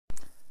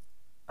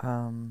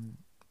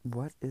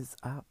What is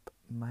up,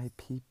 my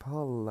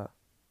people?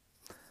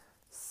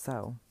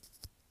 So,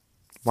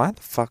 why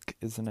the fuck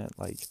isn't it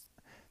like,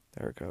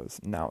 there it goes,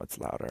 now it's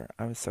louder.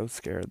 I was so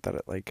scared that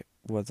it like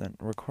wasn't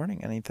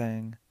recording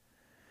anything.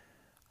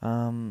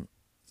 Um,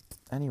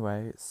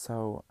 anyway,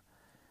 so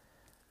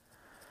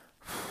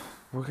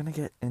we're gonna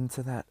get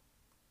into that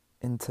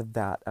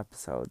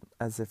episode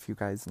as if you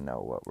guys know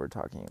what we're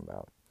talking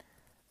about.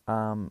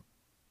 Um,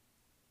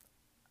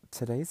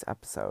 Today's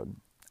episode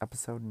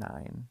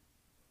 9,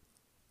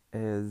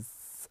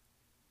 is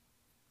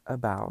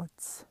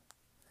about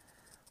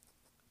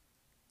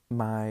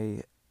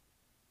my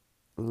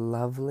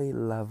lovely,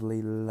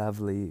 lovely,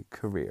 lovely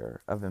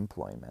career of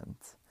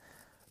employment,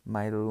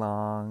 my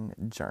long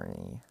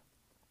journey.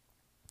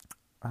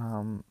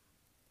 Who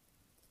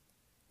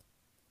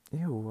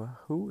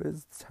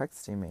is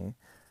texting me?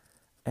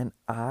 And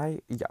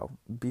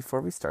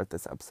before we start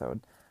this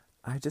episode,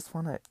 I just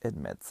want to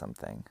admit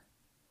something.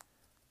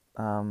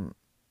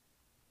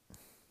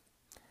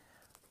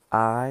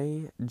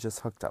 I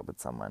just hooked up with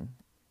someone,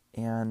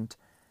 and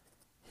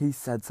he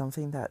said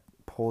something that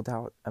pulled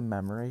out a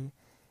memory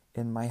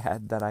in my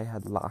head that I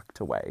had locked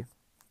away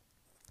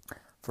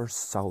for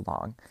so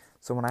long.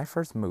 So when I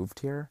first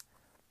moved here,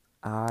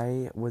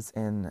 I was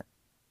in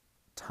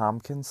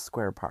Tompkins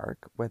Square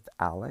Park with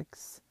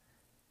Alex,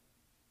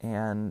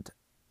 and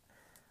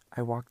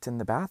I walked in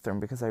the bathroom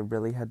because I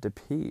really had to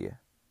pee.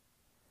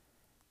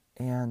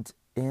 And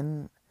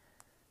in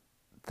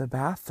the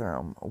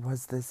bathroom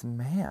was this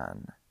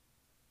man.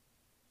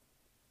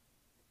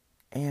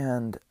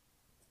 And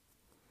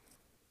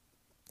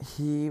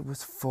he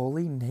was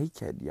fully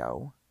naked,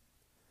 yo.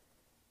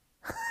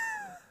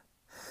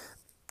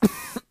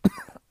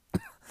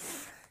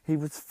 He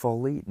was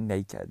fully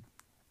naked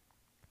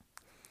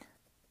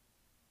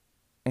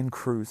and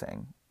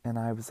cruising. And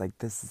I was like,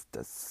 this is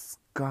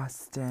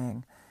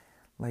disgusting.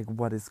 Like,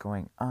 what is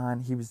going on?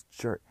 He was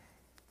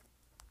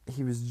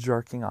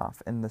jerking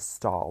off in the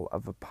stall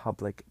of a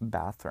public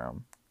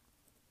bathroom.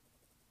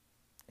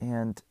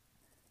 And,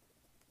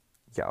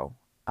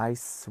 I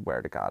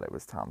swear to God, it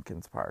was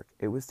Tompkins Park.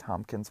 It was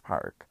Tompkins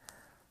Park.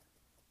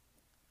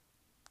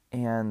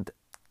 And,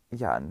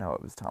 it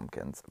was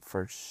Tompkins,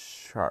 for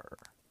sure.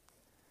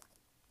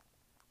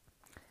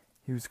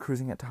 He was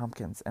cruising at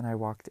Tompkins, and I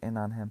walked in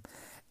on him.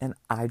 And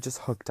I just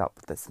hooked up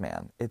with this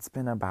man. It's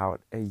been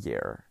about a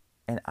year,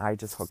 and I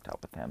just hooked up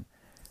with him.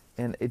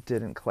 And it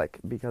didn't click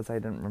because I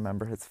didn't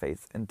remember his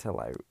face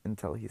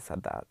until he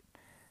said that.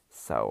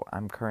 So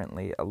I'm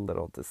currently a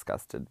little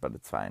disgusted, but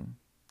it's fine.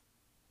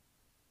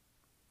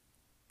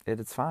 It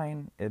is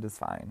fine. It is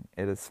fine.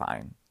 It is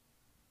fine.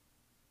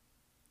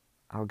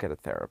 I'll get a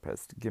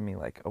therapist. Give me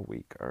like a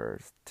week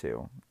or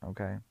 2,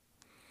 okay?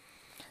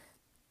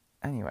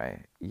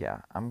 Anyway,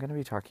 I'm going to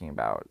be talking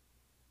about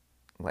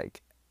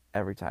like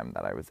every time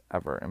that I was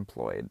ever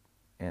employed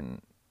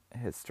in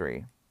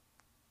history.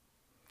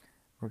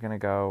 We're going to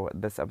go,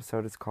 this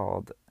episode is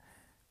called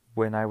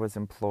When I Was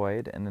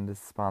Employed, and it is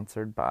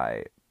sponsored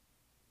by,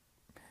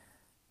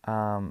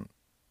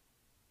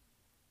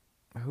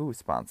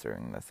 who's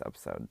sponsoring this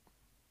episode?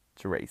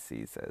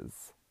 Geracis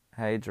is.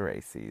 Hey,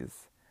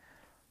 Geracis.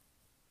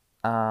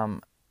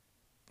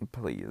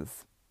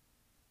 Please.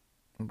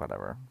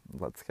 Whatever.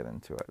 Let's get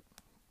into it.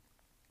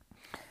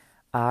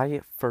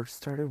 I first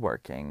started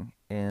working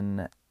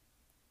when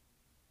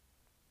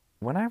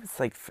I was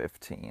like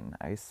 15,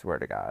 I swear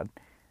to God.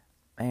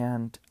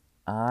 And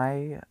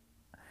I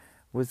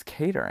was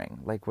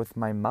catering, like with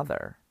my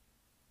mother.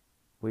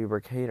 We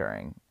were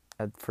catering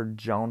for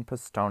Joan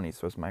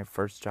Pastoni's, was my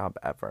first job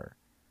ever.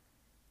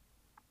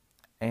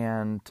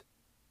 And,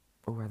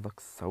 I look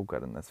so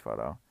good in this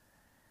photo.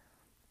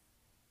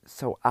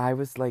 So I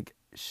was like,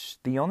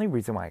 the only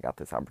reason why I got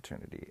this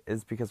opportunity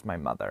is because my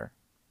mother.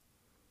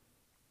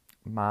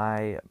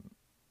 I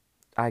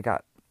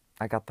got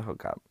the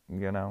hookup,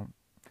 you know.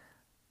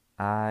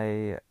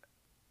 I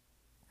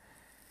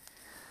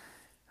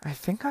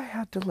think I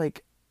had to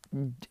like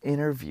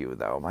interview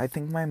though. I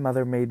think my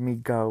mother made me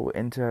go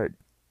into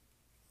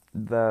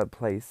the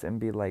place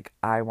and be like,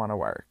 I want to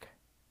work.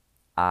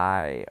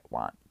 I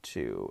want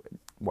to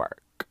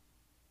work.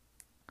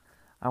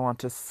 I want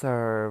to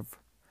serve.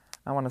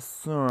 I want to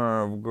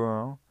serve,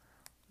 girl.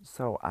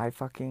 So I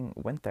fucking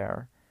went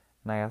there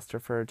and I asked her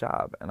for a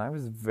job. And I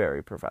was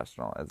very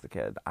professional as a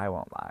kid. I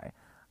won't lie.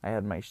 I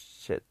had my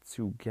shit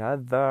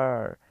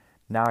together.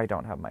 Now I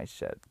don't have my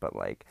shit. But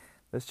like,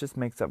 this just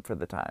makes up for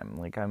the time.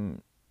 Like,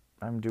 I'm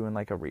doing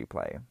like a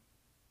replay.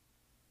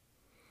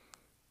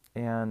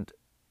 And,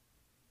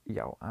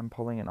 I'm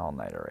pulling an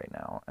all-nighter right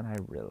now. And I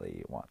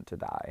really want to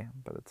die.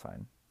 But it's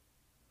fine.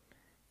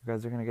 You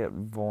guys are going to get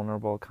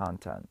vulnerable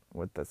content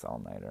with this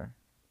all-nighter.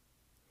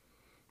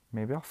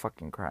 Maybe I'll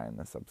fucking cry in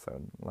this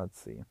episode. Let's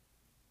see.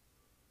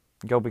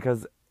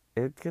 Because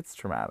it gets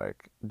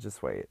traumatic.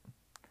 Just wait.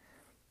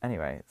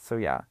 Anyway, so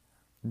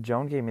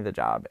Joan gave me the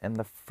job, and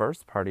the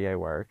first party I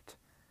worked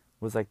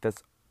was like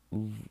this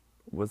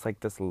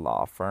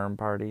law firm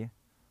party.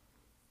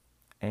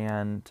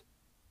 And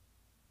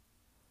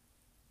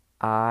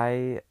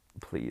I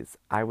please.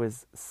 I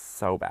was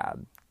so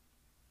bad.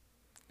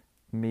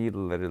 Me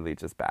literally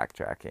just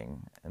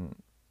backtracking and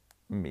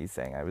me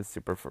saying I was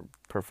super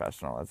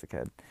professional as a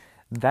kid.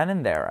 Then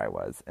and there I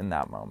was in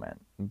that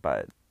moment.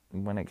 But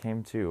when it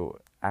came to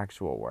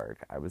actual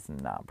work, I was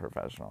not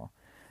professional.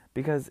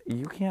 Because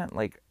you can't,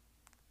 like,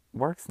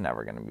 work's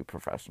never going to be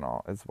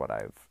professional, is what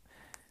I've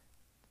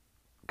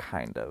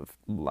kind of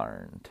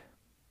learned.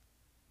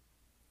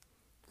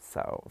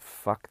 So,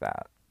 fuck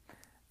that.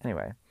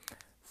 Anyway,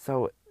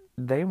 so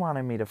they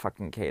wanted me to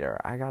fucking cater.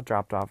 I got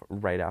dropped off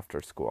right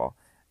after school.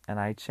 And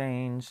I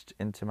changed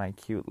into my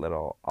cute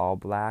little all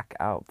black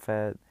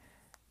outfit.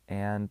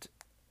 And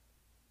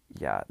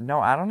yeah,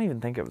 no, I don't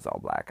even think it was all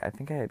black. I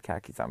think I had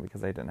khakis on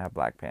because I didn't have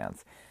black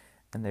pants.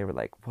 And they were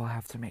like, we'll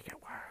have to make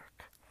it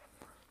work.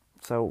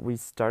 So we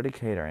started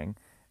catering.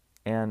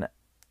 And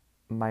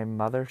my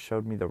mother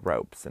showed me the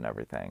ropes and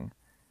everything.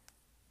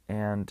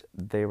 And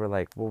they were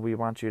like, well, we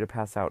want you to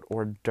pass out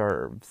hors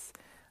d'oeuvres.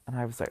 And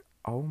I was like,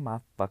 oh my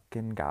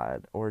fucking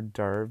God, hors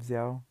d'oeuvres,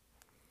 yo.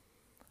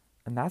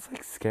 And that's,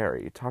 like,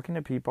 scary. Talking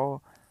to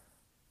people,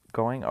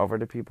 going over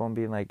to people and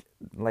being like,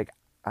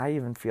 I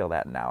even feel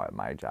that now at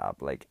my job,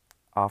 like,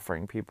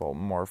 offering people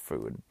more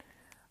food.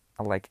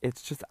 Like,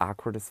 it's just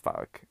awkward as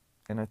fuck.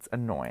 And it's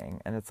annoying.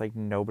 And it's like,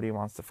 nobody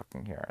wants to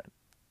fucking hear it.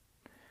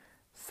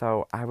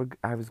 So I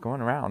was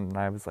going around and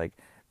I was, like,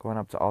 going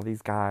up to all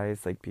these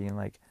guys, like, being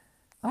like,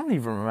 I don't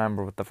even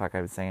remember what the fuck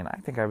I was saying. I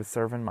think I was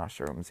serving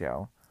mushrooms,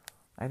 yo.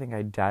 I think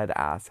I dead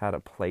ass had a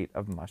plate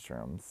of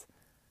mushrooms.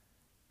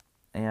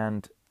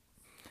 And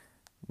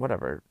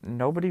whatever.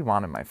 Nobody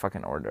wanted my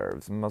fucking hors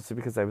d'oeuvres, mostly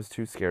because I was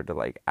too scared to,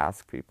 like,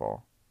 ask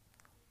people.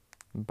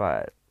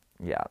 But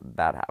yeah,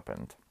 that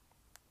happened.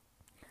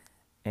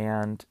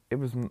 And it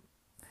was,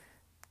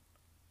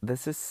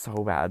 this is so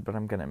bad, but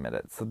I'm gonna admit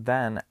it. So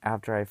then,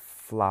 after I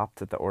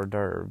flopped at the hors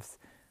d'oeuvres,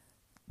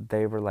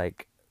 they were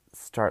like,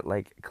 start,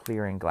 like,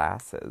 clearing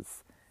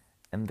glasses.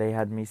 And they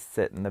had me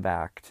sit in the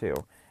back, too.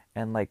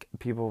 And, like,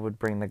 people would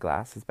bring the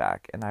glasses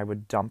back, and I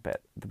would dump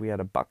it. We had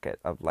a bucket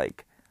of,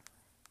 like,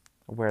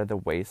 where the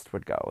waste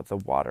would go, the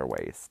water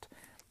waste.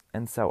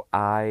 And so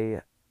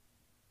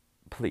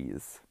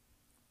please,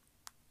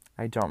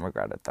 I don't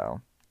regret it,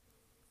 though.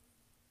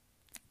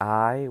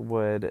 I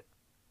would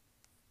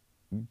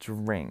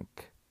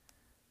drink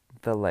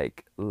the,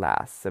 like,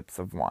 last sips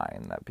of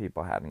wine that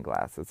people had in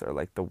glasses, or,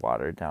 like, the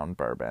watered down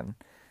bourbon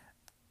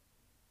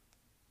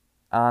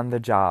on the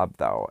job,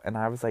 though. And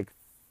I was, like,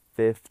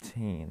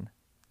 15.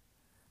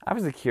 I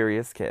was a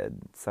curious kid,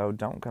 so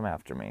don't come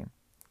after me.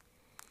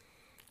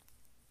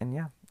 And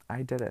yeah,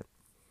 I did it.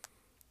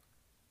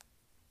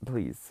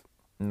 Please.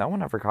 No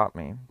one ever caught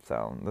me,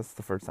 so this is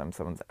the first time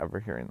someone's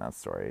ever hearing that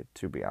story,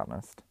 to be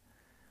honest.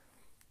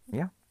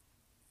 Yeah.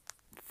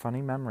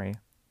 Funny memory.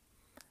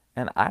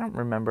 And I don't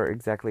remember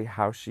exactly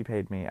how she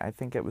paid me. I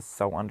think it was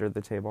so under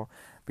the table,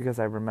 because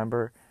I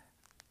remember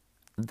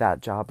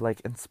that job, like,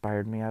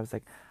 inspired me. I was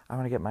like, I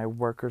want to get my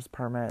worker's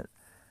permit,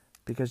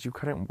 because you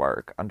couldn't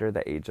work under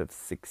the age of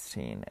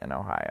 16 in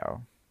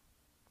Ohio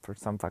for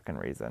some fucking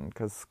reason,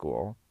 because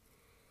school.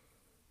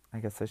 I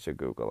guess I should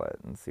Google it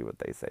and see what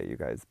they say, you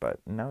guys. But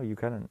no, you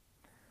couldn't.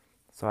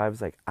 So I was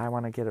like, I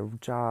want to get a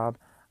job.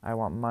 I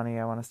want money.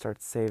 I want to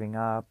start saving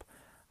up.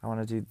 I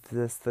want to do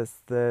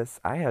this.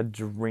 I had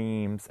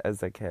dreams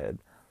as a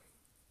kid.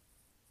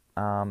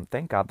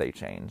 Thank God they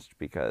changed,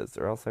 because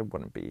or else I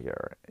wouldn't be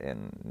here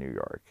in New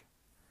York.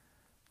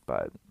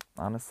 But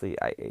honestly,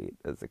 I ate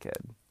as a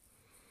kid.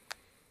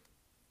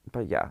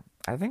 But yeah,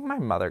 I think my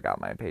mother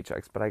got my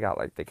paychecks, but I got,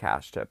 like, the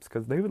cash tips,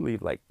 because they would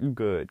leave, like,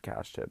 good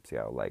cash tips,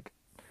 yo. Like,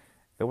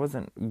 it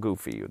wasn't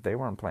goofy. They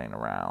weren't playing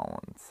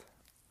around.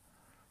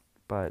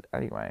 But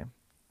anyway,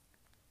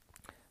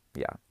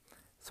 yeah.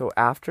 So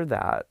after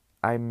that,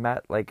 I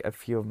met, like, a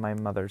few of my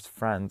mother's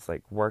friends,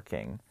 like,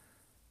 working,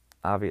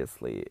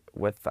 obviously,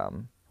 with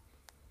them.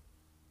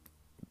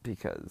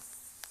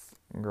 Because,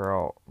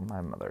 girl,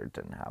 my mother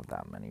didn't have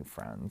that many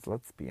friends.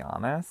 Let's be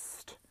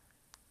honest.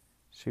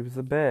 She was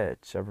a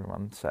bitch,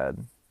 everyone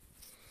said.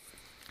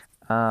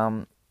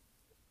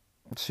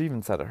 She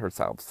even said it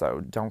herself,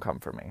 so don't come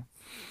for me.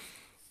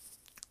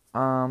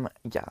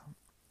 Yeah.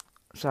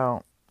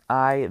 So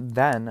I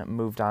then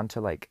moved on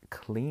to, like,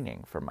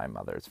 cleaning for my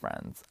mother's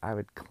friends. I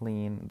would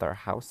clean their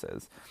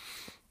houses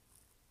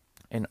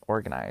and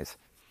organize.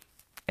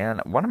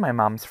 And one of my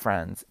mom's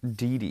friends,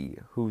 Dee Dee,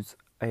 who's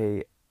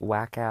a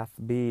whack-ass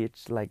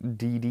bitch, like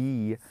Dee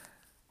Dee,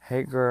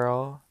 hey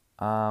girl,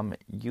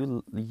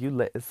 you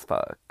lit as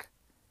fuck,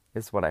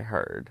 is what I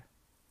heard.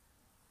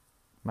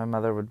 My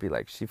mother would be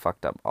like, she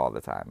fucked up all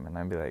the time. And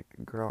I'd be like,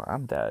 girl,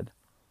 I'm dead.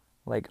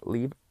 Like,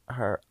 leave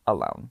her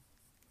alone.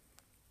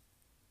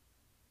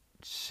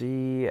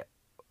 She's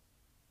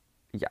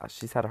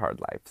had a hard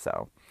life,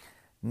 so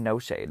no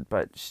shade.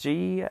 But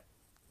she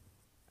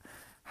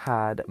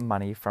had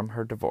money from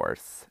her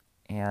divorce,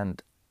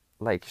 and,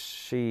 like,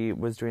 she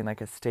was doing,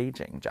 like, a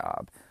staging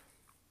job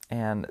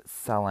and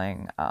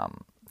selling,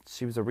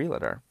 she was a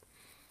realtor.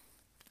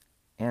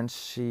 And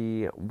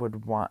she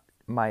would want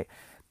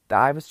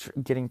I was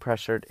getting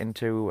pressured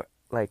into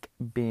like,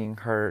 being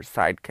her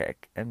sidekick.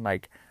 And,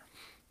 like,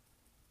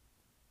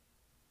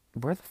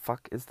 where the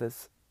fuck is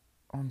this?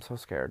 Oh, I'm so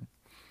scared.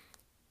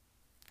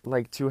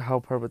 Like, to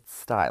help her with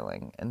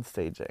styling and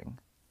staging.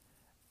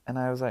 And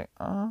I was like,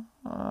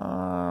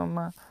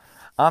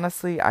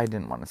 honestly, I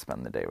didn't want to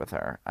spend the day with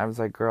her. I was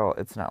like, girl,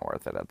 it's not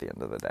worth it at the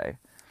end of the day.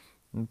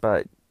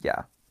 But,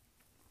 yeah.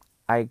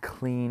 I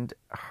cleaned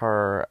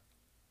her.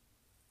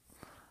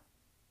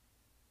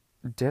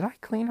 Did I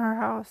clean her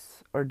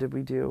house? Or did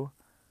we do?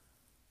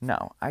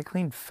 No, I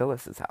cleaned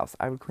Phyllis's house.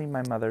 I would clean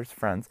my mother's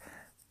friends.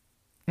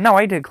 No,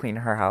 I did clean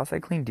her house. I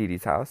cleaned Dee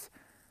Dee's house.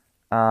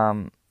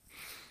 Um,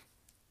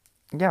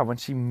 yeah, when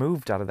she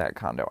moved out of that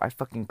condo, I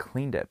fucking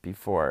cleaned it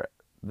before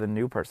the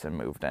new person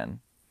moved in.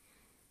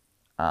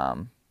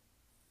 Um,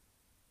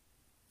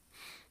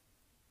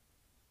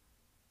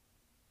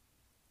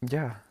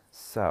 yeah,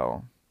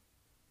 so.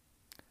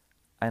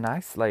 And I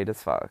slayed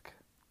as fuck.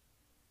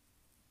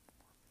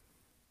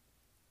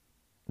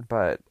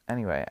 But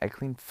anyway, I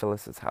cleaned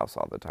Phyllis's house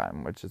all the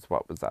time, which is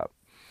what was up.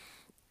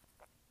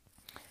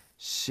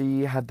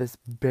 She had this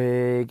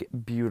big,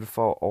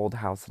 beautiful old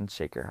house in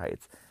Shaker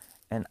Heights.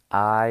 And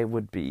I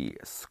would be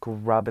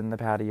scrubbing the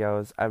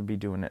patios. I would be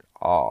doing it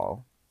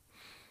all.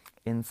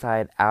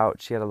 Inside,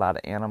 out. She had a lot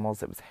of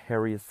animals. It was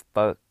hairy as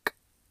fuck.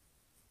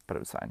 But it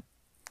was fine.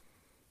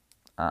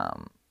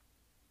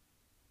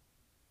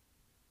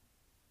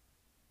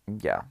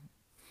 Yeah.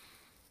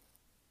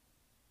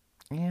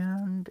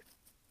 And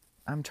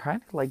I'm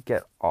trying to, like,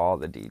 get all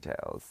the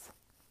details.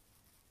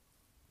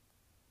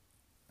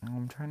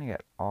 I'm trying to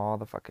get all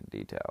the fucking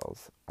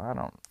details.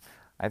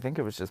 I think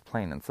it was just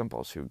plain and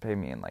simple. She would pay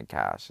me in, like,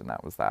 cash, and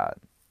that was that.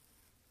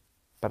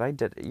 But I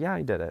did it. Yeah,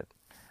 I did it.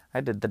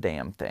 I did the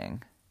damn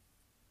thing.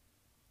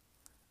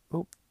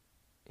 Oop.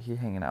 He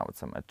hanging out with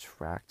some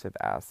attractive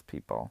ass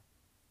people.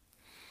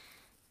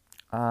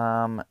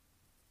 Yeah.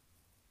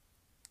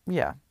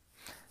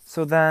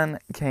 So then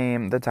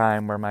came the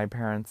time where my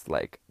parents,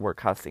 like, were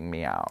cussing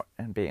me out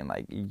and being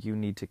like, you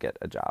need to get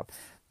a job.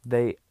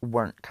 They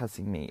weren't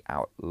cussing me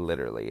out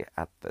literally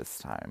at this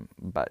time,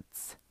 but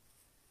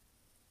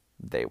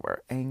they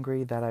were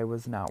angry that I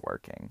was not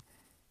working.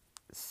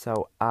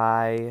 So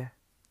I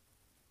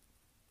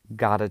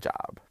got a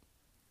job.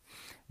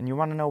 And you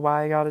want to know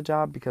why I got a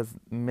job? Because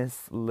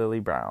Miss Lily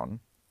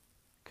Brown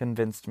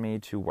convinced me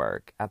to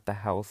work at the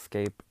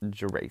Hellscape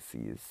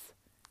Geracis.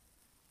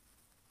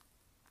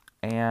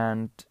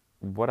 And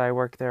would I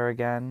work there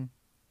again?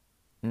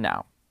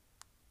 No.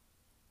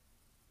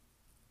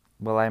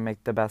 Will I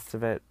make the best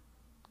of it?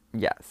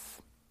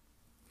 Yes.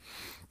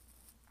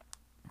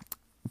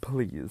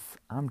 Please.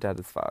 I'm dead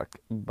as fuck.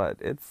 But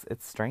it's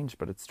strange,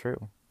 but it's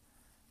true.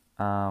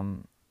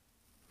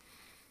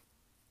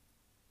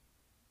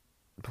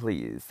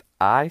 Please.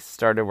 I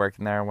started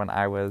working there when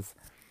I was...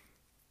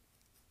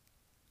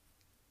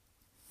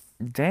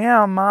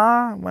 Damn,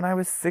 Ma! When I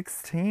was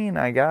 16,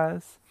 I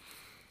guess.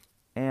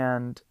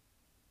 And...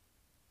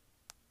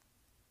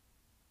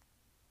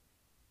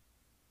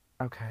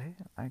 Okay,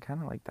 I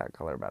kind of like that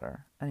color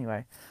better.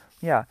 Anyway,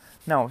 yeah.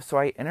 No, so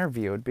I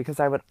interviewed because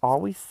I would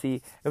always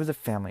see... It was a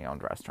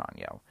family-owned restaurant,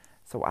 yo.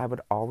 So I would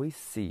always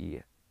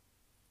see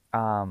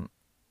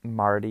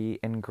Marty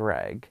and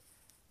Greg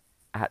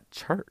at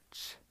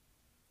church.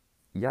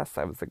 Yes,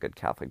 I was a good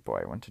Catholic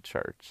boy. I went to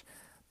church.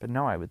 But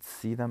no, I would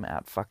see them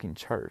at fucking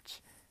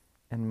church.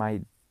 And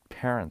my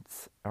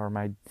parents,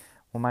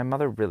 my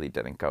mother really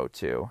didn't go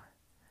to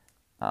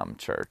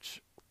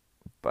church.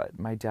 But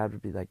my dad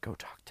would be like, go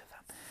talk to them.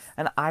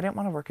 And I didn't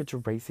want to work at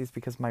Geracis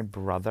because my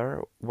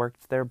brother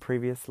worked there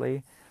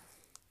previously.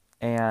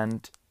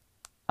 And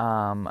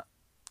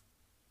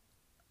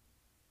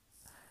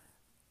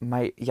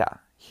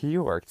he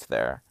worked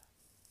there.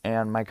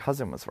 And my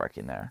cousin was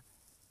working there,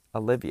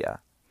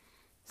 Olivia.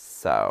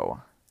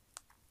 So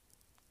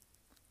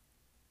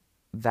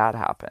that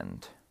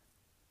happened.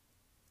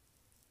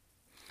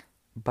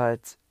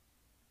 But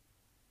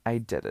I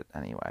did it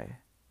anyway.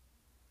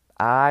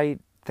 I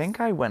think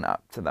I went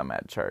up to them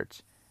at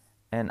church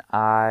and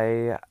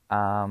I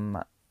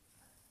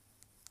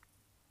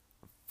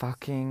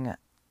fucking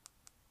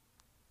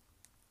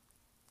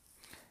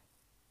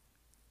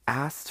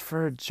asked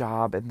for a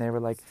job, and they were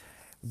like,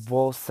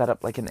 we'll set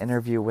up like an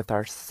interview with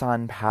our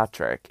son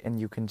Patrick and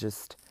you can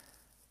just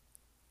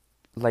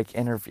like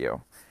interview.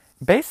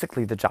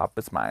 Basically the job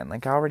was mine.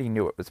 Like, I already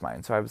knew it was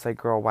mine. So I was like,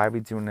 girl, why are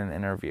we doing an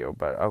interview?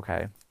 But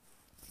okay.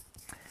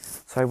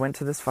 So I went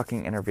to this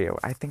fucking interview.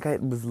 I think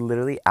it was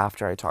literally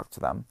after I talked to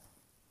them.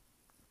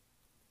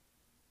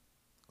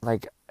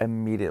 Like,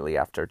 immediately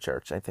after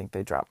church, I think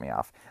they dropped me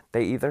off.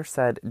 They either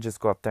said, just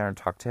go up there and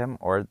talk to him,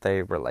 or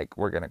they were like,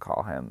 we're going to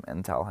call him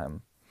and tell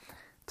him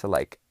to,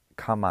 like,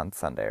 come on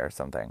Sunday or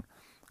something.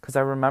 Because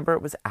I remember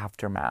it was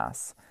after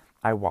Mass.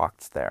 I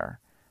walked there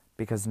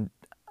because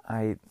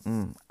I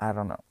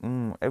don't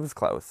know. It was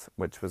close,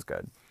 which was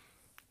good.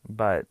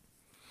 But,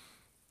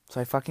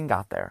 so I fucking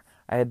got there.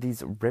 I had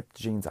these ripped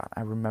jeans on.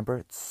 I remember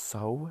it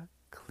so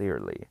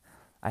clearly.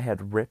 I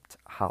had ripped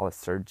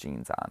Hollister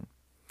jeans on.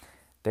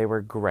 They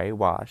were gray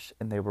wash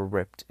and they were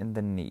ripped in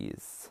the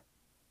knees.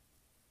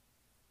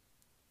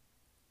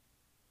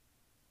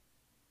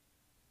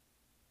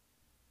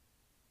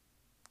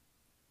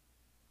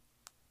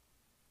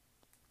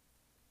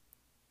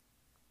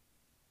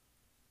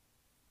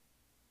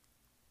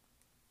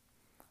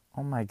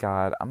 Oh my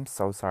god, I'm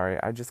so sorry.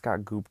 I just got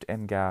gooped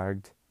and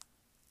gagged.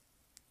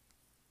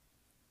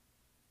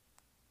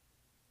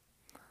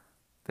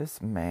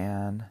 This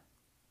man.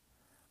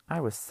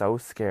 I was so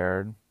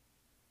scared.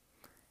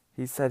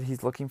 He said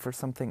he's looking for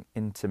something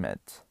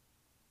intimate.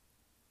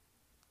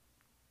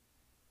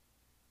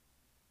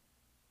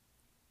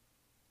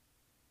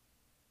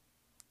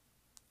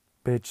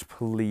 Bitch,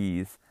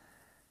 please.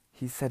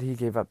 He said he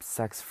gave up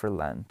sex for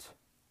Lent.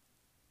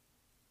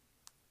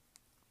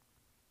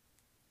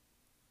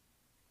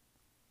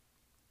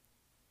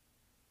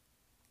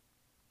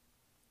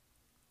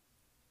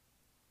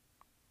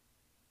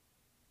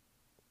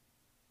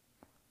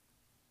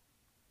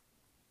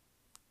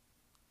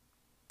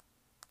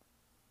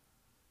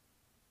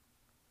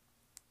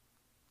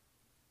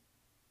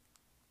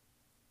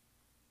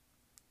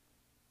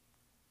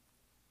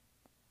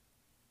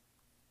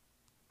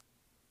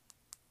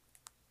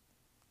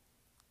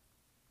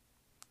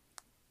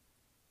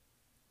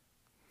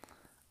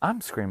 I'm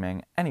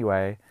screaming.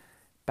 Anyway,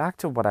 back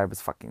to what I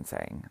was fucking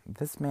saying.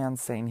 This man's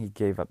saying he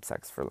gave up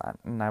sex for Lent,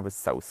 and I was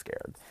so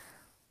scared.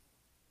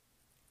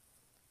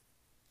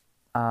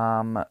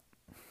 Um,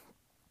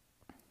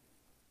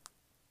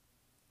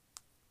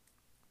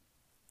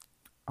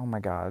 oh my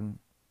god.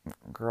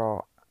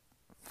 Girl.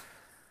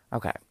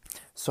 Okay.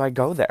 So I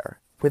go there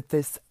with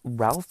this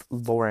Ralph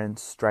Lauren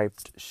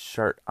striped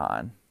shirt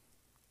on.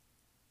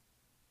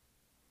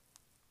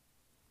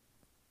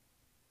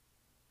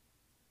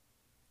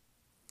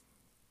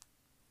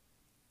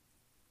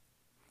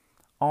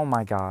 Oh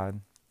my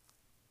god.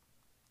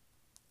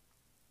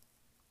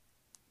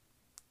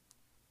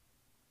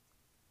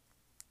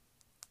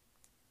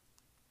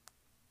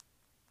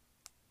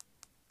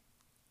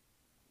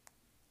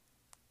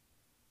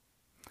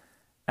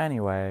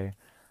 Anyway,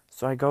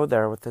 so I go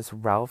there with this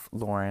Ralph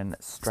Lauren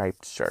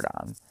striped shirt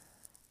on,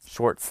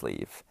 short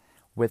sleeve,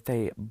 with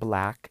a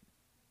black,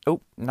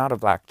 oh, not a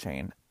black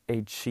chain,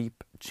 a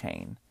cheap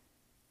chain.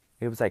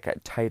 It was like a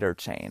tighter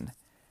chain.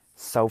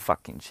 So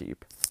fucking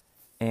cheap.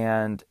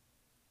 And,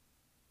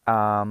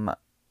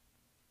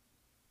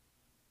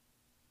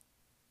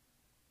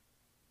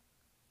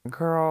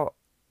 girl,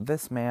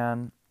 this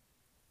man,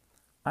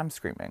 I'm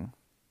screaming.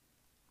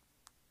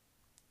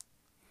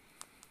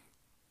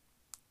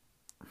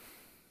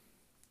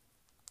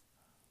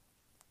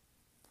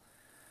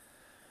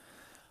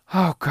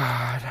 Oh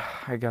god,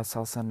 I guess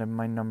I'll send him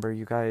my number,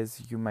 you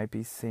guys. You might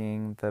be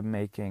seeing the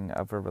making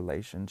of a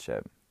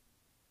relationship.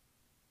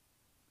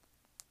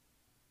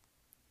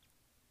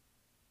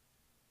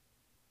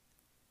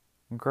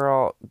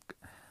 Girl,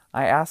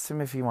 I asked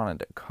him if he wanted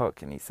to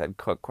cook, and he said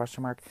cook,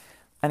 question mark.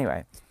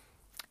 Anyway,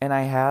 and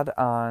I had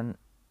on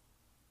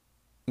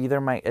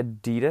either my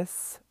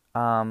Adidas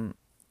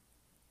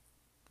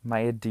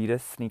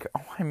sneaker.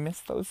 Oh, I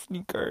miss those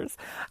sneakers.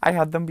 I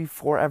had them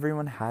before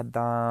everyone had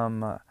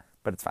them,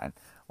 but it's fine.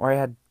 Or I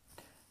had,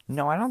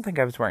 no, I don't think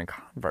I was wearing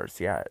Converse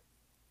yet.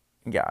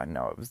 Yeah,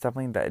 no, it was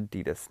definitely the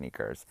Adidas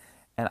sneakers.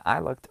 And I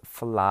looked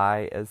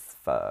fly as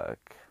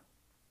fuck.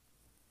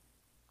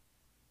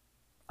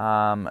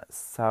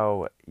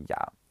 So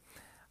yeah.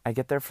 I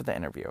get there for the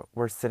interview.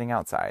 We're sitting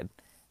outside.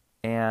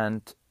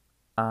 And,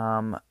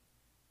 um,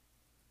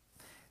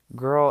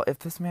 girl, if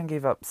this man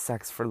gave up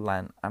sex for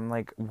Lent, I'm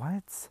like,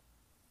 what?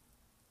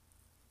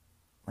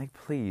 Like,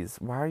 please,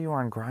 why are you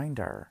on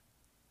Grindr?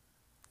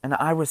 And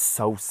I was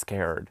so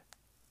scared.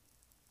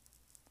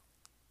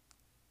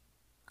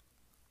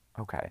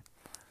 Okay.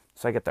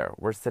 So I get there.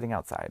 We're sitting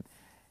outside.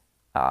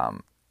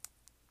 Um,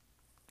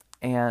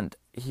 and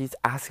he's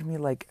asking me,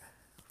 like,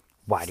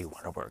 why do you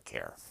want to work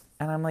here?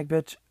 And I'm like,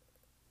 bitch,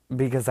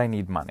 because I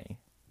need money.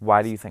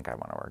 Why do you think I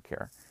want to work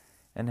here?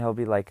 And he'll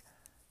be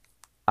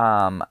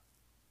um,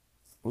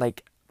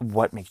 like,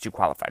 what makes you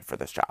qualified for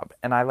this job?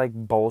 And I, like,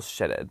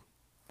 bullshitted.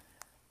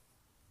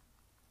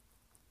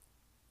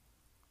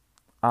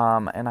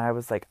 And I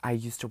was like, I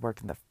used to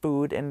work in the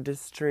food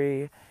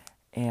industry,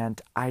 and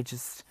I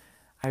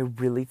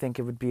really think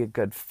it would be a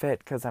good fit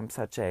because I'm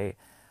such a,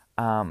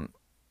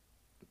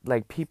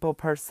 like, people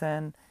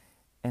person,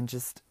 and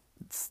just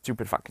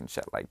stupid fucking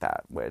shit like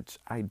that, which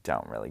I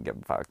don't really give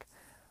a fuck.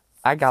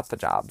 I got the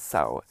job,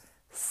 so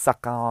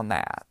suck on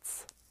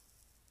that.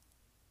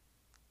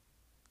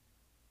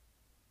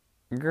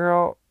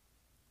 Girl,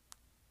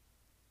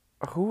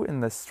 who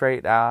in the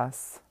straight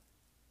ass?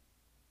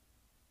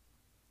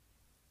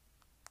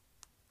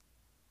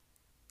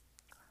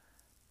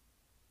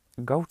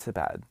 Go to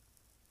bed.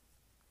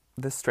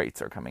 The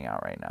straights are coming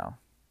out right now.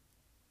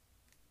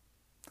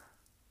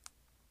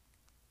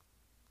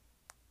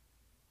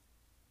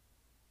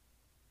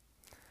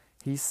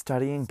 He's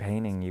studying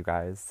painting, you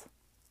guys.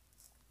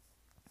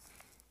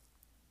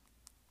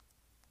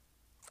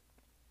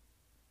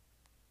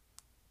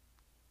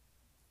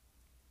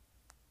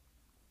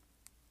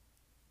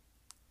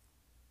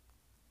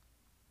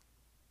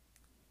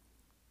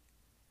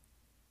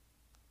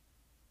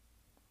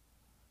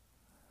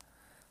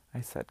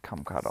 I said,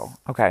 come cuddle.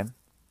 Okay.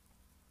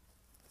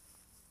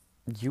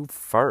 You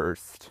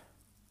first.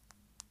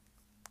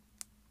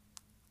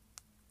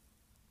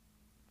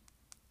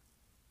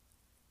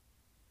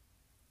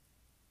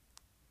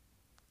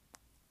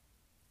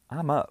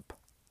 I'm up.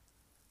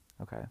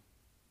 Okay.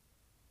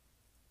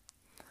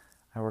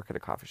 I work at a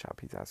coffee shop,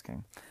 he's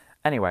asking.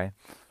 Anyway,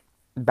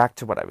 back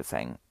to what I was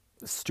saying.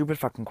 Stupid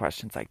fucking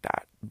questions like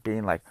that.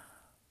 Being like,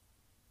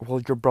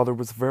 well, your brother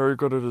was very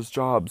good at his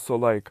job, so,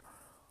 like,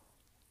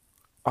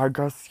 I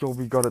guess you'll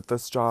be good at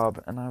this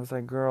job. And I was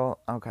like, girl,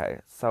 okay.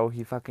 So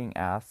he fucking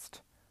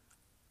asked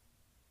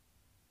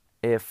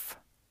if...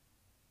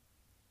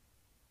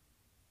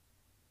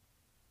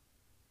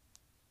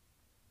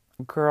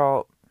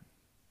 Girl...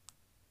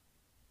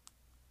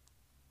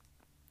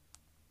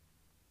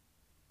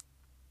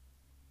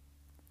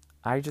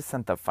 I just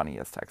sent the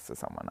funniest text to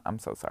someone. I'm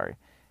so sorry.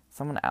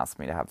 Someone asked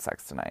me to have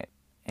sex tonight.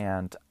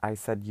 And I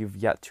said, you've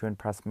yet to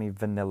impress me,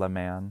 vanilla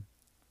man.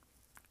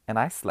 And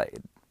I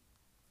slayed.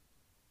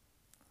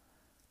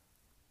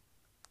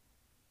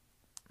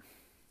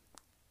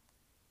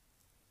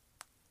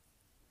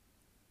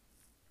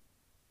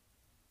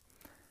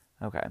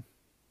 Okay.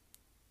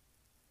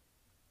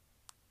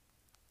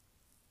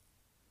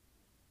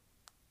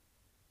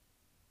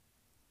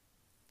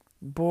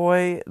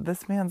 Boy,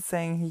 this man's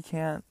saying he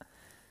can't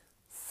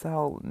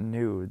sell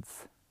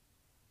nudes.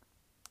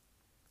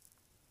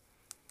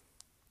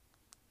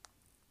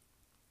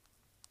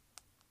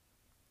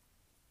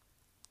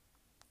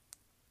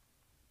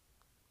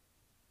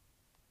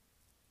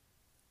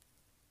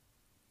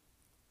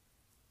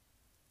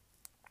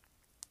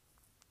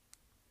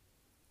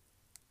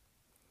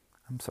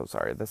 I'm so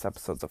sorry. This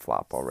episode's a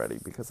flop already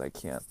because I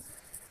can't,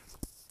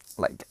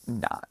 like,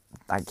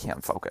 I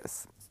can't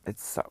focus.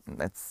 It's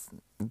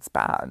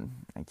bad.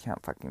 I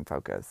can't fucking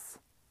focus.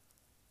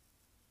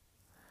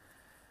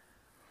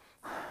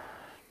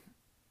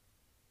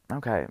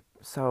 Okay,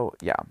 so,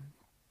 yeah.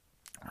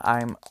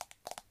 I'm,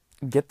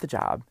 get the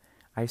job.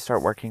 I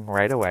start working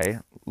right away.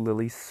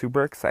 Lily's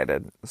super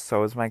excited.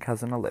 So is my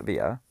cousin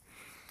Olivia.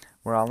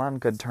 We're all on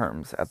good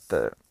terms at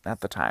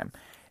the time.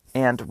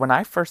 And when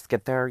I first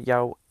get there,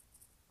 yo,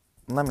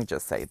 let me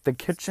just say, the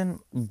kitchen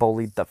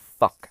bullied the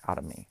fuck out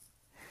of me.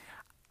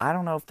 I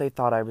don't know if they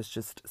thought I was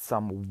just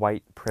some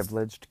white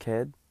privileged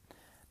kid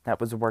that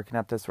was working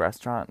at this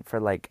restaurant for,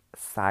 like,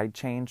 side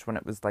change when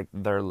it was, like,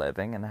 their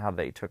living and how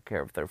they took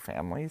care of their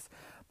families.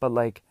 But,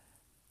 like,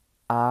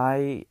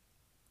 I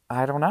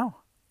don't know.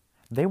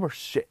 They were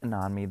shitting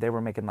on me. They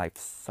were making life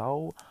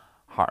so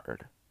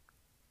hard.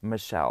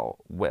 Michelle,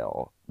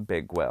 Will,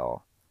 Big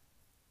Will.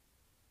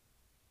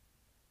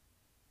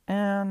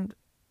 And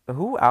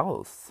who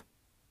else?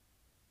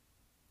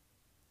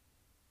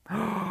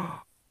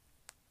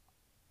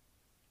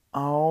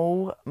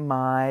 Oh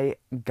my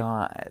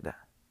God.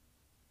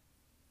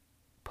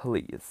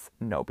 Please.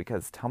 No,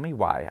 because tell me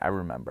why I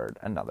remembered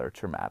another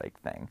traumatic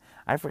thing.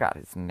 I forgot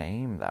his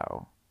name,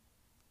 though.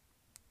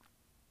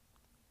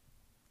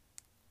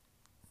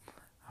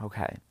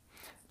 Okay.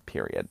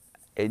 Period.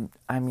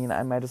 I mean,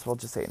 I might as well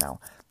just say it now.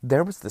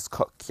 There was this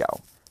cook, yo.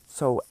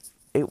 So,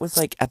 it was,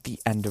 like, at the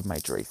end of my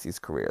geracis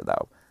career,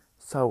 though.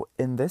 So,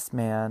 and this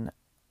man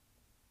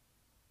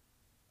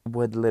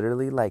would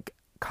literally, like,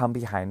 come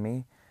behind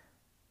me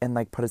and,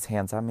 like, put his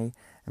hands on me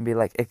and be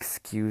like,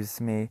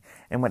 excuse me,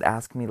 and would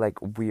ask me, like,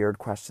 weird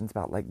questions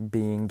about, like,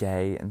 being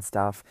gay and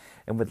stuff,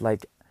 and would,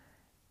 like,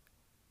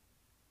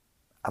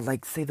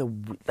 say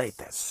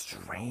the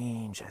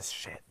strangest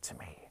shit to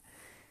me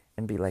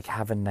and be like,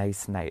 have a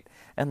nice night.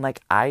 And,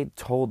 like, I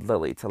told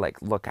Lily to,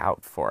 like, look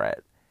out for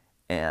it,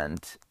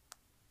 and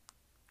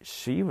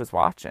she was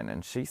watching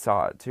and she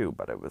saw it too,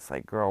 but it was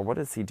like, girl, what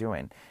is he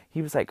doing?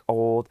 He was, like,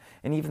 old,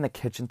 and even the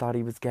kitchen thought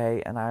he was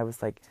gay, and I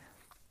was like,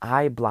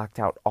 I blocked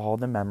out all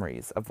the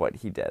memories of what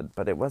he did,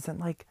 but it wasn't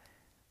like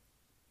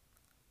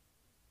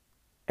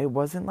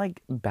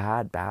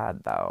bad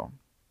though.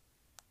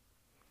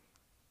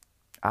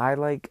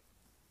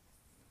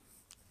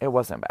 It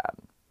wasn't bad.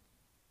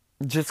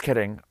 Just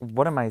kidding.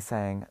 What am I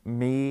saying?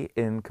 Me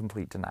in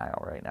complete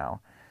denial right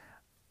now.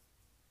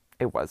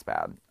 It was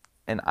bad.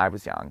 And I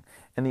was young.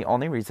 And the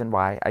only reason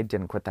why I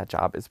didn't quit that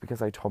job is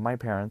because I told my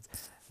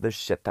parents the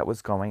shit that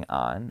was going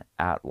on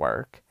at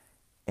work.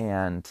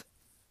 And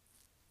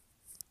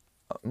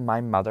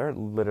my mother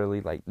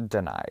literally, like,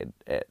 denied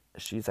it.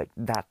 She's like,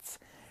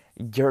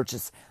 you're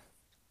just...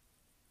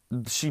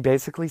 She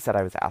basically said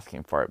I was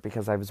asking for it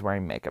because I was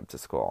wearing makeup to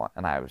school.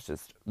 And I was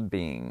just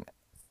being...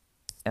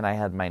 And I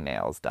had my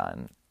nails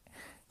done.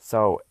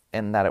 So,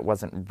 and that it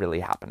wasn't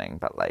really happening,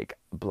 but, like,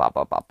 blah,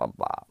 blah, blah, blah,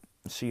 blah.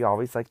 She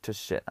always liked to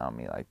shit on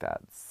me like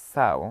that.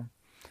 So,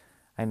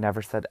 I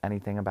never said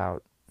anything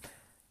about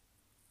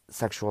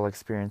sexual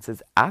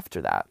experiences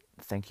after that.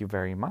 Thank you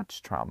very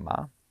much,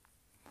 trauma.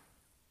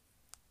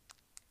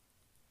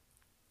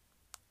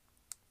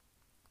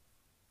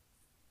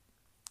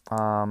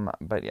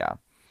 But yeah.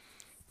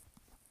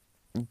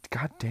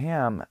 God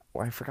damn.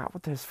 I forgot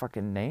what his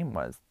fucking name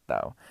was,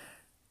 though.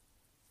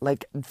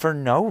 Like, for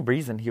no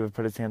reason he would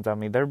put his hands on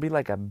me. There'd be,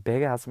 like, a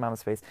big-ass amount of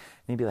space,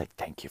 and he'd be like,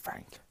 thank you,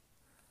 Frank.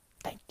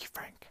 Thank you,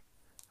 Frank.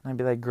 And I'd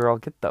be like, girl,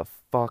 get the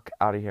fuck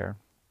out of here.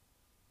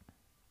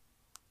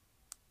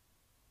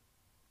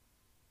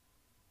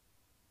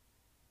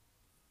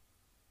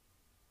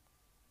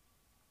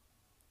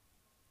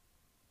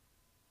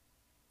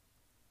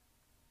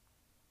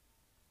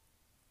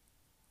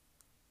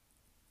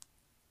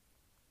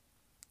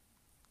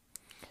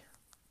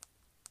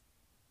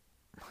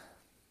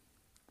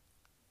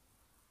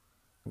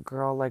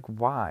 Girl, like,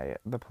 why?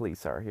 The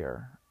police are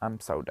here. I'm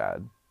so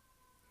dead.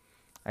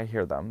 I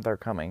hear them. They're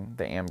coming.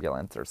 The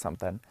ambulance or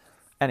something.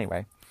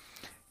 Anyway,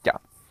 yeah.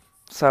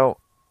 So,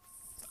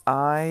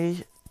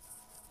 I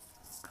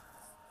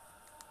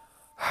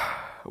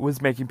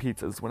was making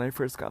pizzas when I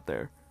first got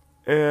there.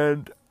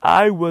 And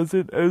I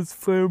wasn't as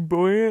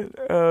flamboyant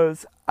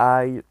as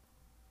I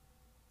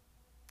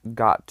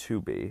got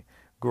to be.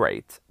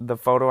 Great. The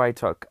photo I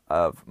took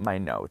of my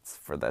notes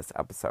for this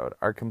episode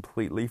are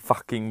completely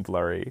fucking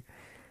blurry.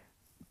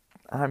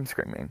 I'm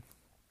screaming.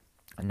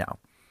 No.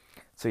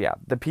 So yeah,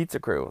 the pizza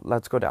crew.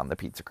 Let's go down the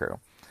pizza crew.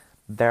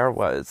 There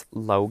was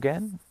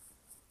Logan.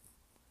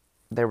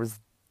 There was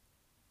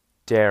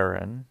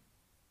Darren.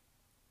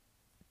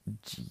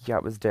 Yeah,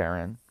 it was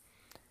Darren.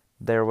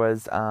 There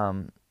was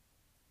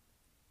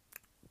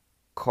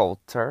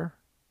Coulter.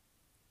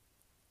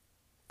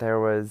 There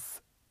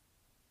was,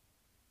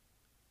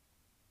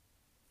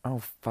 oh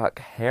fuck,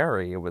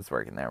 Harry was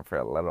working there for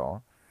a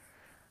little.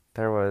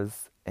 There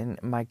was,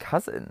 and my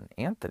cousin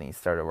Anthony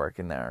started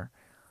working there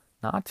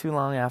not too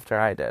long after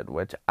I did,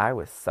 which I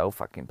was so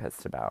fucking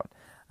pissed about.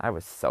 I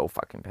was so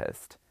fucking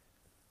pissed.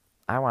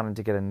 I wanted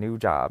to get a new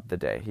job the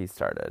day he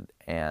started,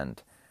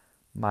 and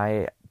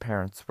my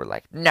parents were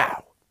like,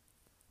 no,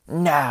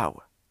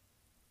 no.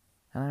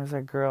 And I was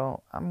like,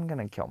 girl, I'm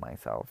gonna kill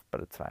myself,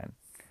 but it's fine.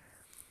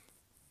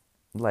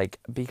 Like,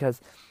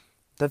 because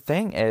the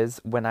thing is,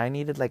 when I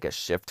needed like a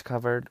shift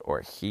covered,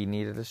 or he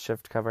needed a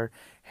shift covered,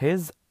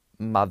 his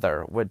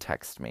mother would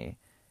text me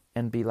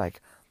and be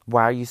like,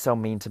 why are you so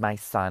mean to my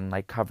son?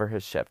 Like, cover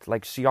his shift.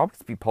 Like, she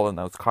always be pulling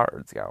those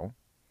cards, yo.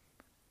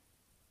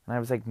 And I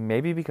was like,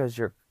 maybe because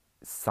your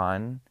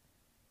son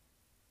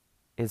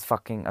is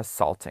fucking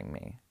assaulting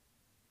me.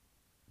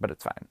 But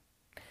it's fine.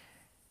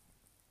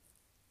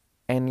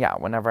 And yeah,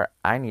 whenever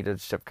I needed a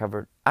shift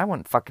covered, I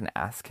wouldn't fucking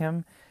ask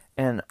him.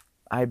 And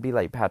I'd be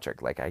like,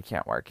 Patrick, like, I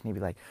can't work. And he'd be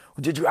like,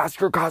 well, did you ask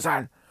your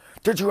cousin?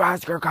 Did you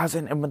ask your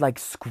cousin? And would like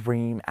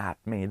scream at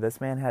me. This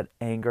man had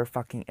anger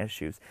fucking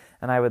issues.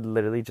 And I would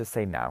literally just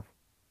say no.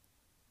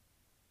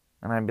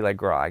 And I'd be like,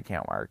 girl, I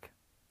can't work.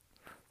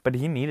 But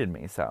he needed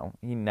me, so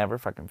he never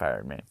fucking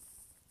fired me.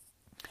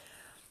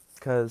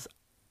 Because,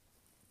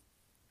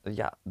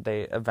 yeah,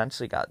 they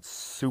eventually got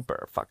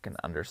super fucking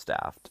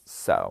understaffed.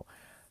 So,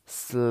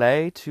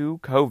 slay to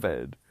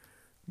COVID.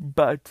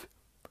 But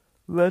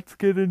let's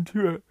get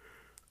into it.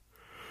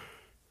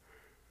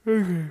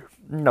 Okay.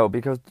 No,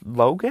 because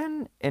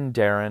Logan and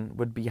Darren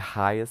would be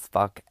high as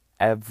fuck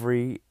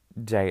every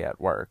day at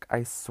work.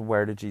 I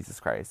swear to Jesus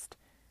Christ.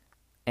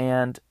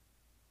 And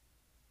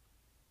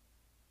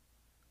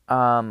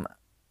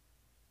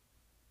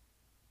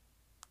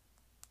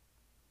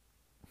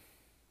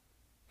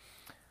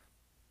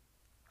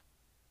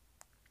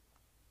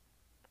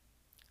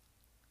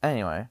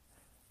anyway,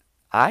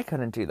 I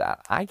couldn't do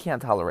that. I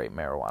can't tolerate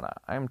marijuana.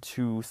 I'm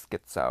too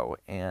schizo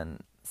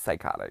and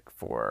psychotic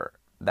for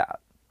that.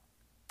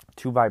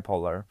 Too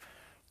bipolar.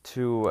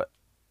 Too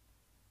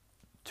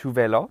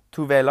velo.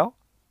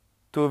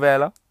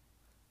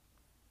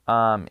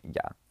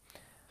 Yeah.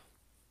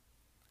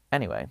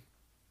 Anyway.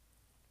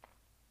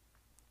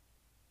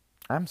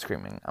 I'm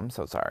screaming. I'm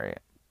so sorry.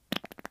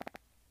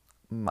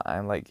 I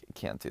like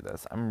can't do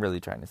this. I'm really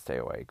trying to stay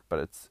awake, but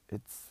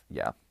it's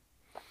yeah.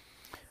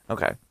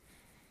 Okay.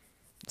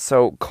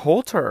 So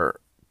Coulter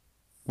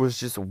was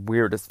just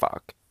weird as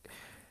fuck.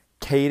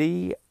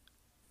 Katie,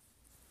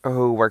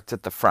 who worked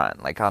at the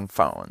front, like on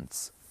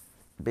phones,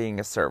 being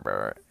a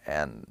server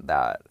and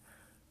that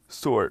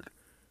sort,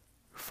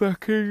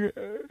 fucking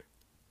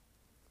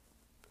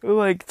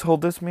like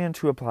told this man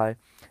to apply,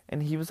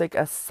 and he was like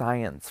a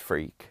science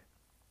freak.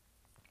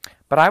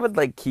 But I would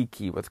like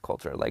kiki with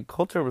Coulter. Like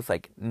Coulter was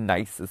like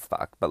nice as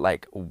fuck, but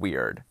like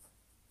weird.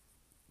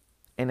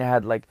 And it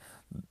had like,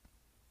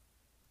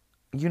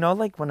 you know,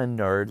 like when a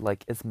nerd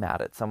like is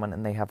mad at someone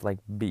and they have like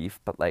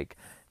beef, but like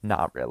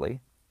not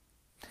really.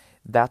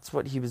 That's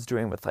what he was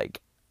doing with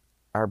like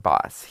our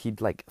boss. He'd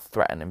like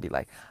threaten and be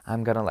like,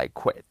 I'm gonna like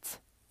quit,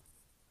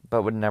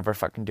 but would never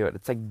fucking do it.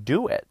 It's like,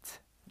 do it.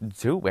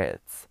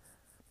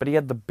 But he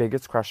had the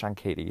biggest crush on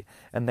Katie,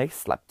 and they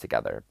slept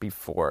together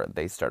before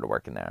they started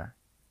working there.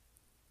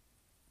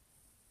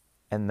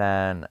 And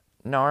then,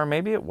 no, or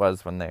maybe it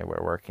was when they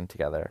were working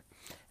together.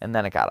 And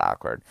then it got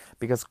awkward.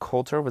 Because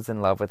Coulter was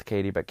in love with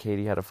Katie, but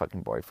Katie had a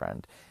fucking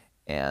boyfriend.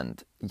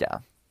 And,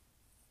 yeah.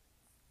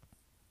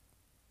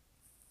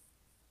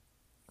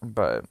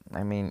 But,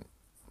 I mean,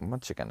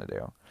 what you gonna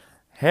do?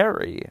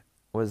 Harry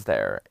was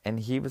there, and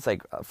he was,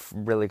 like,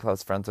 really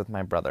close friends with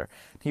my brother.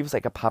 He was,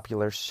 like, a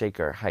popular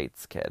Shaker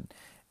Heights kid.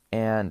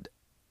 And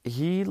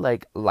he,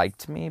 like,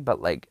 liked me,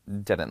 but, like,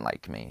 didn't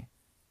like me.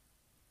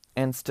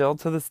 And still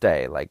to this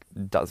day, like,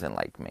 doesn't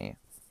like me.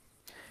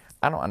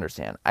 I don't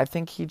understand. I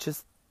think he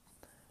just,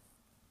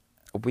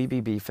 we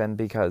be beefing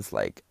because,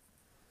 like,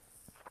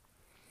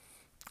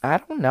 I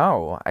don't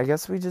know. I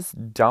guess we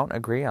just don't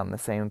agree on the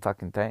same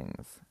fucking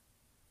things.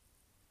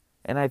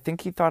 And I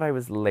think he thought I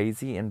was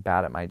lazy and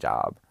bad at my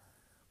job.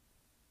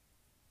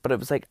 But it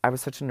was like, I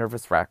was such a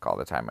nervous wreck all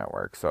the time at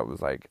work. So it was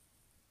like,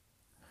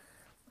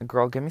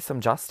 girl, give me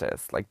some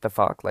justice. Like, the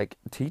fuck? Like,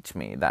 teach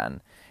me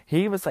then.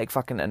 He was like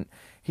fucking, and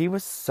he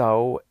was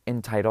so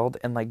entitled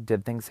and like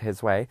did things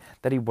his way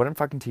that he wouldn't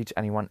fucking teach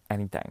anyone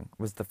anything,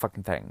 was the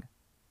fucking thing.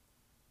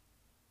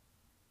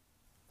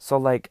 So,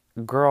 like,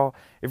 girl,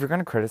 if you're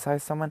gonna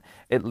criticize someone,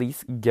 at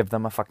least give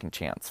them a fucking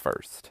chance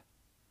first.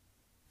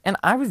 And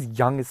I was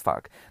young as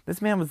fuck.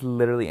 This man was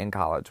literally in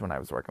college when I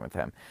was working with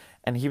him.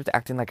 And he was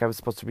acting like I was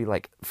supposed to be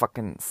like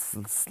fucking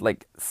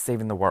like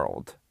saving the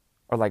world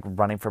or like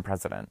running for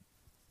president.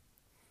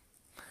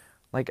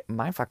 Like,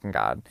 my fucking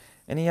God.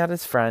 And he had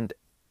his friend,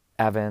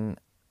 Evan,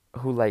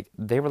 who, like,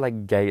 they were,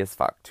 like, gay as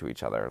fuck to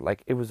each other.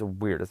 Like, it was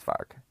weird as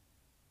fuck.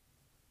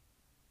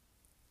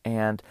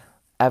 And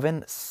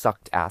Evan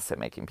sucked ass at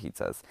making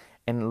pizzas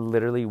and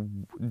literally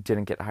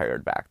didn't get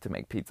hired back to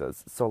make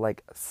pizzas. So,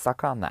 like,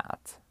 suck on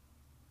that.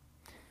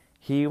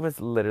 He was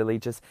literally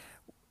just.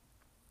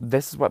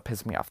 This is what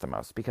pissed me off the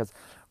most because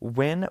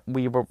when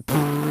we were.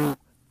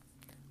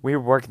 We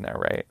were working there,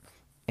 right?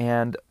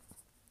 And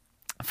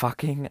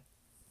fucking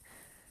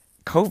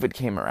COVID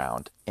came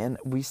around and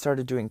we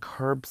started doing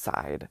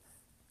curbside.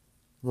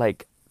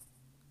 Like,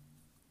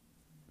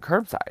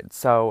 curbside.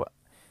 So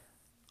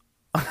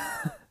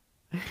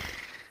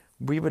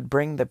we would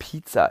bring the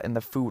pizza and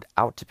the food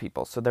out to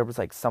people. So there was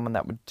like someone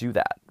that would do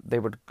that. They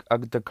would,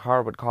 the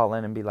car would call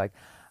in and be like,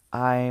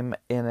 I'm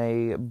in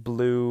a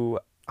blue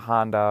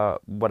Honda,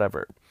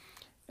 whatever.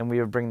 And we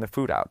would bring the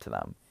food out to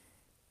them.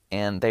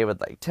 And they would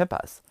like tip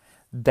us.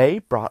 They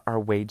brought our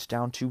wage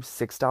down to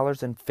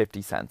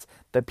 $6.50.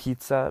 The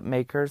pizza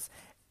makers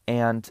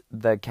and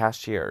the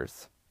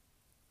cashiers.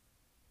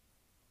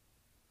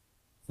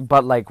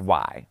 But like,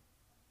 why?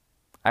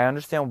 I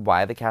understand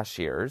why the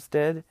cashiers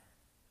did,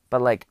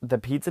 but like the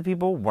pizza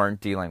people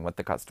weren't dealing with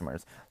the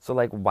customers. So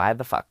like, why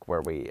the fuck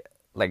were we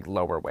like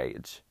lower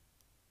wage?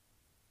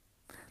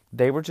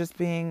 They were just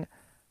being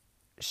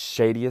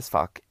shady as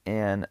fuck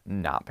and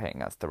not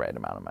paying us the right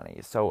amount of money.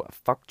 So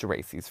fuck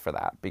geracis for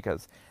that,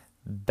 because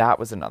that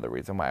was another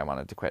reason why I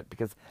wanted to quit,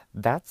 because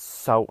that's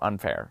so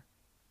unfair.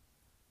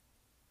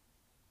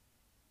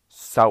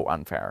 So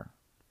unfair.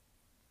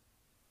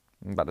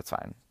 But it's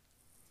fine.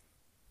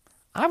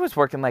 I was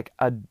working like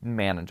a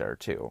manager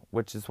too,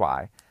 which is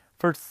why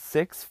for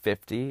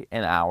 $6.50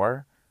 an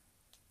hour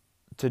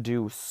to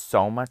do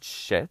so much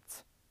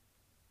shit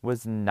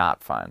was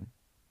not fun.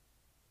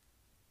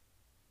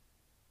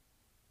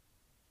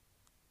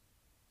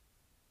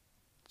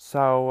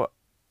 So,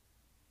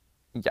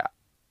 yeah.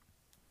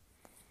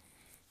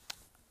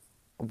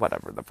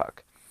 Whatever the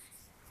fuck.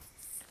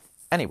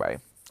 Anyway,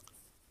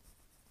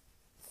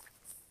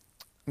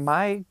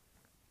 the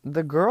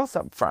girls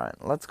up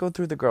front. Let's go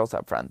through the girls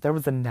up front. There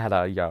was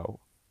Annetta,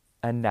 yo.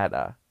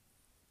 Annetta.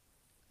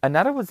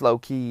 Annetta was low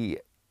key.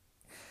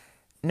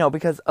 No,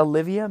 because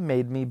Olivia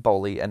made me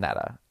bully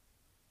Annetta.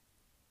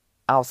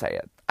 I'll say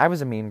it. I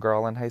was a mean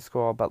girl in high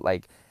school, but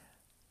like,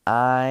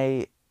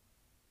 I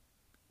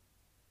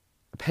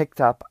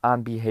picked up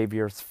on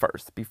behaviors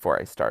first before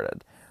I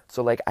started.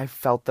 So like, I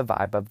felt the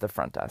vibe of the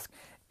front desk,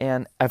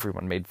 and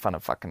everyone made fun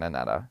of fucking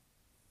Annetta.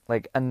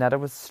 Like, Annetta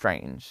was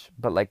strange,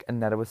 but like,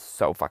 Annetta was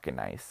so fucking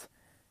nice.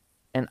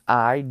 And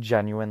I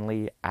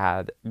genuinely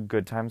had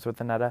good times with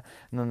Annetta,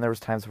 and then there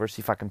was times where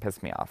she fucking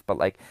pissed me off. But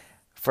like,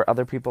 for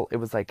other people, it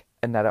was like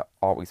Annetta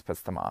always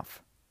pissed them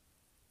off.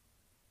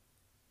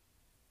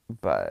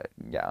 But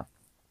yeah.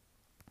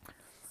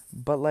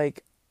 But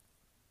like,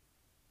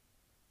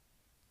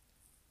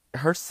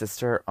 her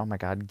sister, oh my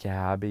God,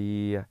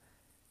 Gabby.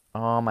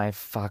 Oh my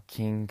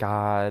fucking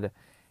God.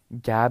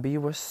 Gabby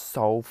was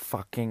so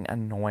fucking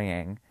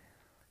annoying.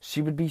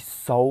 She would be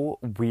so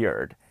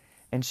weird.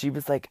 And she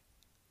was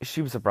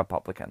a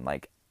Republican,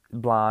 like,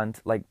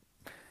 blonde, like,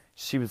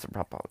 she was a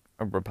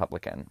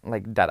Republican,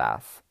 like, dead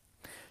ass.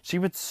 She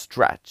would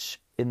stretch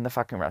in the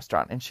fucking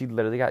restaurant, and she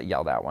literally got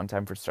yelled at one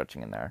time for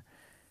stretching in there.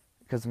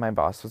 Because my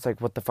boss was like,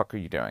 what the fuck are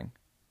you doing?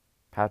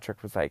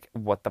 Patrick was like,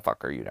 what the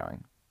fuck are you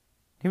doing?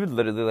 He would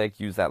literally, like,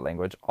 use that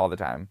language all the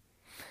time.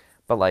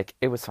 But, like,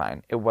 it was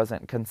fine. It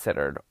wasn't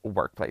considered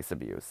workplace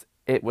abuse.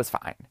 It was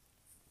fine.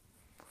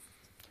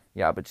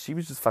 Yeah, but she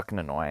was just fucking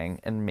annoying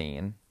and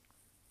mean.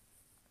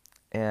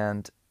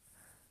 And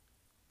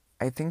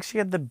I think she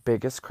had the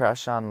biggest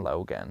crush on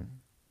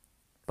Logan.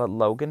 But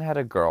Logan had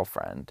a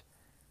girlfriend.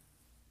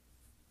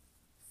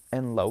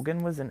 And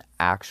Logan was an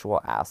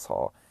actual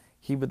asshole.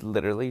 He would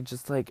literally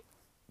just, like,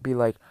 be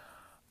like,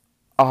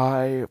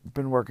 I've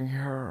been working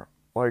here,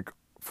 like,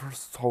 for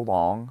so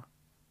long.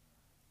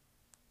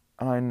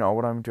 And I know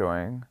what I'm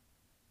doing.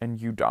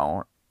 And you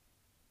don't.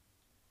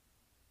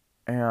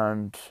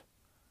 And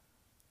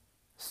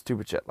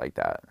stupid shit like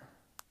that.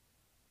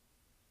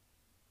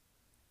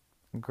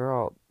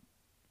 Girl.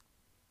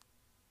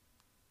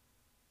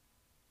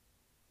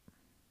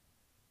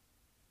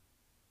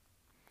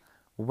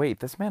 Wait,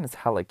 this man is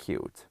hella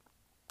cute.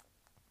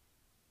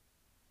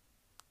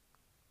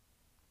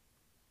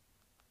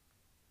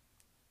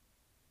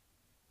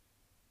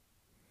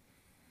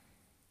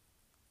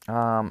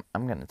 I'm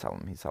gonna tell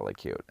him he's hella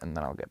cute, and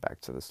then I'll get back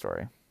to the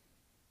story.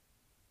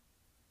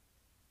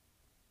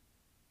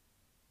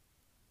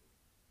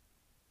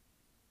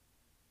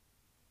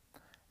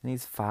 And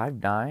he's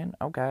 5'9"?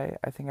 Okay,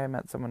 I think I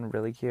met someone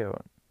really cute.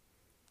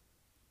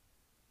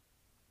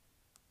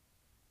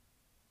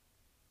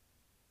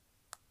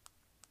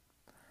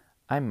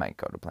 I might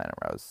go to Planet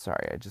Rose.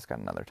 Sorry, I just got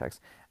another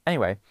text.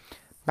 Anyway,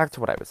 back to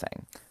what I was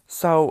saying.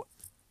 So,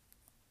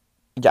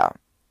 yeah,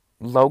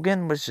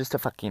 Logan was just a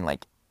fucking,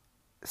 like,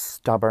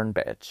 stubborn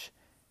bitch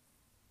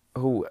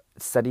who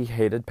said he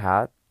hated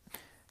Pat,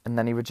 and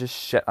then he would just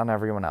shit on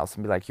everyone else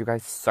and be like, you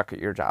guys suck at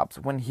your jobs,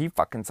 when he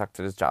fucking sucked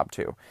at his job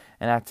too,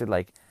 and acted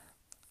like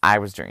I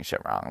was doing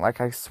shit wrong.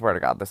 Like, I swear to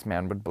God, this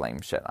man would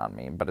blame shit on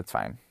me, but it's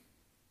fine.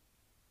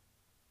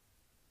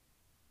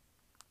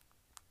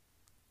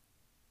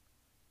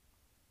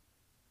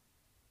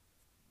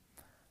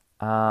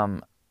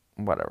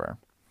 Whatever.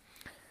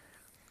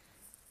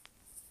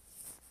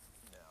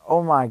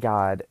 Oh my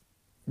God.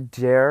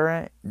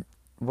 Darren,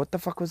 what the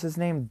fuck was his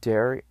name?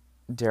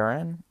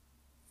 Darren?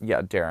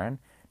 Yeah, Darren.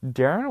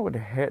 Darren would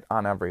hit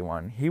on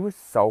everyone. He was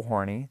so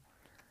horny.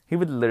 He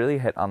would literally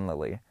hit on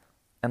Lily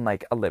and,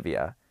 like,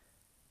 Olivia.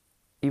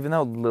 Even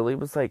though Lily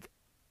was like,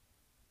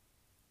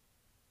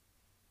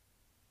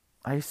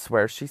 I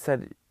swear she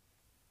said,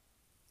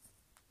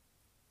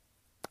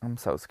 I'm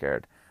so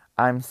scared.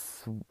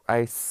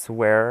 I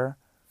swear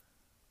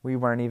we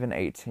weren't even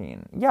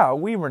 18. Yeah,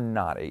 we were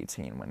not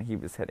 18 when he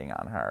was hitting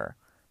on her.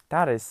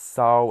 That is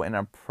so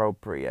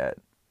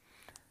inappropriate.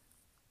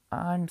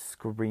 I'm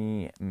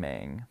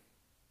screaming.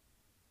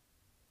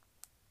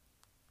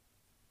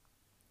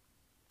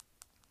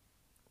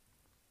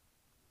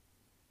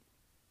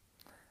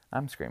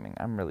 I'm screaming.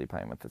 I'm really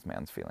playing with this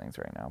man's feelings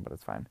right now, but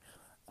it's fine.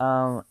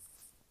 Um,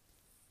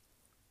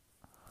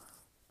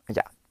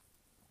 yeah.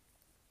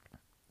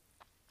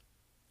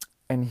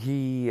 And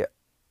he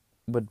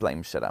would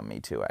blame shit on me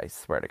too, I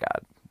swear to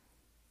God.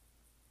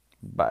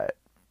 But,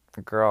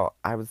 girl,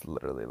 I was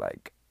literally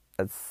like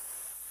a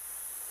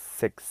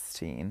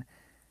 16,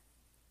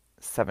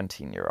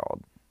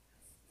 17-year-old.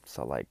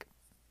 So, like,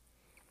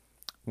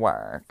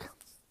 work.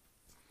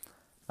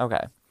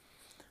 Okay.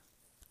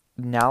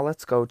 Now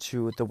let's go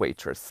to the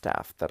waitress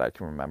staff that I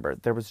can remember.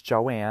 There was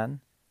Joanne.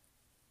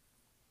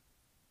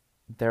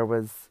 There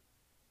was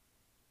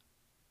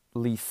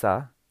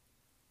Lisa.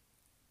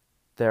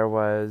 There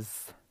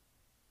was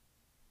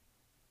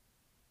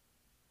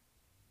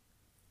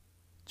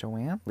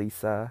Joanne,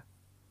 Lisa.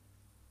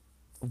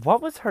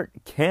 What was her?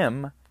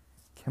 Kim.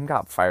 Kim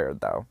got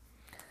fired, though.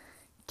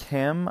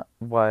 Kim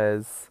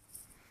was,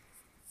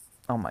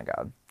 oh my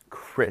God,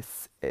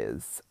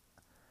 Chris's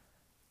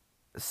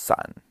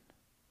son.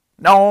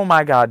 Oh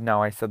my God,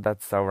 no, I said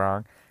that so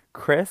wrong.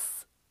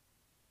 Chris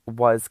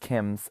was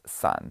Kim's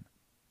son.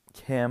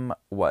 Kim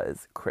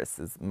was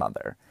Chris's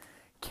mother.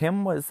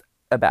 Kim was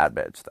a bad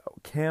bitch, though.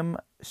 Kim,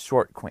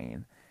 short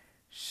queen.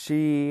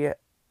 She,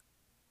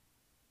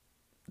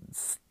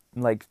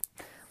 like,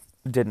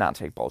 did not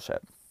take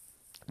bullshit.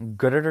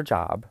 Good at her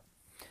job.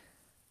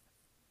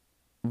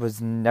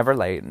 Was never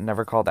late,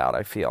 never called out,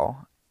 I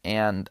feel.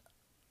 And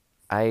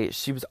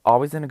she was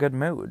always in a good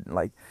mood.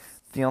 Like,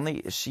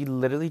 she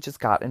literally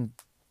just got in,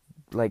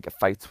 like,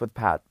 fights with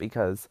Pat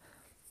because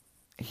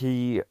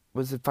he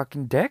was a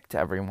fucking dick to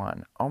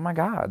everyone. Oh my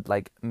God,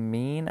 like,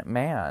 mean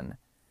man.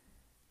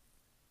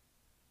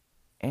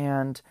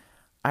 And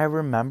I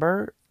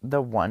remember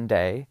the one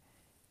day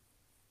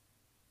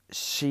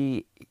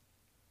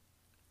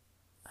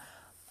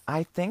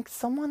I think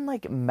someone,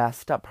 like,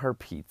 messed up her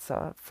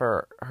pizza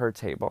for her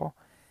table,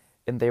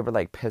 and they were,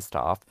 like, pissed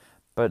off,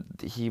 but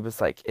he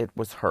was like, it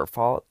was her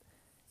fault.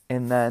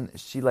 And then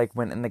she, like,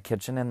 went in the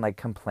kitchen and, like,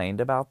 complained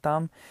about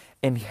them,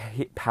 and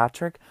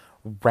Patrick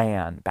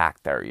ran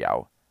back there,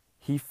 yo.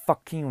 He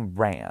fucking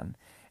ran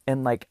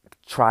and, like,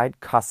 tried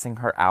cussing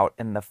her out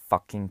in the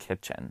fucking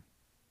kitchen.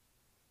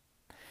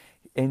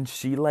 And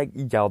she, like,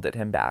 yelled at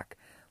him back.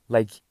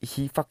 Like,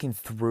 he fucking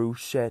threw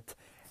shit.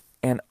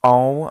 And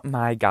oh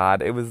my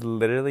God, it was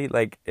literally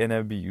like an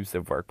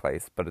abusive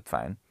workplace, but it's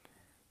fine.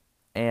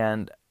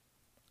 And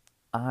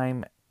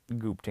I'm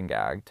gooped and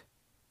gagged.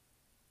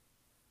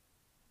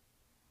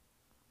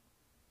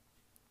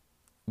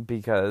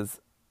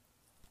 Because,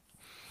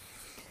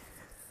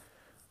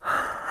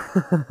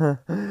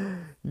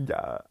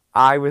 yeah,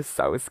 I was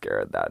so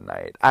scared that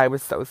night. I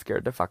was so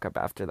scared to fuck up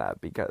after that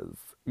because,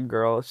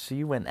 girl,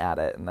 she went at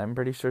it, and I'm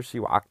pretty sure she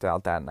walked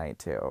out that night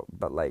too.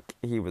 But, like,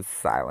 he was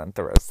silent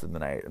the rest of the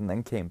night and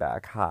then came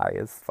back high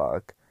as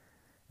fuck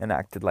and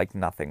acted like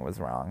nothing was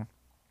wrong.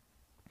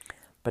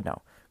 But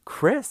no,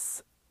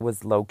 Chris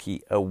was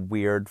low-key a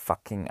weird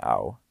fucking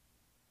O.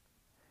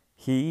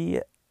 He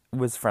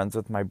was friends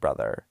with my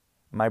brother.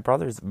 My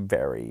brother's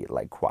very,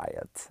 like,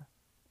 quiet,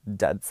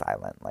 dead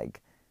silent,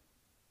 like,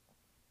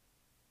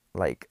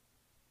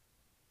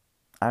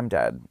 I'm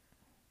dead,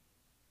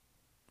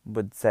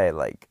 would say,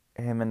 like,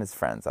 him and his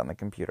friends on the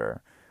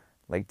computer,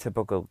 like,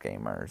 typical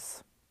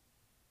gamers.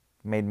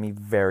 Made me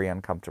very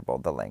uncomfortable,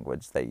 the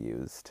language they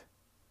used.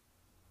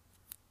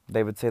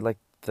 They would say, like,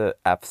 the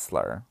F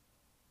slur.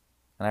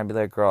 And I'd be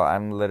like, girl,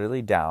 I'm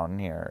literally down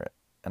here,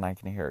 and I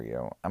can hear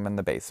you. I'm in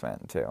the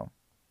basement, too.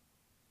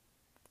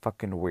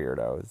 Fucking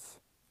weirdos.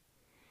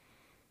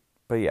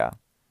 But yeah,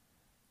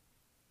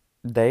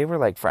 they were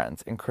like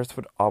friends, and Chris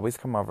would always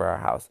come over our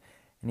house,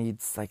 and he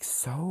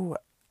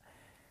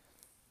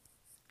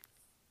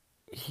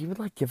would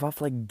like give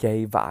off like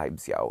gay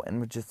vibes, yo, and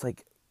would just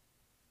like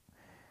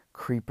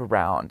creep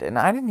around, and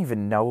I didn't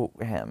even know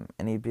him,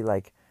 and he'd be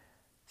like,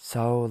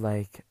 so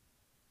like,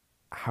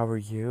 how are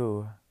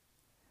you?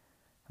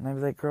 And I'd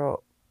be like,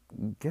 girl,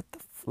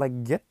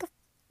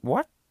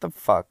 what the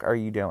fuck are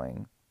you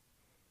doing?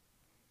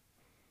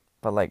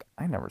 But like,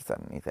 I never said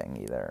anything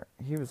either.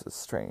 He was just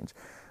strange.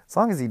 As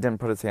long as he didn't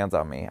put his hands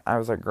on me, I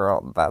was like,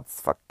 girl,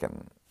 that's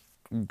fucking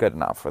good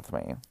enough with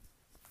me.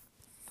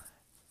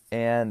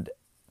 And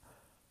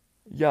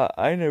yeah,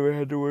 I never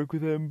had to work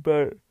with him,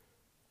 but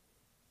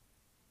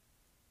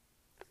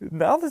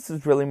now this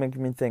is really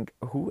making me think,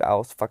 who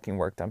else fucking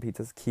worked on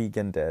pizzas?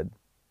 Keegan did.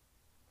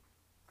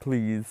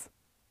 Please.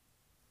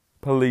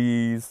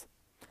 Please.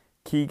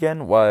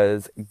 Keegan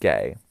was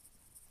gay.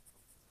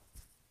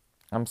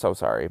 I'm so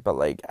sorry, but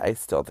like, I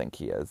still think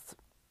he is.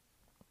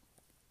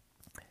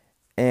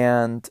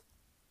 And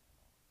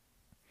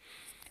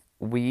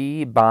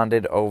we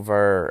bonded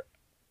over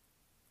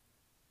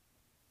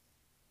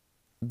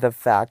the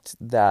fact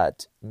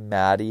that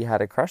Maddie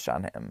had a crush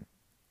on him.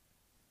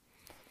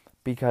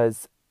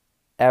 Because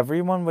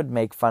everyone would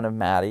make fun of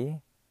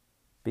Maddie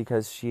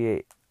because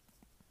I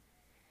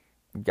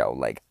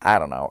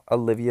don't know,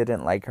 Olivia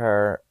didn't like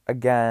her.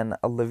 Again,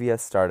 Olivia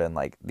started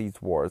like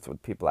these wars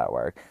with people at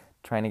work,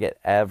 trying to get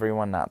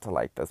everyone not to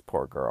like this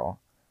poor girl.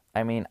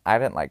 I mean, I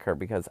didn't like her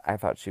because I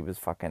thought she was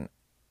fucking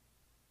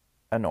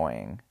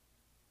annoying.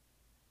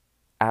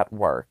 At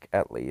work,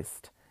 at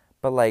least.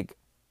 But like,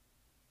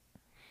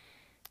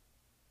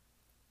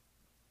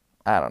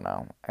 I don't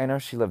know. I know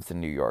she lives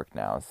in New York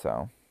now,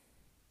 so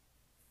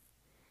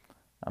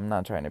I'm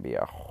not trying to be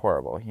a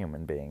horrible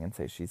human being and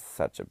say she's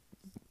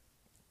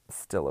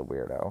still a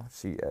weirdo.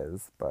 She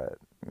is, but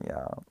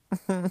yeah.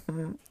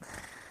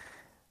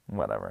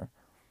 Whatever.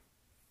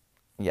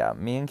 Yeah,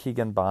 me and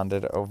Keegan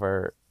bonded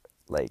over,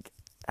 like,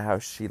 how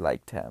she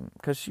liked him.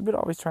 Because she would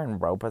always try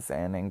and rope us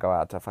in and go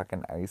out to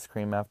fucking ice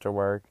cream after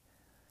work.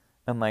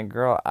 And, like,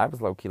 girl, I was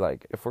low-key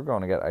like, if we're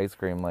going to get ice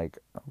cream, like,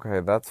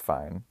 okay, that's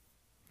fine.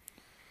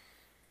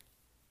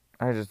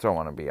 I just don't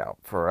want to be out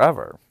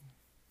forever.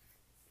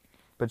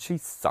 But she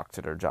sucked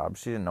at her job.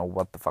 She didn't know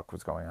what the fuck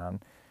was going on.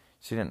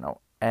 She didn't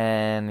know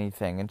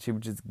anything. And she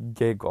would just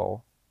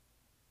giggle.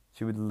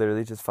 She would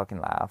literally just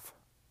fucking laugh.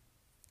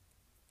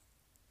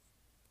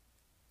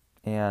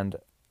 And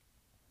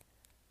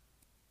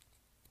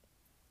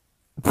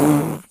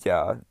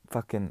yeah,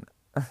 fucking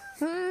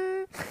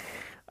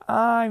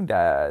I'm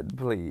dead,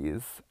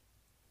 please.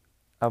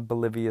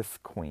 Oblivious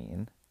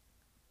queen.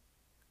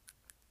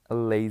 A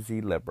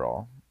lazy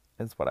liberal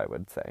is what I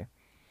would say.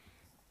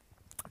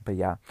 But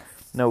yeah.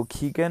 No,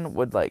 Keegan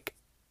was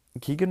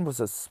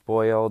a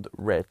spoiled,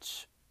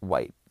 rich,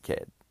 white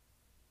kid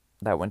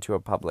that went to a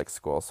public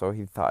school, so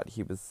he thought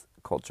he was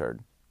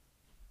cultured.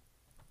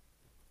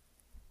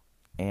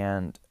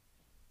 And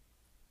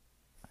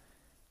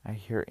I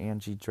hear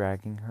Angie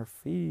dragging her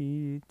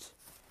feet.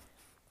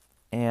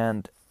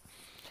 And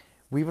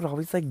we would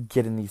always, like,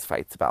 get in these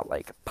fights about,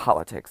 like,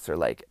 politics or,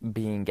 like,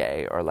 being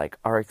gay or, like,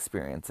 our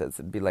experiences.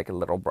 It'd be, like, a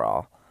little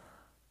brawl.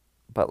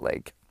 But,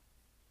 like,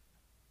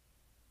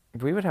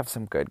 we would have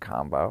some good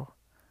combo.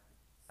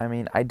 I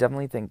mean, I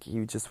definitely think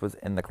he just was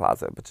in the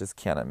closet, but just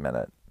can't admit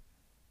it.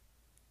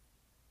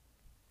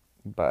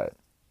 But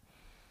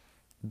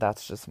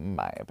that's just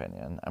my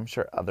opinion. I'm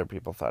sure other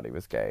people thought he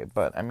was gay,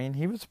 but, I mean,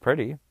 he was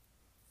pretty.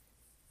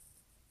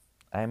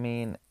 I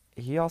mean,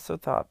 he also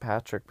thought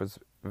Patrick was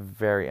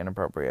very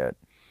inappropriate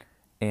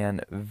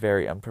and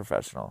very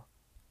unprofessional.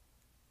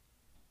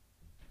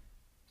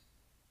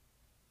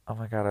 Oh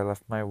my god, I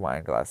left my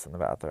wine glass in the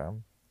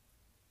bathroom.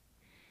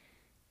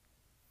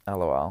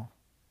 LOL.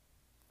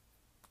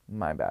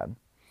 My bad.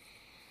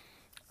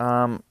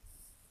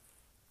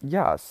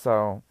 Yeah,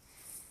 so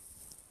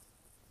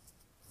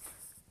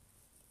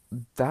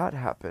that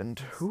happened.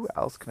 Who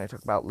else can I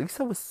talk about?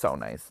 Lisa was so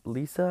nice.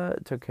 Lisa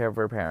took care of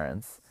her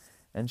parents,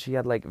 and she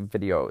had, like,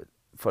 video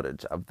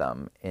footage of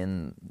them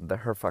in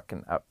her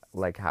fucking,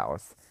 like,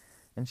 house.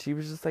 And she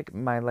was just, like,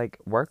 my, like,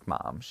 work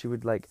mom. She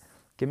would, like,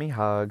 give me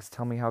hugs,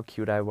 tell me how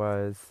cute I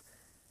was.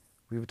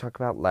 We would talk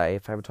about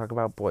life. I would talk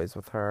about boys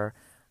with her.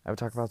 I would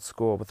talk about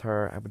school with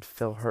her. I would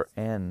fill her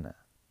in.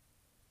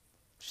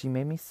 She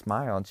made me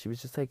smile, and she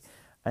was just, like,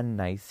 a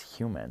nice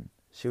human.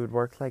 She would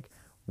work, like,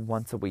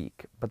 once a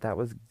week, but that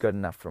was good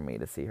enough for me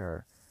to see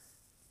her.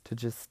 To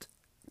just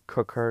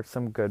cook her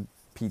some good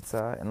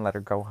pizza and let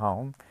her go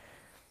home.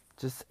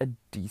 Just a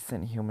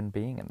decent human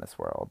being in this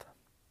world,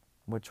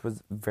 which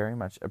was very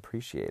much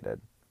appreciated.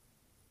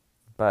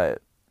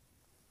 But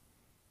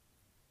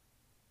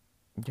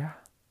yeah.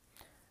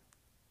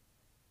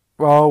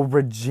 Oh,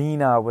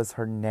 Regina was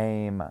her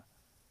name.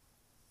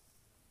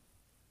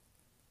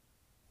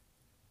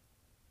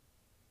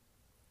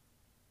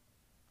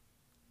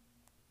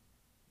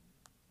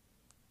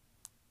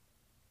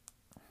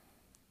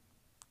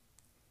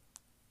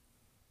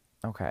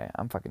 Okay,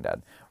 I'm fucking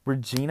dead.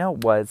 Regina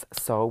was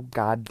so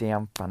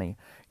goddamn funny.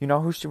 You know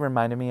who she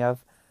reminded me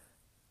of?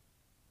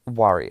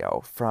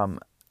 Wario from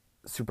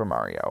Super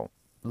Mario.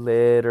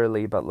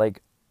 Literally, but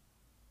like,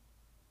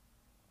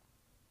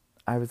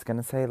 I was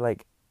gonna say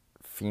like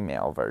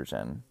female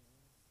version.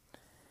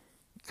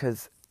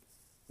 Because,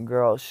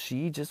 girl,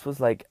 she just was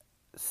like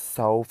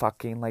so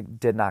fucking like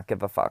did not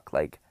give a fuck.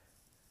 Like,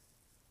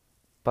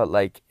 but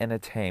like in a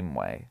tame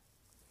way.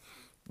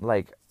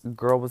 Like,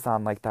 girl was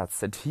on like that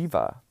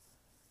sativa.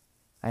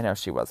 I know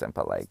she wasn't,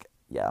 but like,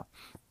 yeah.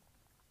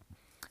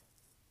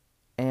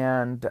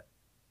 And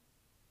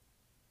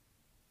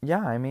yeah,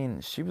 I mean,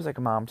 she was like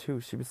a mom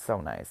too. She was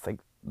so nice. Like,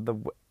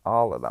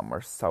 all of them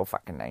were so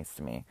fucking nice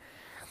to me.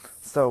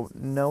 So,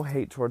 no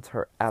hate towards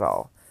her at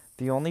all.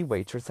 The only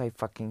waitress I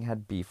fucking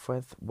had beef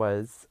with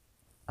was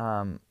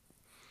um,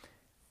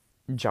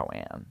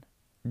 Joanne.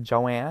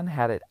 Joanne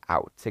had it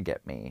out to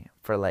get me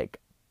for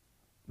like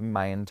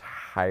my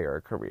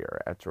entire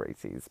career at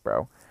geracis,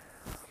 bro.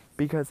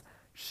 Because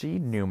she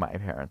knew my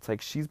parents.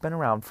 Like, she's been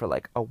around for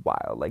like a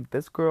while. Like,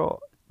 this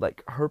girl,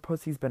 like, her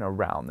pussy's been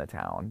around the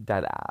town,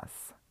 dead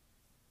ass.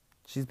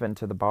 She's been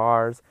to the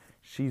bars.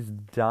 She's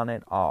done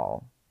it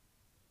all.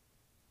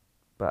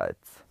 But,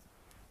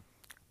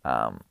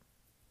 um,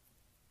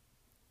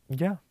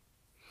 yeah.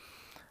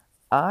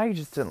 I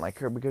just didn't like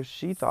her because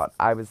she thought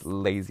I was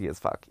lazy as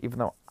fuck, even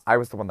though I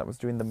was the one that was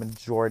doing the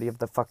majority of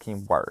the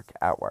fucking work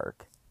at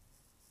work.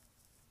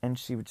 And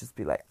she would just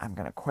be like, I'm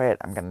gonna quit.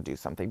 I'm gonna do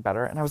something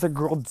better. And I was like,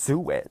 girl,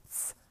 do it.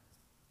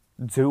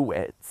 Do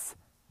it.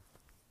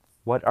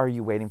 What are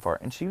you waiting for?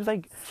 And she was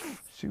like,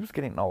 she was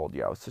getting old,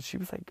 yo. So she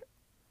was like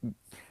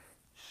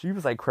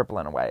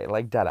crippling away,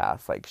 like dead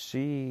ass. Like,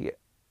 she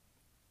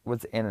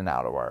was in and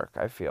out of work,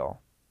 I feel.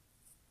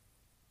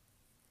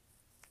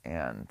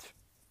 And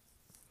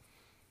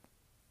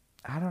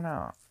I don't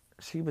know.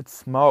 She would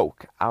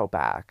smoke out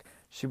back.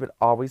 She would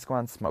always go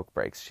on smoke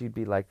breaks. She'd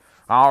be like,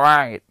 all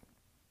right,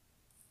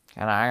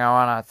 can I go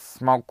on a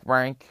smoke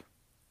break?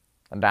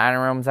 The dining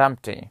room's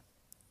empty.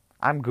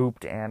 I'm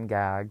gooped and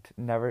gagged.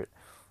 Never.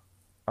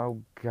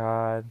 Oh,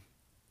 God.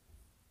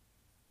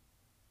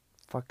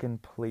 Fucking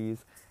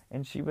please.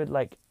 And she would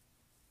like.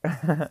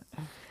 I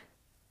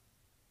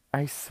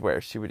swear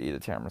she would eat a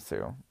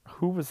tiramisu.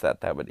 Who was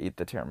that would eat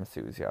the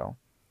tiramisus, yo?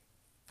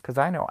 Because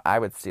I know I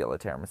would steal a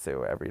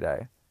tiramisu every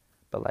day.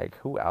 But, like,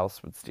 who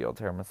else would steal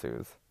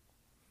tiramisus?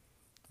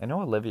 I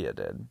know Olivia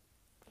did.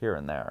 Here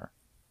and there.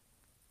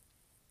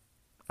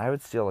 I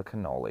would steal a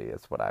cannoli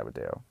is what I would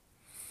do.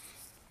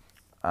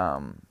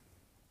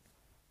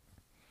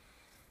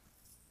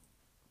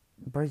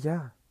 But,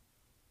 yeah.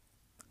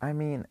 I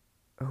mean,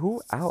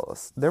 who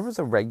else? There was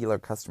a regular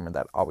customer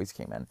that always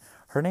came in.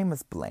 Her name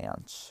was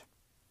Blanche.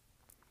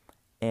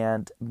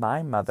 And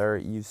my mother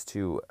used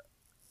to...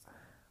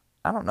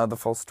 I don't know the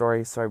full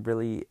story, so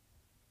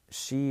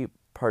she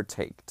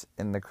partaked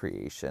in the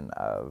creation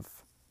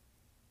of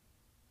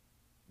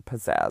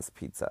Pizzazz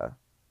Pizza.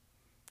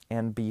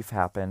 And beef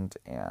happened,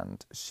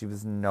 and she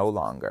was no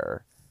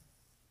longer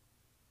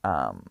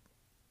a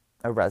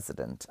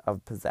resident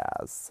of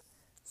Pizzazz.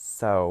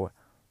 So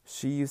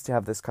she used to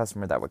have this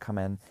customer that would come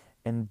in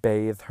and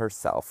bathe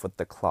herself with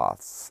the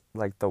cloths,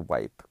 like the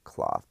wipe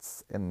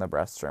cloths in the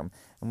restroom,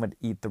 and would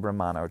eat the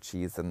Romano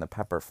cheese and the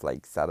pepper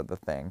flakes out of the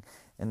thing,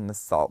 and the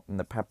salt and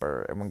the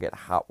pepper, and would get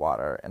hot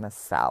water and a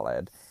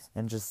salad,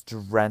 and just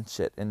drench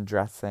it in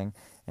dressing,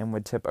 and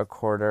would tip a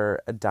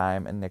quarter, a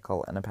dime, a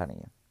nickel, and a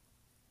penny.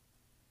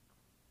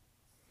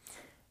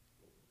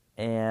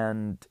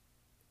 And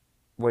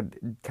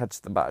would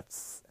catch the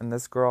butts. And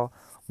this girl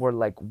wore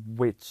like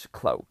witch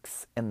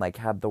cloaks and like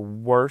had the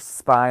worst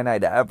spine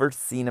I'd ever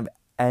seen of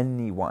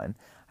anyone.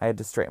 I had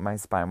to straighten my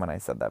spine when I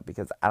said that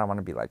because I don't want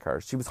to be like her.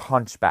 She was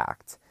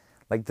hunchbacked.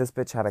 Like, this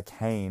bitch had a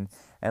cane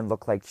and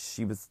looked like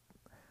she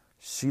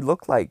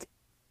looked like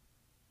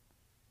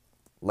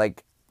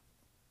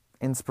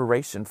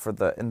inspiration for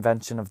the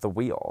invention of the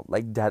wheel.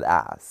 Like, dead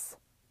ass.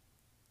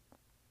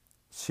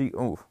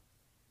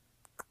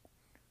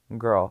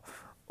 Girl.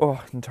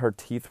 Oh, and her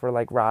teeth were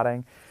like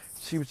rotting.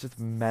 She was just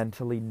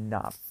mentally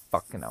not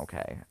fucking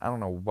okay. I don't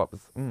know what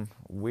was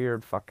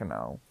weird fucking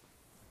no.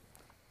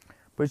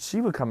 But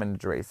she would come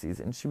into geracis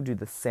and she would do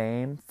the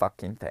same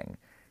fucking thing.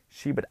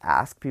 She would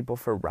ask people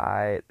for a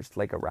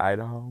ride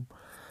home.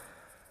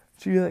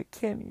 She'd be like,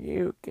 can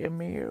you give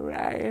me a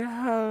ride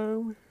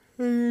home?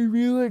 And I'd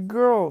be like,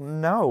 girl,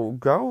 no,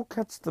 go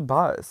catch the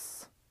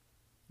bus.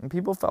 And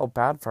people felt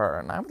bad for her.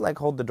 And I would like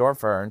hold the door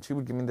for her and she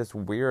would give me this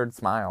weird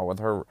smile with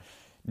her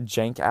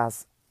jank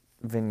ass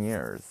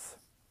veneers.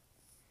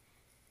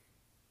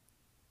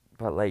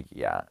 But like,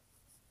 yeah,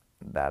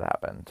 that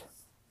happened.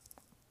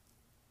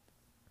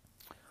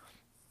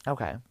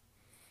 Okay.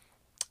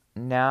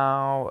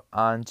 Now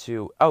on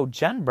to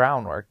Jen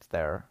Brown worked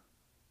there.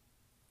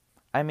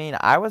 I mean,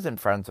 I wasn't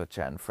friends with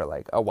Jen for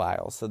like a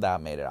while, so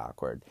that made it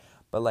awkward.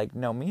 But like,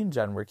 no, me and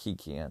Jen were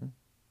kikiing.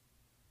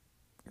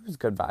 It was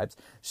good vibes.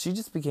 She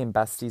just became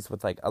besties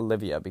with like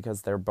Olivia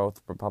because they're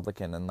both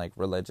Republican and like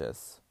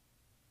religious.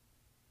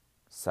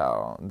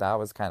 So that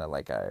was kind of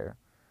like a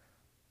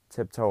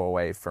tiptoe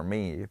away for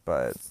me,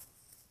 but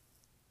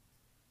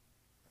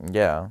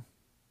yeah.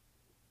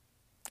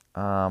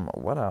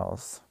 What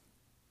else?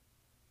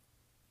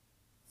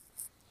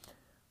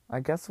 I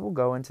guess we'll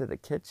go into the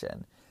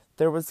kitchen.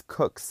 There was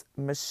Cook's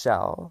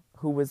Michelle,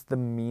 who was the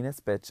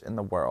meanest bitch in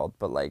the world,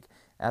 but like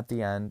at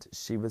the end,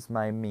 she was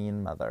my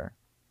mean mother.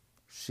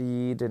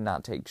 She did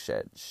not take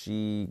shit.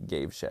 She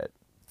gave shit.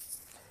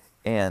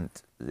 And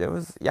it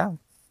was, yeah.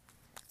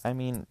 I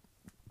mean,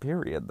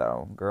 period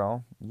though,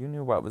 girl. You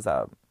knew what was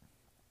up.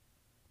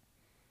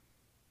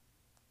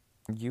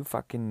 You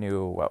fucking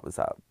knew what was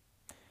up.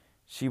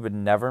 She would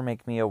never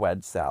make me a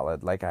wedge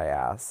salad like I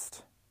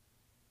asked.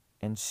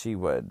 And she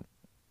would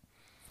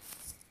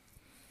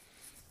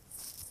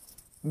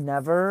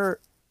never,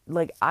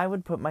 like, I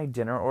would put my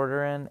dinner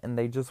order in and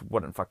they just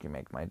wouldn't fucking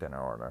make my dinner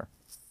order.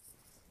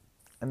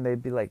 And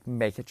they'd be like,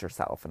 make it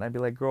yourself. And I'd be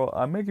like, girl,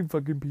 I'm making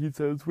fucking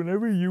pizzas.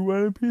 Whenever you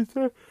want a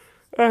pizza,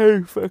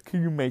 I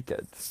fucking make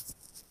it.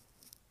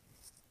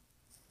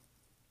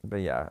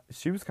 But yeah,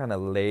 she was kind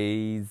of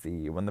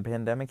lazy. When the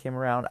pandemic came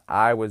around,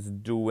 I was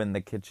doing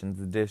the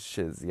kitchen's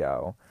dishes,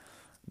 yo.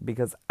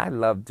 Because I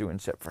love doing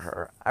shit for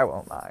her. I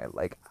won't lie.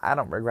 Like, I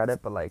don't regret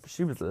it, but like,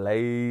 she was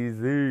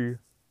lazy.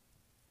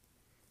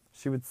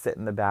 She would sit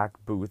in the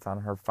back booth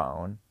on her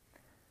phone.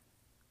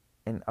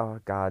 And oh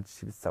god,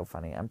 she was so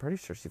funny. I'm pretty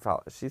sure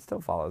she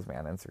still follows me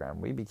on Instagram.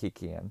 We be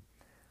kikiing.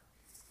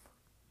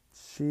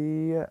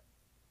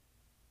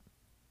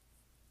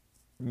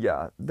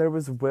 Yeah, there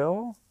was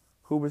Will,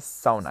 who was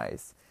so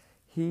nice.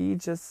 He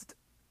just,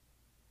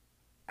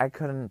 I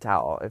couldn't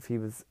tell if he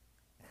was,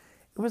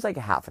 it was like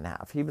half and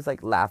half. He was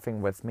like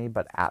laughing with me,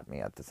 but at me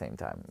at the same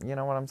time. You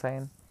know what I'm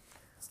saying?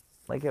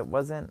 Like it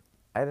wasn't,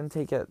 I didn't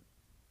take it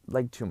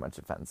like too much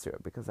offense to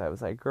it because I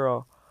was like,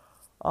 girl,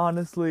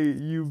 honestly,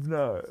 you've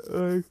not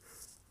like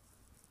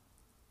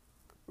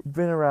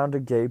been around a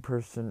gay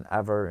person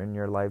ever in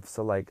your life,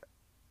 so like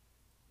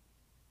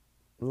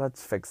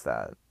let's fix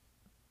that.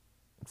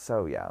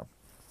 So yeah.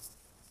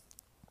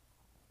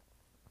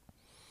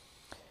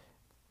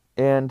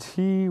 And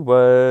he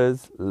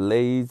was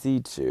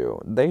lazy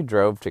too. They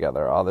drove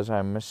together all the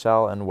time,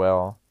 Michelle and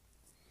Will.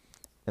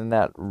 In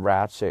that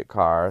ratchet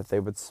car, they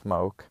would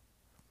smoke.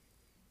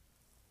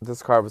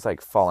 This car was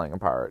like falling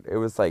apart. It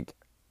was like,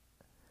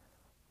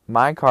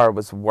 my car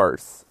was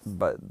worse,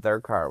 but their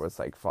car was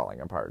like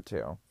falling apart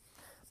too.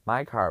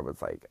 My car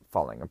was like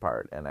falling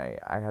apart, and I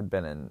had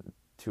been in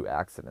 2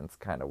 accidents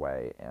kind of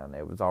way, and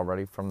it was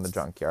already from the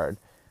junkyard.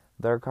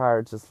 Their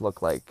car just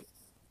looked like,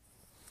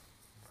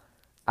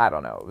 I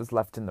don't know, it was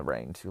left in the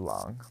rain too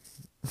long.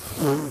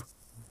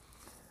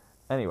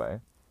 Anyway,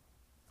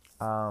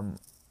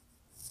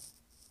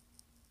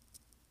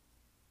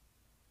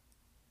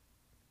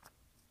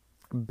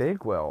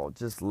 Big Will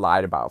just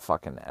lied about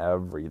fucking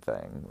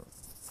everything.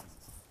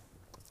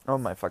 Oh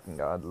my fucking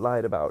god,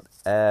 lied about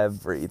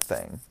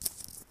everything.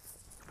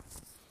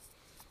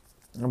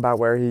 About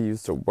where he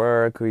used to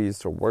work, who he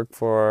used to work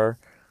for,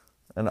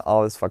 and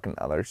all this fucking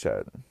other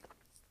shit.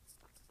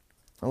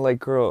 Like,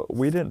 girl,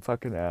 we didn't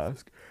fucking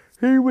ask.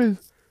 He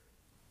was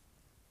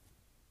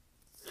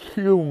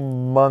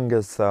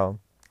humongous, though.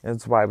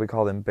 That's why we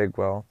called him Big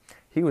Will.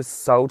 He was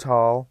so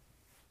tall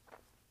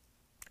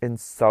and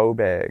so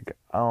big.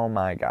 Oh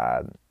my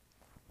god.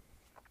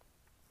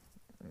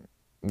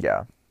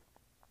 Yeah.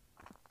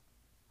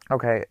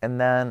 Okay, and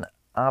then,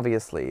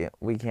 obviously,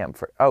 we can't...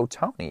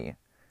 Tony.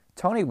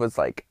 Tony was,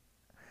 like...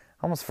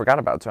 I almost forgot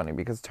about Tony,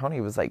 because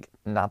Tony was, like,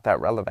 not that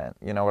relevant.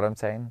 You know what I'm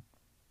saying?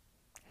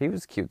 He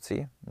was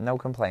cutesy. No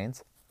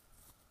complaints.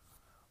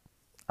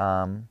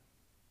 Yeah,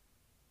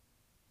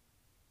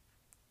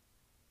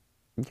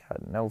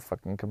 no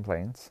fucking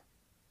complaints.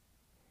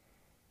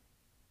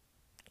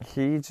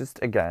 He just,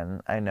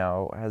 again, I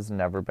know, has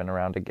never been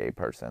around a gay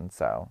person,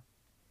 so...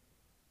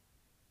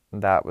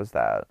 that was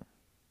that.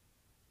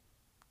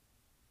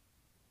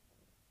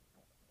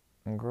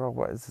 And girl,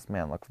 what is this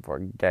man looking for?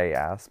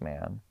 Gay-ass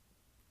man.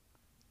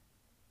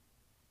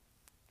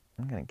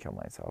 I'm gonna kill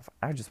myself.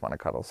 I just want to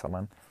cuddle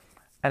someone.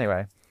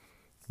 Anyway,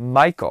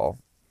 Michael.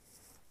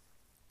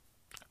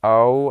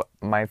 Oh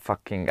my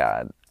fucking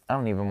god. I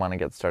don't even want to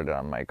get started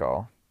on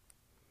Michael.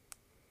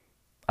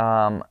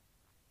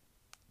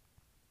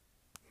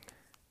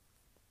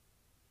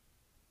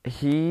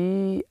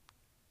 He...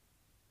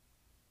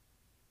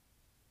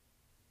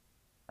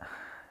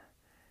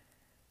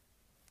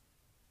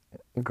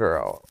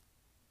 girl.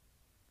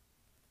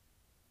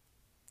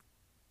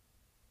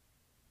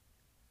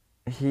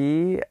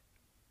 He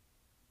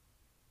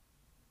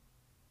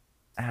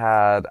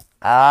had...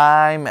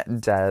 I'm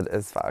dead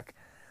as fuck.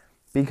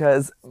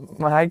 Because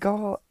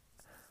Michael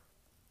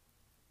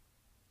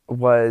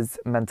was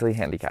mentally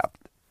handicapped.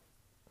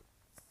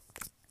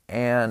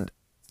 And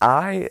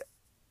I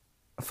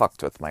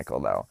fucked with Michael,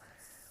 though.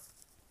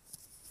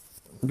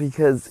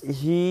 Because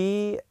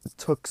he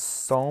took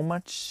so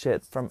much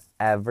shit from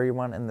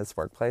everyone in this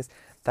workplace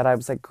that I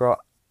was like,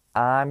 girl,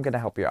 I'm going to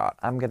help you out.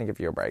 I'm going to give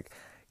you a break.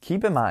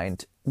 Keep in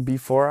mind,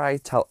 before I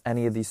tell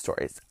any of these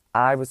stories,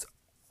 I was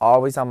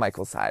always on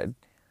Michael's side.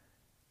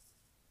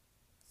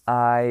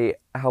 I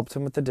helped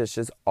him with the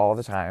dishes all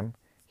the time.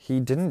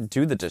 He didn't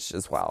do the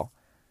dishes well,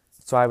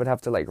 so I would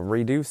have to like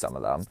redo some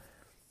of them,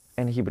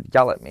 and he would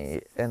yell at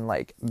me and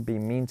like be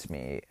mean to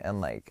me and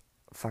like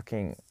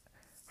fucking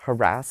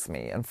harass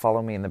me and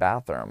follow me in the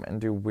bathroom and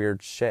do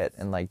weird shit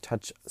and like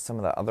touch some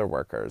of the other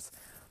workers.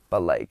 But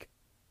like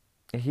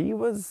he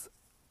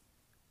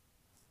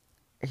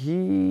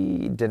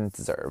didn't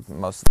deserve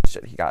most of the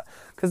shit he got,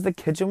 because the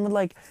kitchen would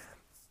like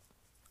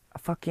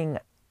fucking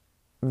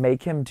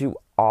make him do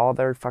all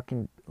their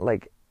fucking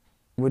like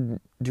would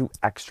do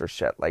extra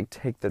shit, like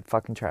take the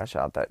fucking trash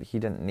out that he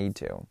didn't need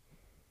to,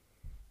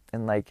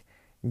 and like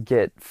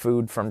get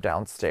food from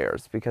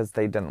downstairs because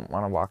they didn't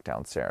want to walk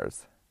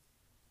downstairs,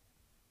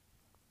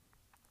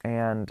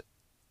 and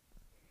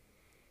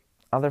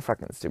other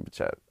fucking stupid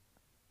shit.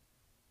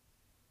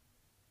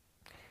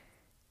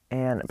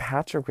 And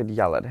Patrick would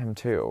yell at him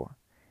too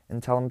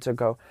and tell him to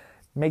go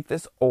make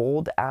this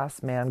old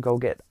ass man go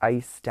get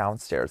ice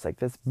downstairs, like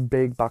this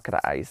big bucket of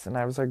ice. And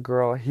I was like,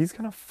 girl, he's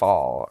gonna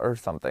fall or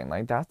something.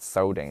 Like, that's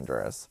so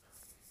dangerous.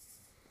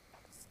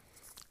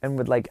 And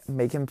would like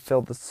make him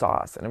fill the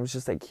sauce. And it was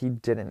just like, he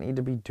didn't need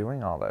to be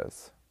doing all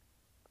this.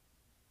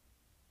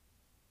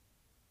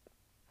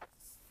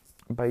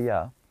 But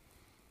yeah,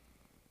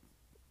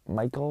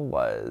 Michael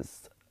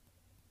was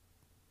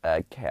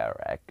a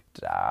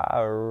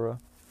character.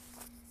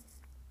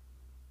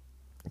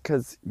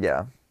 Because,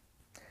 yeah,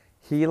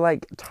 he,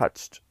 like,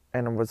 touched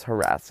and was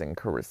harassing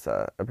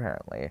Carissa,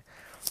 apparently.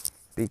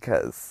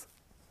 Because,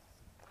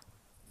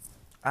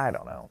 I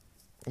don't know.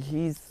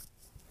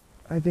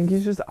 I think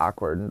he's just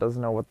awkward and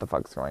doesn't know what the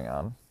fuck's going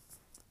on.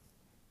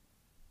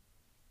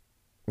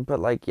 But,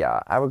 like, yeah,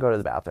 I would go to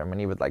the bathroom and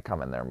he would, like,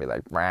 come in there and be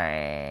like,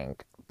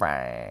 Frank,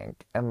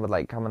 Frank. And would,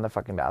 like, come in the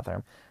fucking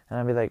bathroom. And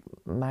I'd be like,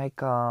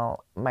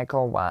 Michael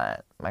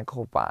what?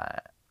 Michael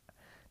what?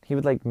 He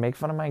would, like, make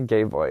fun of my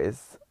gay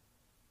voice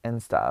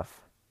and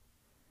stuff.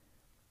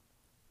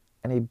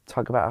 And he'd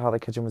talk about how the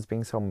kitchen was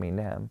being so mean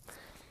to him.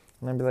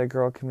 And I'd be like,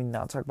 girl, can we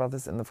not talk about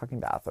this in the fucking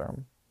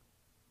bathroom?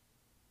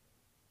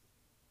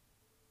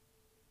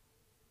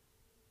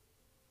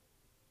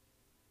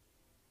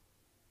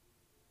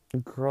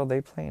 Girl, they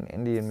playing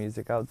Indian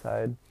music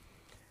outside.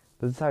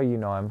 This is how you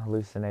know I'm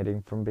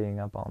hallucinating from being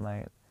up all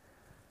night.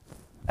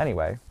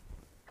 Anyway.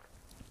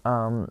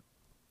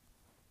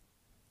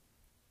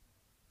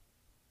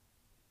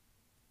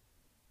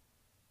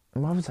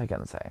 What was I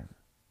gonna say?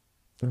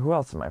 Who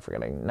else am I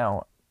forgetting?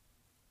 No.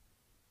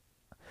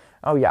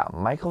 Oh yeah,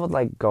 Michael would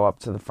like go up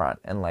to the front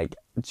and like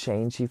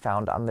change he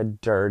found on the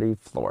dirty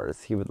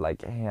floors he would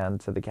like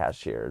hand to the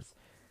cashiers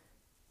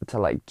to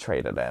like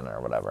trade it in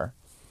or whatever.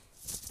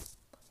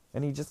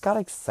 And he just got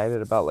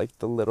excited about like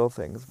the little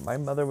things. My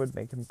mother would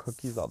make him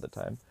cookies all the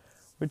time,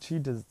 which he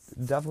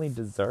definitely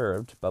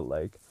deserved, but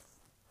like,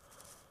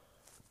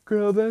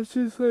 girl, that's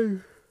just like,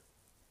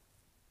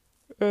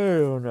 I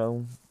don't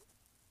know.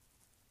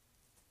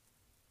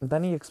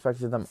 Then he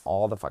expected them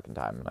all the fucking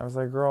time. And I was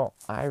like, girl,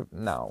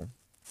 no.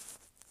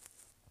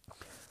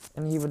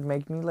 And he would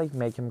make me, like,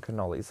 make him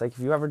cannolis. Like, if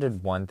you ever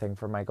did one thing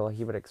for Michael,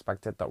 he would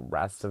expect it the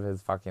rest of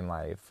his fucking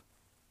life.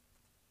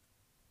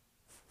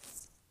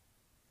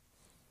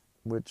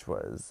 Which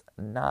was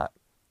not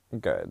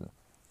good.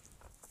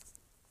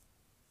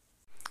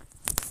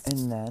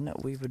 And then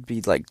we would be,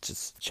 like,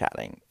 just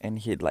chatting. And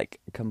he'd, like,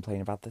 complain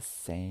about the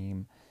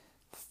same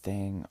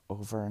thing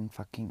over and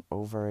fucking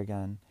over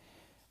again.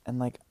 And,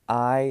 like,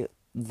 I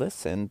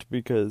listened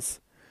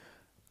because,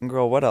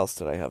 girl, what else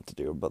did I have to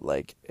do? But,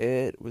 like,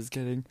 it was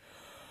getting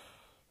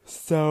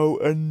so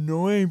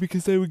annoying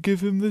because I would give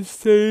him the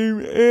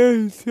same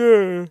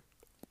answer.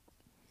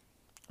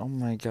 Oh,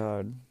 my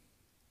God.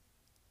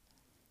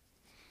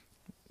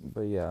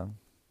 But, yeah.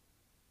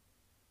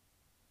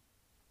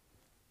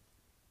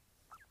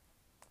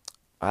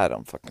 I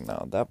don't fucking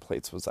know. That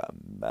place was a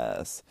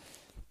mess.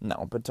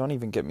 No, but don't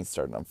even get me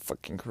started on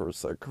fucking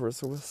Carissa.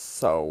 Carissa was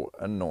so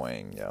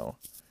annoying, yo.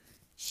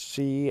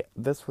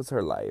 This was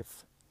her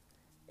life.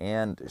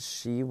 And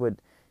she was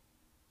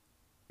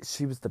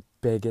the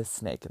biggest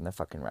snake in the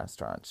fucking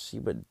restaurant. She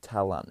would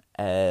tell on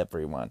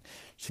everyone.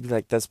 She'd be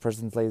like, this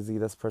person's lazy,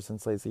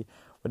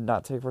 would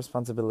not take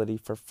responsibility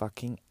for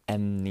fucking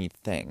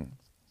anything.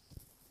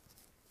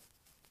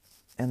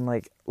 And,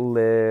 like,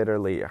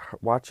 literally,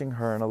 watching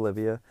her and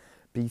Olivia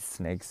be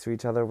snakes to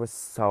each other was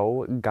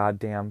so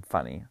goddamn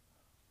funny.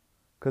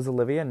 Because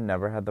Olivia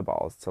never had the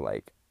balls to,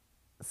 like,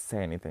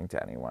 say anything to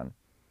anyone.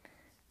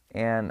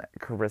 And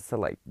Carissa,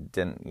 like,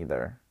 didn't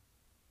either.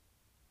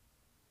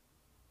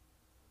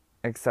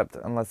 Except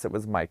unless it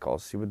was Michael.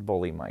 She would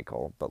bully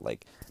Michael. But,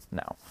 like,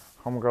 no.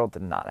 Homegirl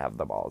did not have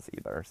the balls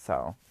either.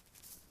 So,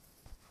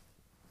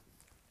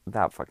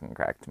 that fucking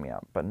cracked me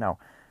up. But no.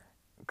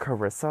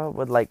 Carissa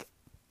would, like,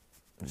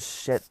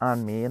 shit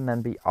on me and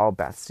then be all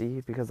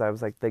bestie because I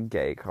was like the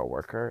gay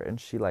coworker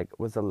and she like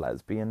was a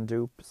lesbian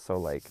dupe, so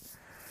like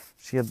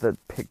she had the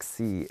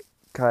pixie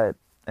cut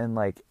and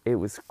like it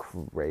was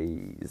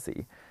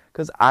crazy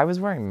because I was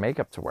wearing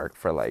makeup to work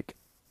for like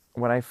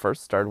when I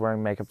first started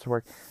wearing makeup to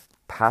work.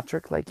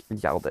 Patrick like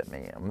yelled at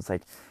me and was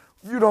like,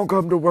 you don't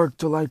come to work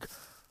to, like,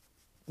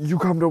 you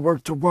come to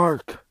work to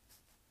work.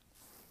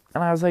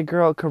 And I was like,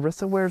 girl,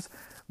 Carissa wears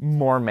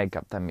more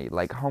makeup than me.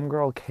 Like,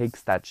 homegirl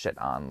cakes that shit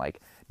on.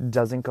 Like,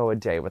 doesn't go a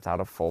day without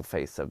a full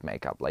face of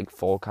makeup. Like,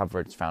 full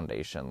coverage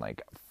foundation.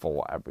 Like,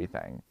 full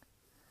everything.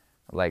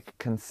 Like,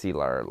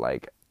 concealer.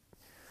 Like,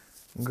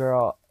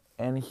 girl.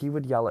 And he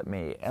would yell at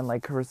me. And,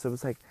 like, Carissa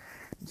was like,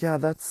 yeah,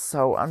 that's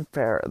so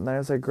unfair. And then I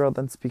was like, girl,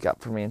 then speak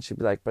up for me. And she'd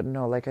be like, but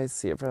no, like, I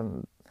see it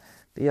from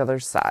the other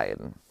side.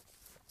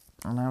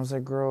 And I was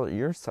like, girl,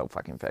 you're so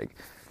fucking fake.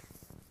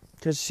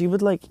 Because she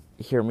would, like,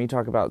 hear me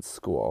talk about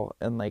school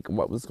and, like,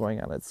 what was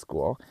going on at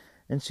school.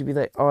 And she'd be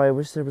like, oh, I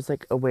wish there was,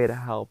 like, a way to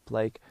help.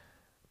 Like,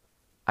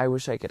 I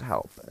wish I could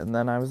help. And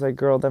then I was like,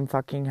 girl, then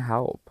fucking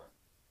help.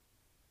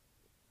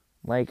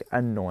 Like,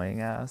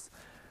 annoying ass.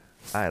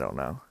 I don't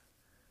know.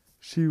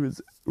 She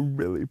was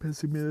really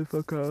pissing me the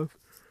fuck off.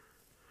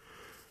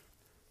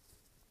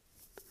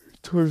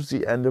 Towards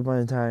the end of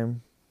my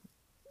time.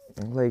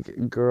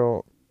 Like,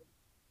 girl,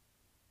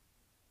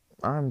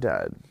 I'm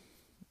dead.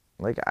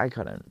 Like, I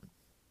couldn't.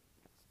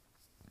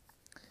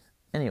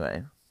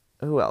 Anyway,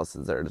 who else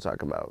is there to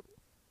talk about?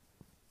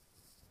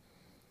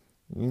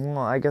 Well,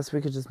 I guess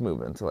we could just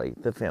move into,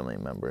 like, the family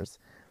members.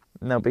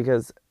 No,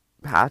 because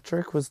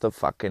Patrick was the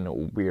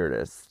fucking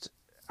weirdest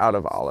out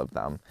of all of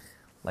them.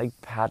 Like,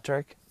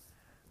 Patrick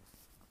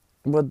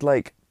would,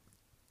 like...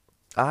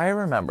 I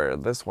remember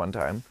this one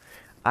time,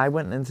 I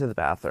went into the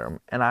bathroom,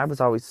 and I was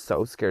always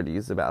so scared to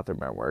use the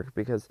bathroom at work,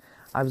 because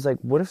I was like,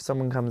 what if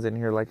someone comes in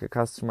here, like a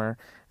customer,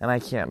 and I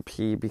can't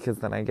pee because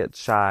then I get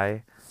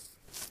shy?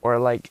 Or,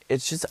 like,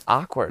 it's just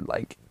awkward.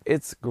 Like,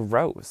 it's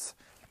gross.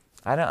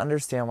 I don't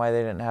understand why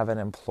they didn't have an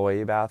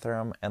employee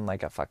bathroom and,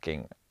 like, a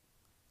fucking,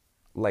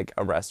 like,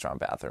 a restaurant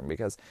bathroom.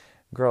 Because,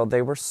 girl,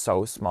 they were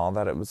so small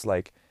that it was,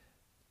 like,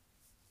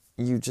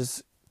 you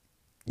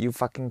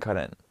fucking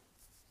couldn't.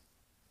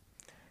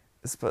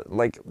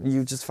 Like,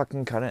 you just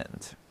fucking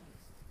couldn't.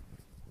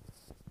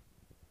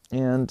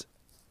 And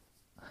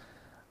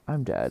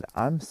I'm dead.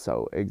 I'm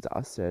so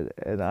exhausted.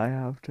 And I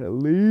have to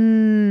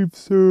leave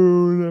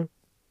soon.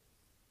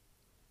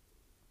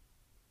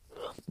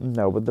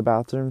 No, with the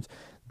bathrooms,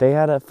 they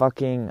had a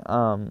fucking,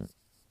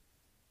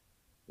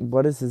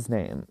 what is his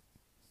name?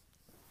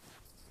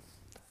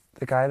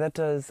 The guy that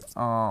does,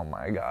 oh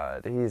my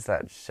god, he's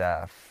that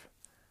chef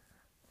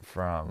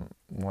from,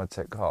 what's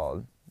it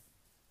called?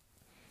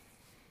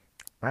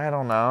 I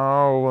don't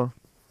know.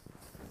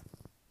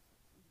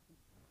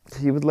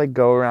 He would, like,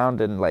 go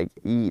around and, like,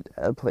 eat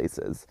at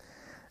places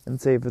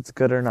and say if it's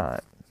good or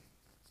not.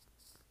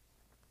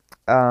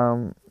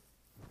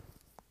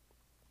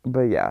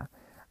 But yeah.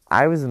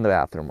 I was in the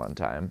bathroom one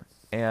time,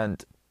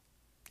 and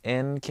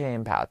in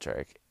came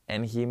Patrick,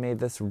 and he made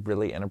this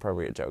really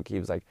inappropriate joke. He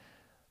was like,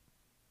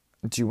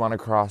 do you want to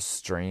cross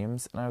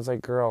streams? And I was like,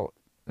 girl,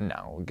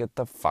 no, get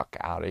the fuck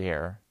out of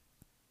here.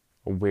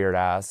 Weird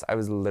ass. I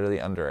was literally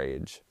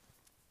underage.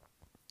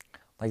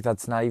 Like,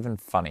 that's not even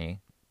funny.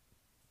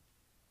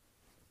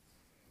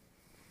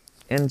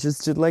 And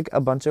just did, like, a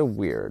bunch of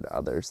weird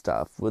other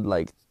stuff. Would,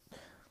 like,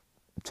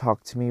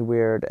 talk to me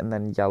weird and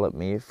then yell at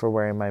me for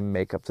wearing my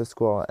makeup to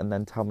school and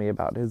then tell me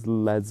about his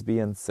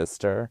lesbian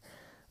sister.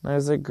 And I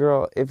was like,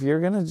 girl, if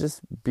you're gonna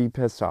just be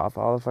pissed off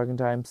all the fucking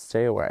time,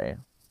 stay away.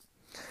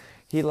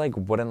 He, like,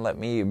 wouldn't let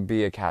me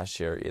be a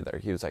cashier either.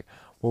 He was like,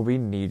 well, we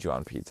need you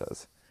on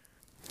pizzas.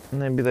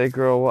 And I'd be like,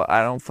 girl, well,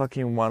 I don't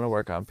fucking want to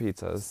work on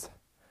pizzas.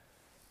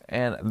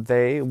 And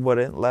they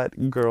wouldn't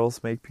let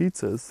girls make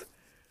pizzas.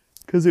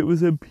 Because it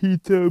was a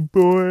pizza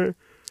boy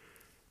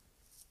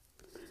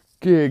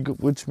gig,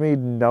 which made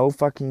no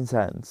fucking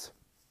sense.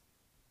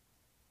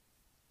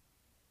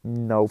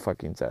 No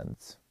fucking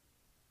sense.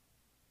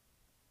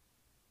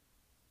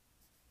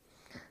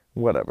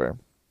 Whatever.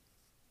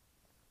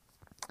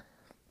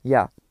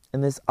 Yeah,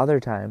 and this other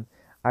time,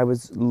 I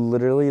was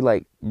literally,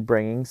 like,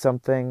 bringing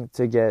something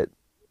to get...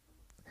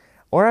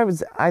 Or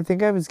I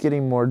think I was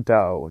getting more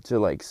dough to,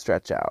 like,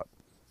 stretch out.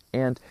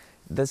 And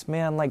this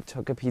man, like,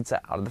 took a pizza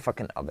out of the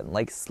fucking oven,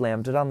 like,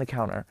 slammed it on the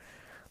counter,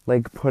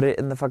 like, put it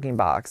in the fucking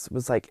box,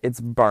 was like, it's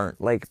burnt,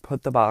 like,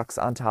 put the box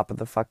on top of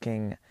the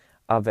fucking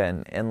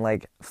oven, and,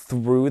 like,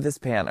 threw this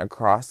pan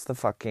across the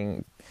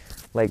fucking,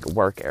 like,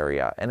 work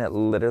area, and it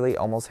literally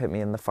almost hit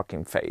me in the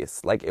fucking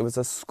face. Like, it was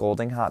a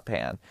scalding hot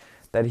pan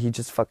that he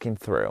just fucking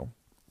threw.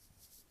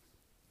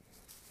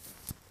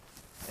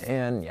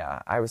 And,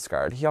 yeah, I was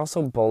scarred. He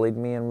also bullied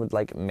me and would,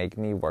 like, make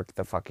me work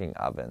the fucking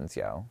ovens,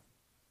 yo.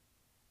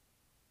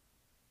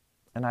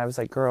 And I was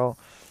like, girl,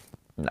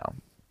 no.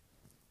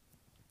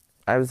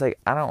 I was like,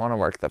 I don't want to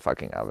work the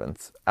fucking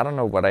ovens. I don't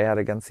know what I had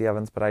against the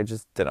ovens, but I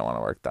just didn't want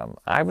to work them.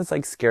 I was,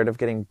 like, scared of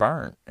getting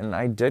burnt, and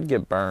I did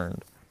get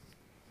burned.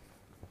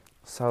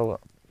 So,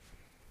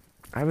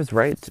 I was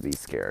right to be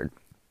scared.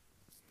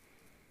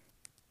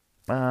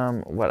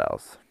 What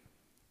else?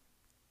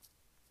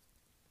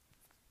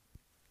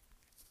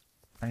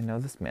 I know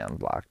this man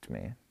blocked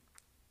me.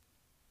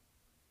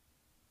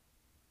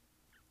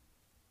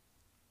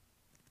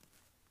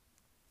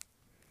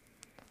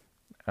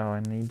 Oh,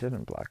 and he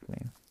didn't block me.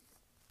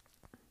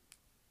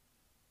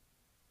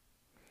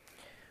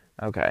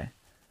 Okay.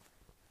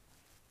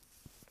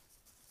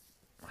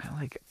 I,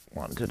 like,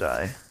 want to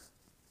die.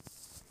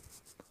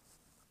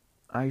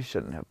 I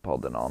shouldn't have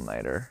pulled an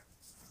all-nighter.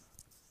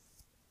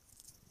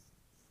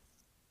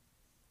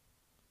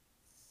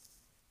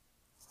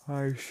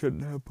 I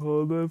shouldn't have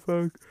pulled the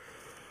fuck.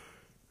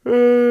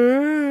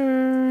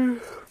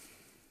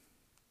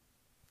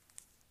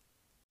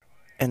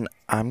 And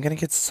I'm gonna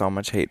get so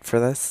much hate for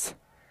this.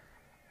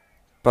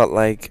 But,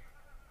 like,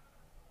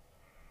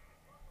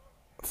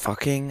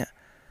 fucking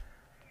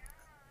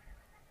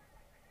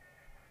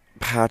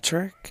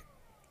Patrick,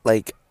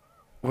 like,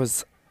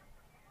 was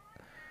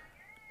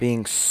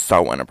being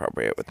so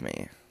inappropriate with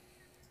me.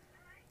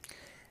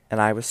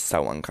 And I was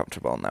so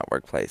uncomfortable in that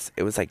workplace.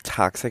 It was like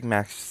toxic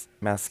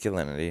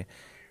masculinity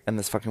in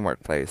this fucking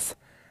workplace.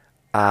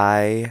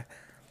 I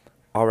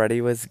already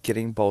was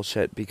getting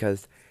bullshit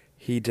because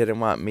he didn't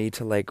want me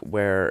to, like,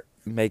 wear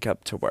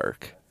makeup to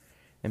work.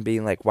 And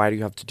being like, why do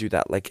you have to do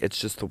that? Like, it's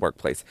just the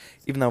workplace.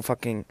 Even though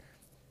fucking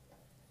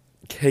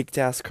caked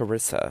ass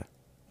Carissa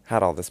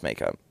had all this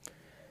makeup.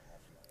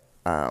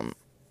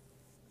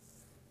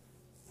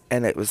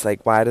 And it was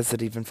like, why does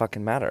it even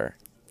fucking matter?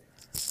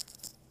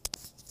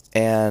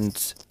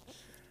 And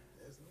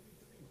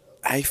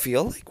I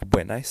feel like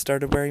when I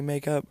started wearing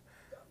makeup,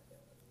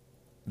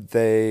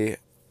 they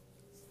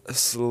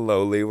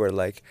slowly were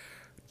like,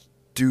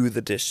 do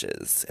the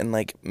dishes, and,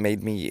 like,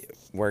 made me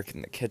work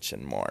in the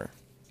kitchen more.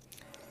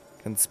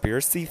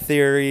 Conspiracy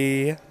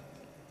theory.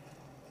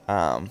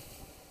 But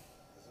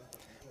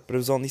it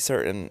was only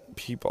certain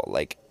people.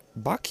 Like,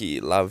 Bucky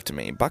loved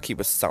me. Bucky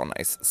was so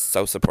nice,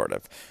 so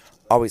supportive.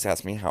 Always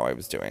asked me how I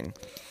was doing.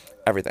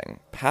 Everything.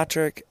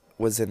 Patrick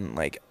was in,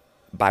 like,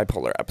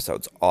 bipolar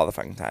episodes all the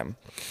fucking time.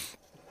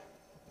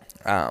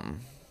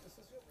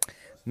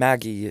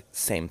 Maggie,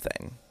 same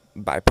thing.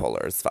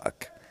 Bipolar as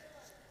fuck.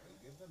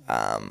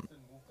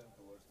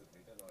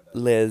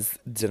 Liz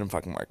didn't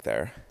fucking work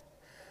there.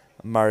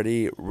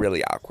 Marty,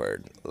 really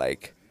awkward.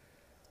 Like,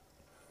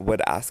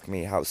 would ask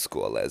me how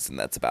school is, and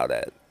that's about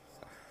it.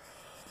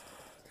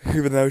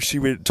 Even though she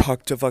would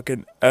talk to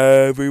fucking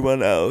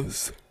everyone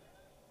else.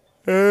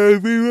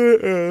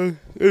 Everyone else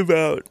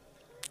about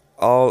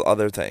all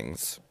other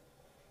things.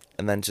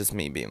 And then just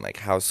me being like,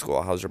 how's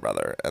school? How's your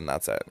brother? And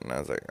that's it. And I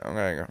was like,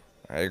 okay,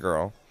 hey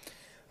girl.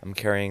 I'm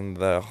carrying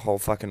the whole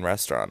fucking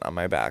restaurant on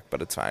my back,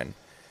 but it's fine.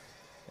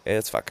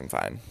 It's fucking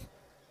fine.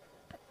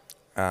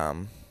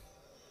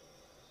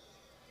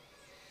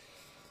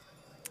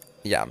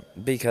 Yeah,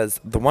 because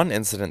the one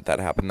incident that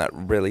happened that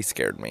really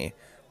scared me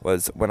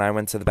was when I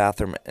went to the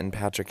bathroom and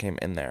Patrick came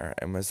in there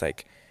and was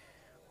like,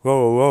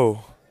 whoa, whoa,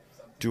 whoa,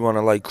 do you want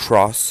to, like,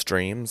 cross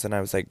streams? And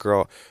I was like,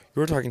 girl,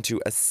 you're talking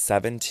to a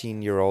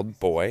 17-year-old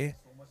boy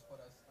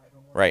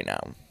right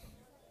now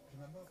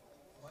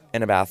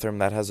in a bathroom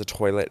that has a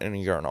toilet and a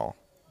urinal.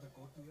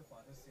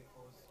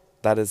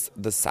 That is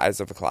the size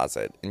of a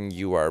closet, and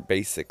you are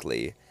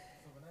basically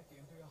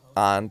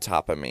on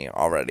top of me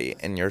already,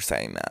 and you're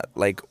saying that.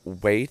 Like,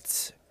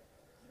 wait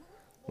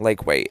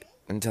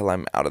until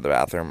I'm out of the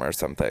bathroom or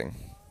something.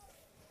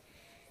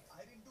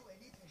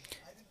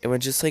 It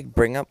would just, like,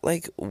 bring up,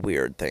 like,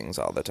 weird things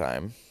all the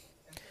time.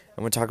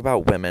 And would talk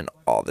about women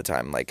all the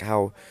time, like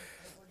how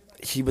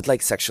he would,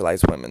 like,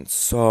 sexualize women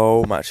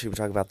so much. He would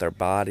talk about their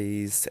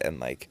bodies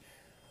and, like,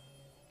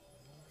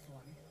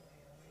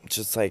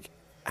 just, like,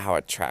 how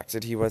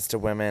attracted he was to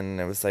women. And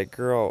it was like,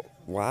 girl,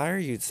 why are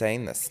you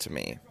saying this to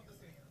me?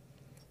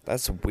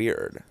 That's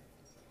weird.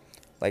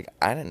 Like,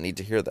 I didn't need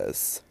to hear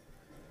this.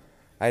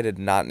 I did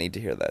not need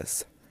to hear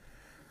this.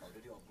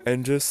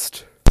 And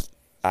just,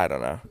 I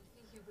don't know.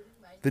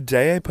 The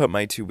day I put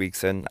my 2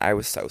 weeks in, I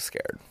was so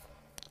scared.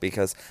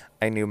 Because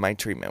I knew my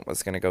treatment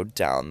was going to go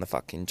down the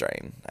fucking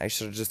drain. I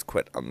should have just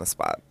quit on the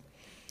spot.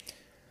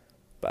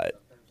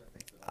 But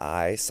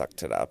I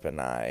sucked it up and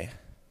I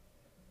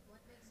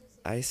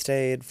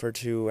stayed for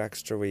 2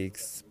 extra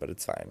weeks. But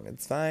it's fine.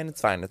 It's fine.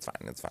 It's fine. It's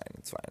fine. It's fine.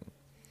 It's fine.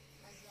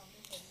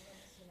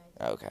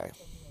 Okay.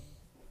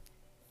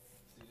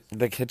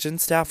 The kitchen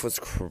staff was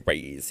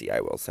crazy, I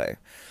will say.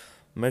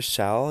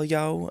 Michelle,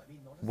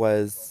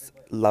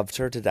 loved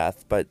her to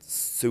death, but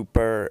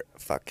super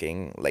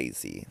fucking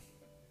lazy.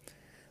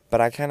 But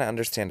I kind of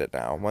understand it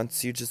now.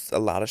 Once you just, a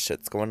lot of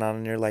shit's going on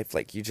in your life,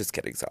 like, you just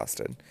get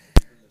exhausted.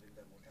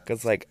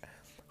 Because, like,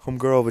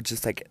 homegirl would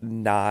just, like,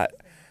 not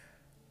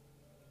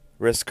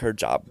risk her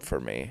job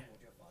for me.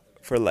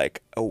 For,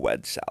 like, a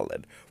wedge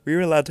salad. We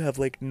were allowed to have,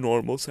 like,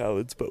 normal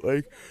salads, but,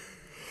 like,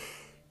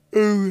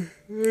 a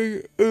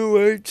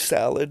wedge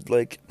salad,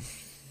 like,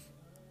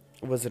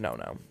 was a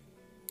no-no.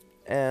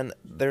 And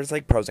there's,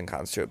 like, pros and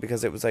cons to it.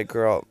 Because it was like,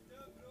 girl,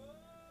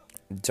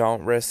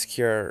 don't risk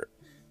your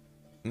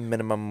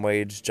minimum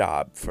wage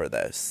job for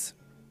this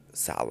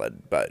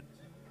salad, but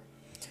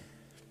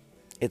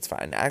it's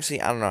fine.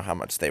 Actually, I don't know how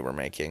much they were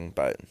making,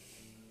 but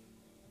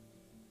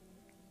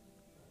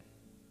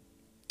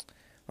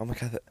oh my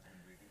god,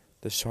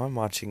 the show I'm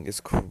watching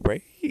is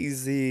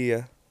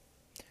crazy.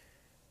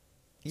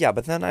 Yeah,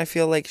 but then I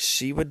feel like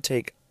she would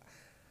take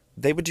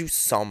they would do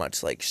so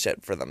much, like,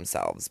 shit for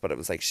themselves, but it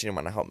was like she didn't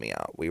want to help me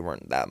out. We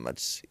weren't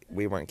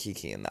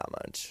kikiing that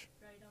much.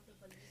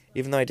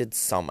 Even though I did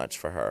so much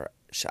for her,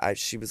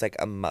 she was like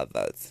a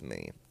mother to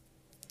me.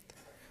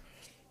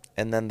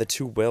 And then the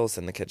two Wills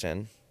in the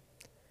kitchen.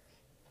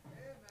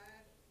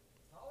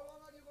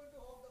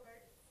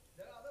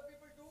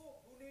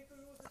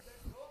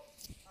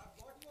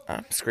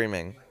 I'm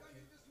screaming.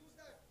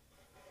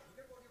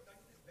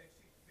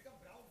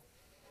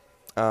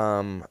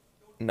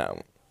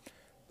 No.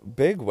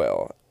 Big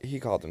Will, he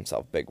called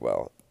himself Big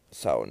Will.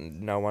 So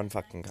no one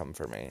fucking come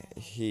for me.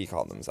 He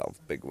called himself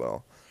Big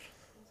Will.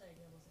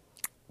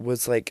 Would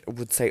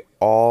say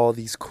all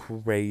these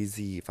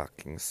crazy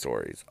fucking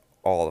stories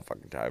all the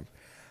fucking time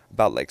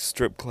about like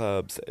strip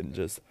clubs and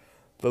just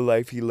the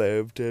life he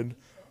lived and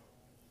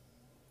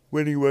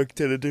when he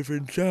worked at a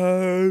different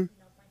job.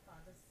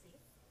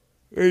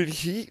 And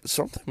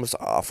something was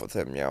off with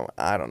him,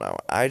 I don't know.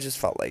 I just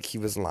felt like he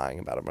was lying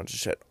about a bunch of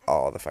shit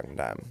all the fucking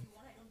time.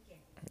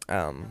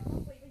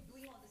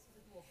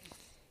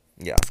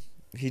 Yeah.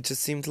 He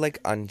just seemed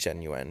like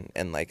ungenuine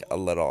and like a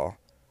little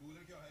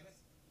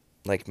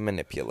like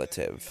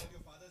manipulative.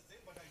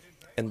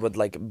 And would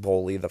like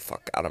bully the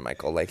fuck out of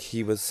Michael. Like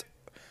he was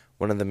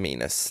one of the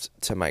meanest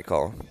to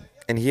Michael.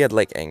 And he had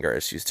like anger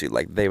issues too.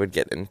 Like they would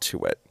get into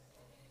it.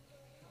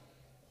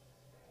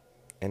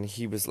 And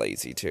he was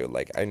lazy too.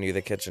 Like I knew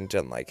the kitchen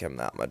didn't like him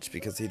that much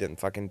because he didn't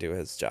fucking do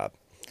his job.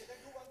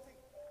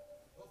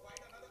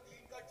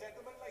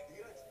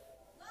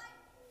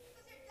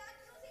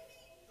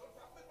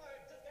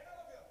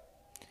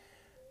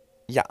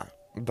 Yeah,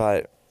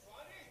 but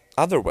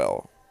other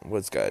Will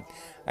was good.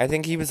 I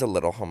think he was a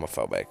little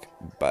homophobic,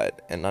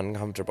 and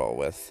uncomfortable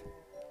with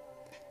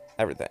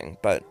everything.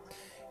 But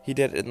he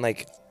did it in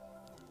like,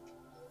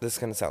 this is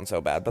gonna sound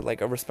so bad, but like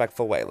a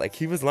respectful way. Like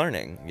he was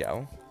learning,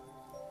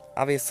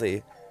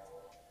 Obviously,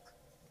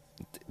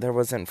 there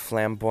wasn't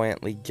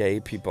flamboyantly gay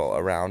people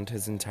around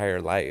his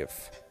entire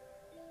life.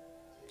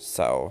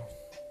 So,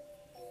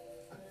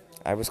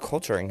 I was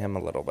culturing him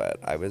a little bit.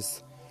 I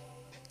was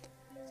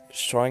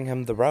showing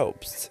him the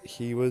ropes.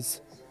 He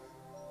was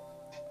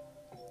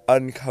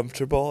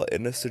uncomfortable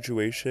in a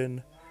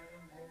situation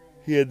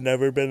he had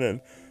never been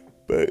in.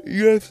 But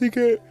you have to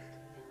get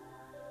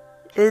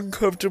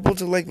uncomfortable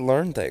to like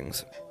learn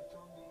things.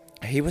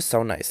 He was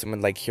so nice and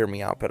would like hear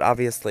me out, but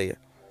obviously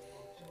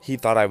he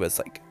thought I was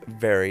like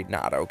very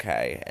not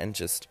okay and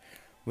just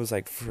was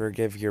like,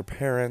 forgive your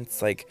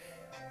parents, like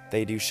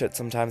they do shit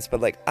sometimes,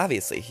 but like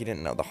obviously he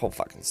didn't know the whole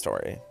fucking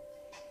story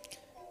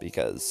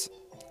because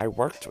I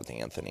worked with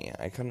Anthony.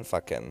 I couldn't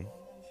fucking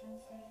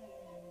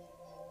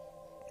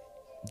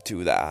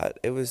do that.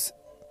 It was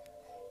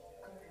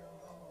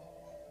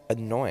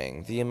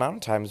annoying. The amount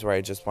of times where I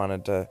just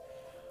wanted to,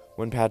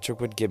 when Patrick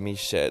would give me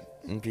shit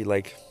and be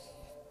like,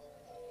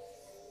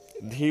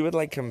 he would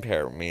like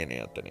compare me and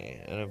Anthony,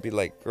 and it'd be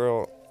like,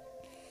 girl,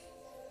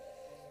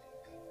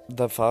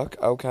 the fuck?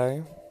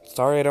 Okay.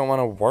 Sorry, I don't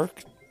want to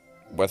work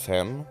with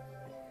him.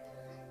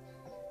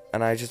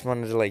 And I just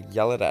wanted to like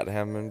yell it at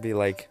him and be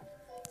like,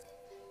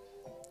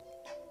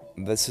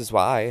 this is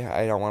why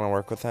I don't want to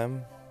work with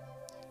him.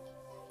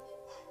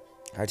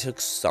 I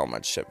took so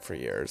much shit for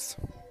years.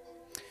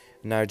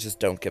 Now I just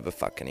don't give a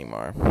fuck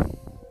anymore.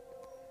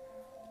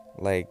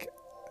 Like,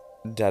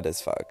 dead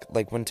as fuck.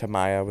 Like when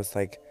Tamaya was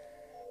like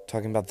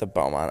talking about the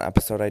Beaumont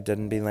episode I did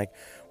and being like,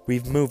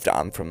 we've moved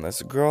on from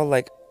this. Girl,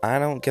 like, I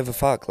don't give a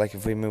fuck, like,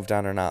 if we moved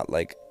on or not.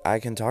 Like, I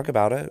can talk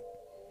about it.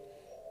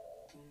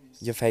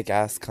 You fake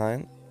ass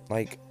cunt.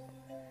 Like,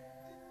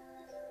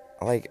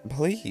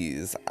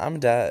 please. I'm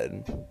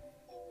dead.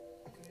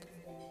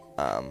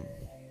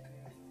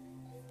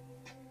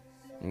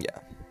 Yeah.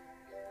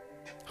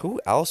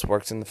 Who else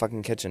works in the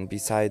fucking kitchen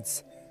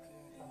besides,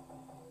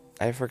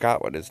 I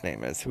forgot what his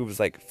name is, who was,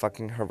 like,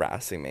 fucking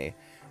harassing me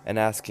and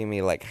asking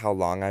me, like, how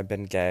long I've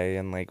been gay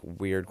and, like,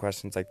 weird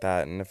questions like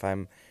that, and if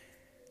I'm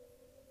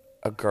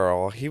a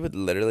girl. He would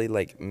literally,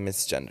 like,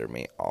 misgender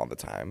me all the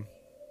time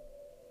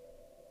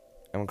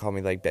and would call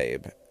me, like,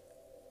 babe.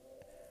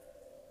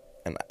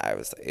 And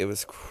it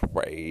was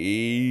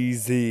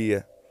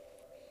crazy.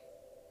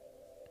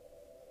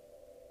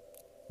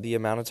 The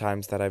amount of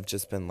times that I've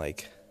just been,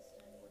 like,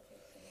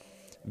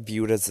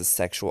 viewed as a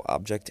sexual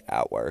object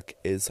at work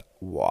is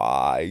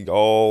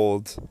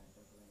wild.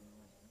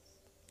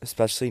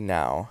 Especially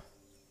now.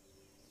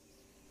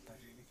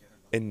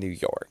 In New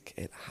York,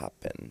 it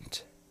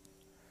happened.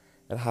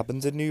 It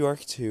happens in New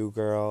York too,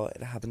 girl.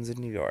 It happens in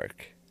New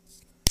York.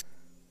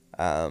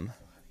 But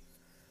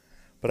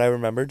I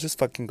remember just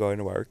fucking going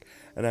to work,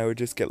 and I would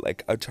just get,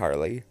 like, a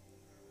Charlie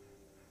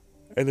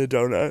and a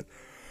donut.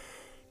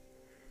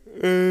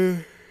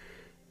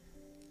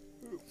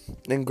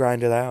 And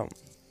grind it out.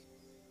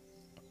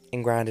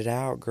 And grind it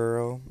out,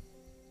 girl.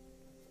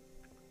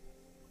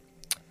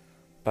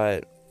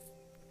 But,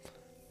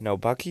 no,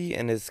 Bucky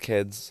and his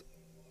kids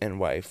and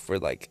wife were,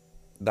 like,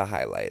 the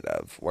highlight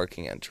of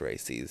working at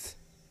geracis.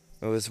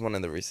 It was one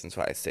of the reasons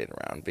why I stayed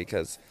around,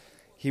 because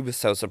he was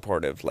so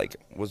supportive, like,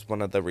 was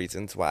one of the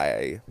reasons why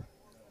I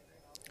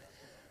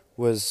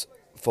was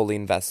fully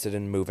invested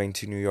in moving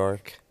to New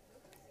York.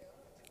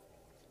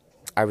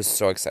 I was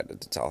so excited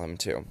to tell him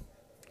too.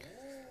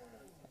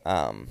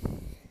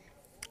 Um,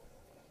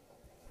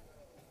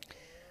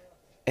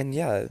 and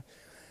yeah,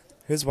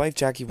 his wife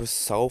Jackie was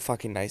so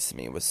fucking nice to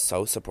me, was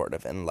so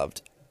supportive, and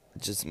loved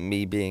just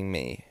me being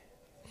me.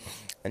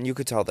 And you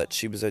could tell that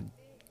she was a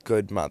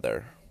good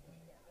mother.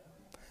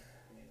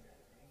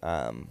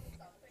 Um,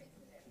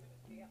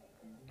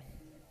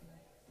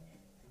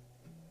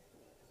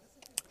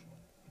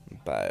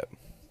 but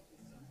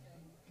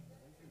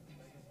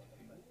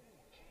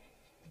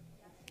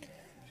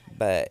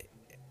but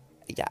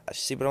yeah,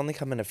 she would only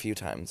come in a few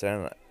times,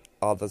 and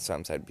all those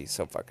times I'd be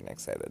so fucking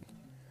excited.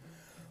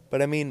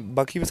 But I mean,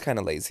 Bucky was kind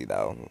of lazy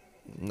though.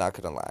 Not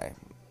gonna lie,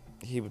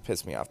 he would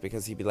piss me off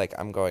because he'd be like,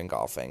 "I'm going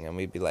golfing," and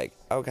we'd be like,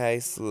 "Okay,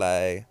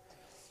 slay."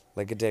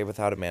 Like a day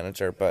without a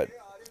manager, but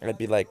I'd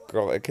be like,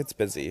 "Girl, it gets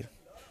busy."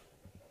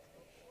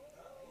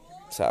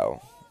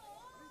 So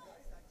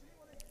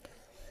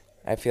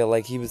I feel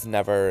like he was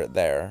never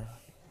there,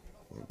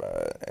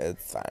 but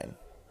it's fine.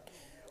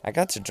 I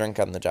got to drink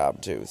on the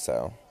job too,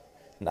 so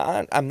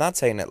I'm not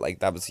saying it like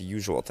that was a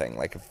usual thing.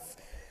 Like if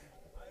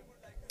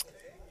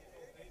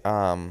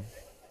um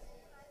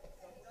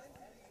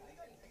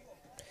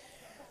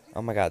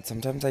oh my god,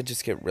 sometimes I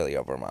just get really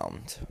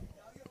overwhelmed.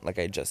 Like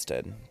I just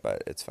did,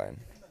 but it's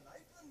fine.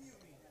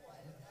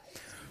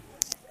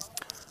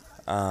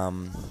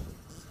 Um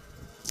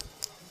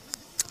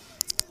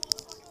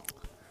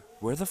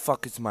where the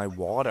fuck is my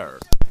water?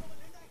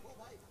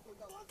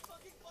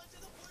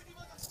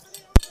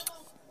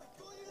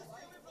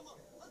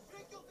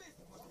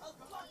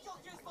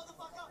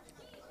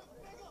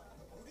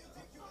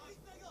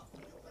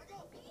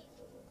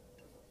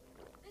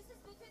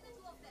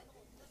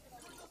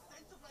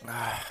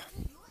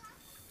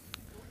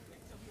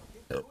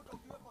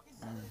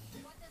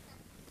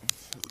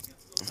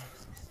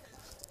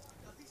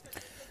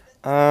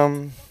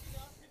 Um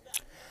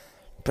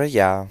but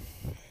yeah,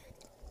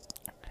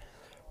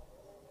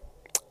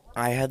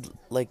 I had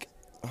like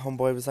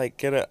homeboy was like,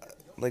 "Get a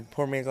like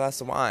pour me a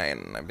glass of wine."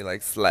 And I'd be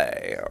like,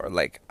 "Slay," or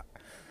like,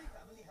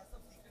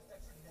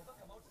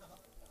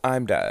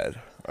 "I'm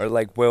dead." Or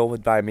like Will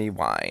would buy me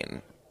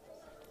wine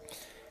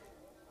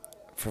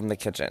from the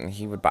kitchen.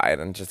 He would buy it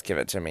and just give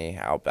it to me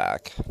out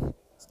back.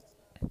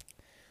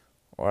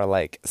 Or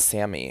like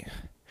Sammy.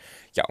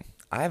 Yo,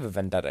 I have a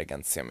vendetta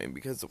against Sammy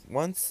because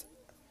once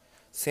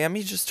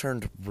Sammy just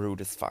turned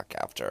rude as fuck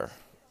after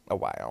a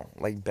while.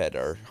 Like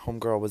bitter.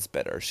 Homegirl was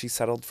bitter. She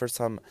settled for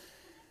some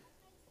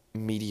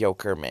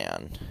mediocre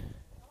man.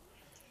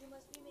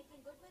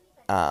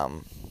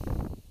 Um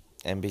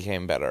and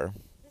became bitter.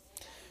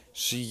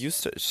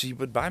 She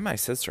would buy my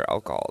sister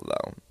alcohol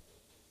though.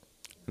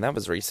 And that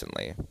was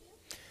recently.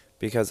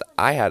 Because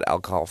I had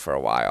alcohol for a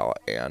while,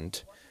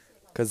 and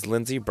because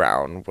Lindsey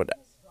Brown would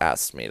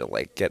ask me to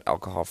like get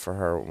alcohol for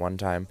her one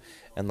time,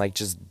 and like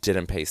just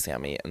didn't pay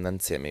Sammy, and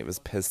then Sammy was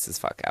pissed as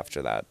fuck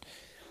after that.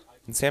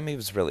 And Sammy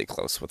was really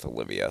close with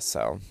Olivia,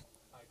 so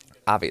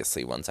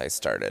obviously once I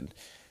started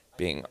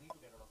being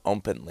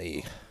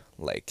openly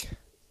like,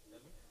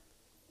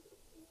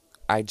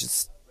 I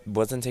just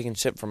wasn't taking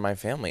shit from my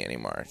family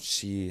anymore.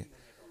 She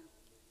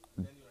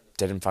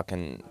didn't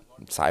fucking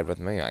side with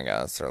me, I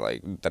guess, or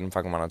like didn't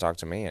fucking want to talk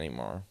to me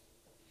anymore.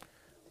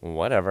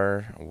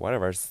 Whatever,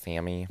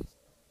 Sammy.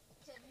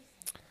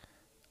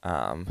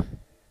 Um,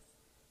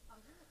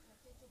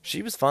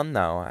 she was fun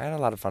though. I had a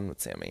lot of fun with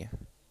Sammy.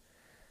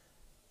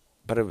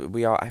 But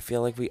I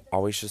feel like we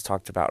always just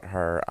talked about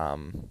her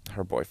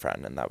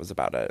boyfriend, and that was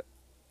about it.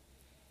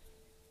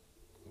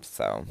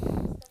 So,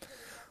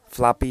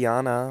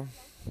 Floppiana.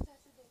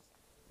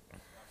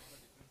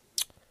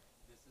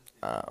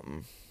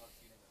 Um,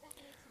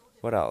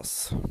 what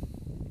else?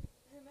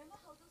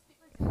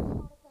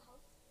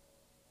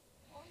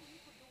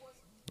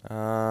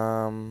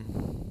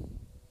 Um,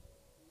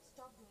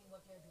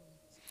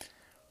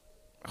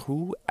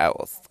 who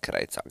else could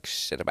I talk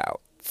shit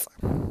about?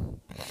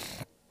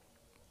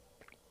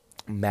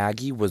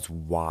 Maggie was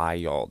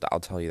wild, I'll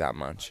tell you that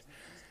much.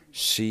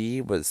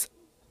 She was,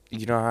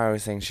 you know how I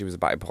was saying she was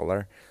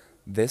bipolar?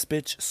 This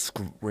bitch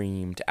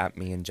screamed at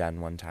me and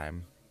Jen one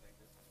time.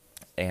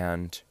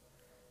 And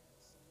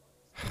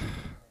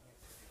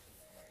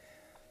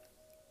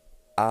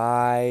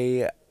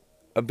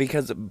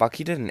because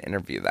Bucky did an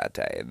interview that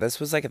day. This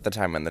was like at the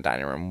time when the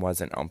dining room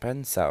wasn't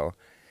open, so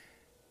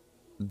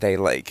they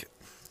like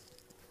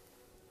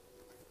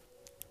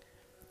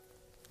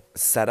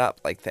set up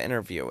like the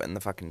interview in the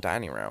fucking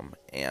dining room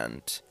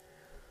and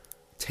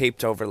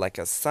taped over like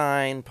a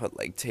sign, put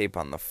like tape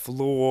on the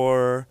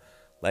floor,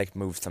 like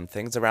moved some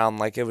things around.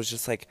 Like it was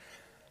just like,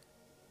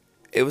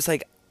 it was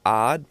like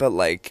odd, but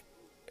like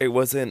it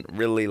wasn't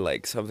really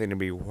like something to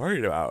be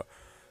worried about.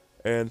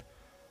 And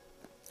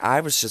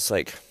I was just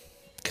like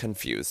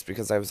confused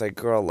because I was like,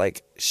 girl,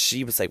 like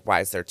she was like,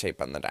 why is there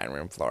tape on the dining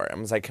room floor? And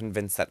was like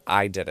convinced that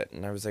I did it.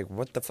 And I was like,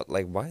 what the fuck?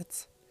 Like,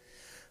 what?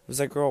 I was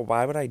like, girl,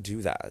 why would I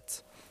do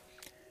that?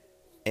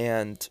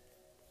 And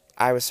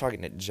I was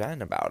talking to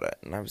Jen about it,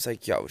 and I was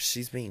like, yo,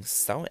 she's being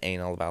so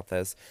anal about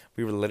this.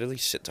 We were literally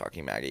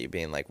shit-talking Maggie,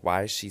 being like,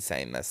 why is she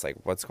saying this? Like,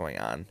 what's going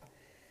on?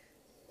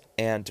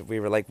 And we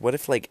were like, what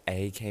if, like,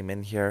 A came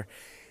in here,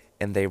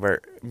 and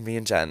me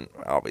and Jen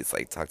always,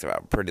 like, talked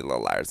about Pretty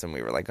Little Liars, and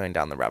we were, like, going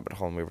down the rabbit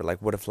hole, and we were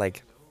like, what if,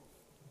 like,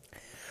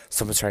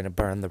 someone's trying to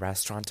burn the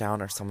restaurant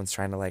down, or someone's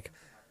trying to, like,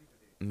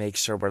 make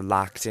sure we're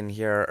locked in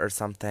here or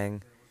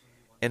something?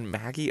 And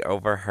Maggie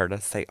overheard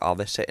us say all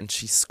this shit, and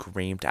she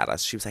screamed at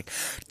us. She was like,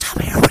 tell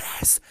me who it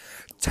is.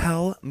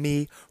 Tell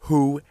me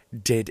who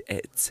did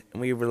it.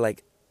 And we were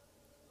like,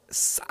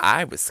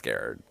 I was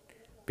scared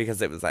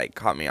because it was like,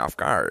 caught me off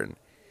guard.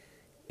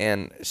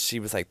 And she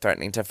was like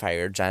threatening to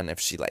fire Jen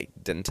if she like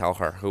didn't tell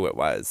her who it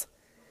was.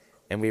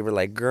 And we were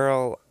like,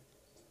 girl,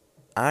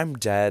 I'm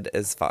dead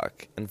as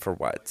fuck. And for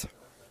what?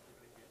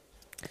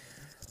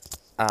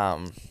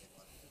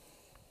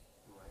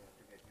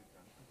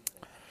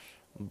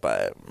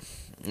 But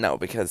no,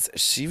 because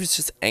she was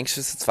just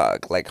anxious as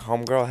fuck. Like,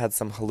 homegirl had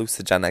some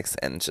hallucinogenics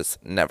and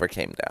just never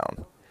came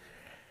down.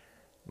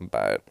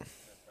 But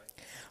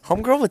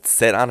homegirl would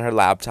sit on her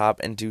laptop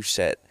and do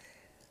shit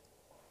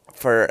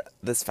for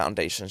this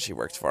foundation she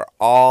worked for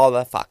all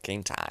the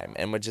fucking time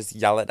and would just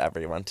yell at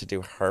everyone to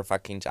do her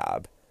fucking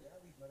job.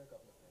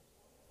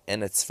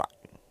 And it's fine.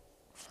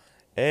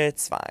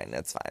 It's fine.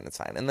 It's fine. It's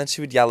fine. And then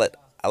she would yell at,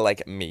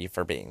 like, me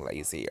for being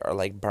lazy or,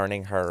 like,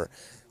 burning her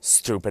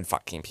stupid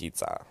fucking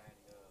pizza.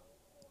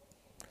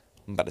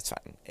 But it's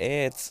fine.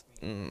 It's...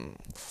 And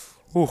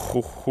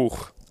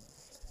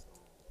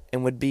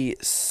would be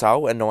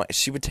so annoying.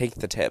 She would take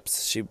the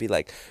tips. She'd be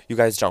like, you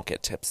guys don't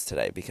get tips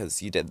today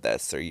because you did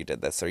this or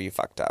you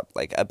fucked up.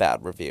 Like, a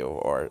bad review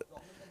or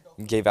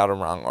gave out a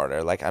wrong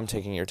order. Like, I'm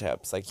taking your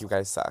tips. Like, you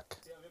guys suck.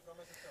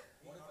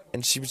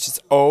 And she would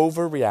just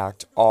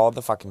overreact all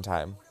the fucking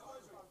time.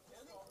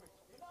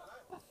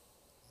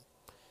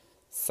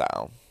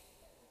 So,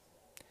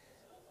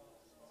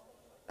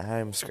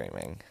 I'm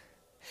screaming.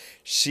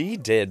 She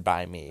did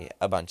buy me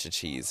a bunch of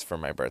cheese for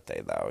my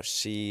birthday, though.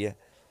 She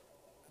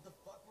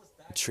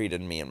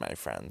treated me and my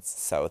friends.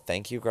 So,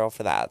 thank you, girl,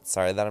 for that.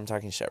 Sorry that I'm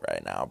talking shit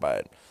right now,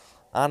 but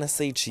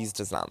honestly, cheese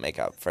does not make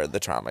up for the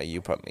trauma you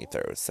put me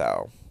through,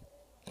 so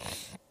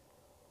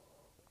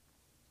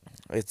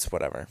it's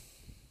whatever.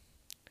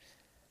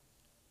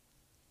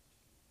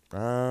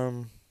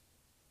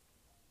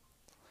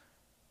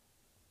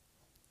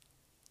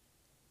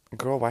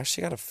 Girl, why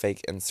she got a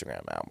fake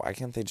Instagram app? Why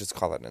can't they just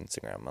call it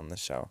Instagram on the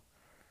show?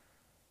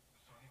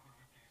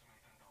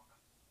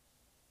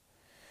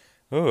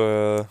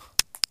 Ooh.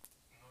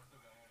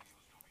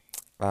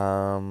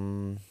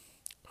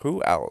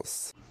 Who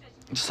else?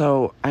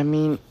 So, I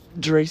mean,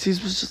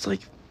 geracis was just,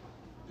 like,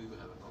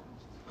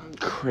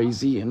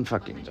 crazy in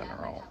fucking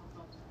general.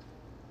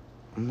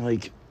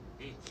 Like,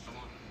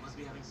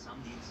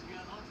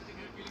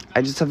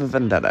 I just have a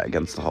vendetta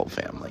against the whole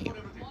family.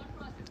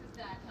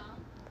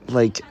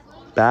 Like,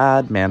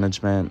 bad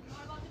management.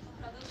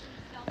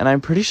 And I'm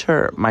pretty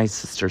sure my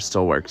sister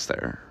still works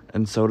there.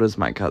 And so does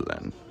my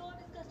cousin.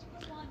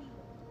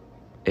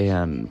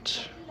 And,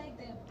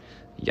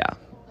 yeah,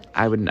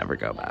 I would never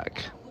go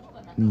back.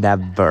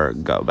 Never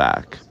go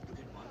back.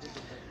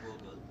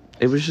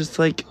 It was just,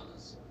 like,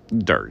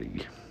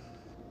 dirty.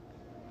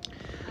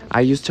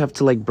 I used to have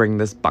to, like, bring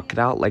this bucket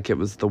out like it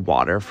was the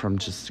water from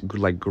just,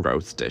 like,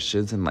 gross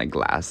dishes and, like,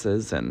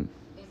 glasses and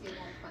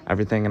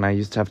everything. And I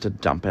used to have to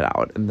dump it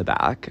out in the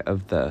back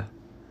of the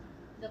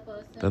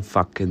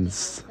fucking,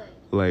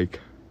 like,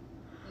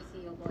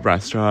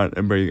 restaurant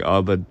and bring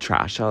all the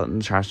trash out.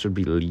 And the trash would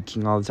be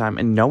leaking all the time.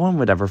 And no one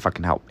would ever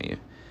fucking help me.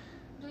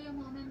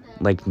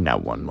 Like, no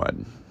one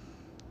would.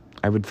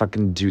 I would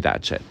fucking do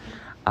that shit.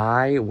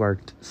 I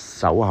worked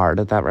so hard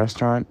at that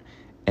restaurant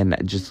and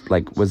just,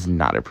 like, was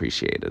not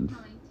appreciated.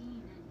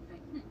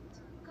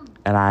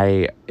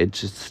 And it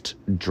just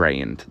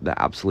drained the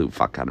absolute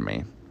fuck out of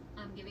me.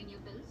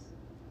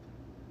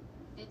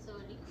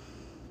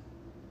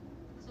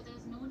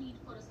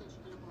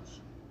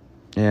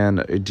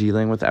 And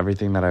dealing with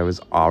everything that I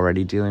was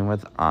already dealing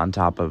with on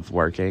top of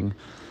working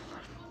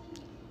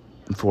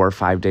 4 or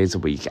 5 days a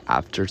week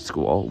after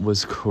school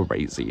was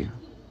crazy.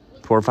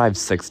 4, 5,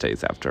 6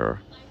 days after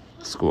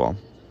school.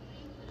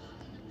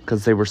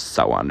 Because they were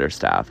so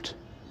understaffed.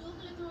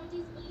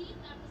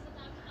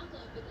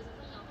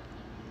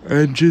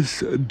 And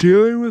just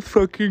dealing with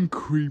fucking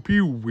creepy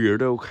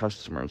weirdo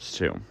customers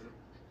too.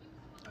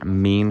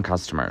 Mean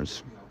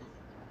customers.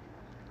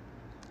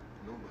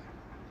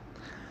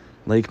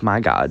 Like, my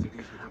God.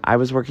 I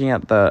was working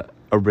at the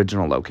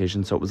original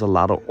location, so it was a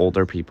lot of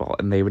older people,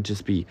 and they would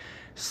just be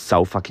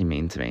so fucking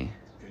mean to me.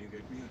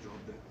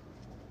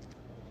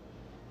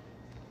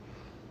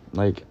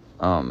 Like,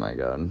 oh my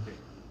God.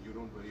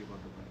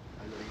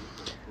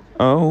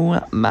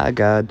 Oh my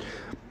God.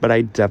 But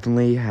I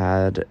definitely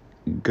had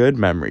good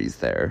memories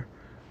there.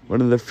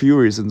 One of the few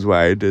reasons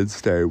why I did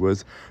stay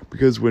was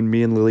because when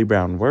me and Lily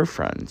Brown were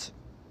friends,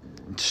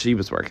 she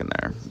was working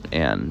there.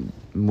 And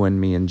when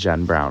me and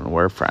Jen Brown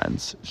were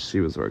friends,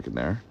 she was working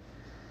there.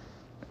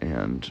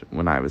 And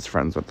when I was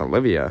friends with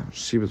Olivia,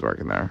 she was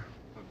working there.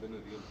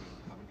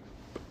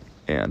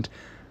 And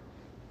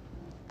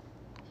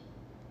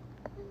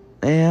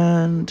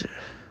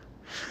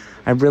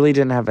I really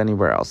didn't have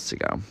anywhere else to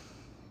go.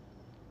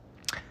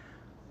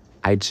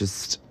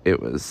 It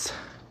was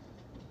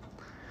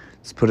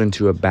put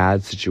into a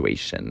bad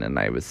situation, and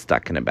I was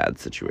stuck in a bad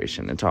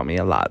situation. It taught me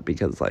a lot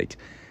because, like,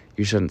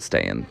 you shouldn't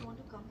stay in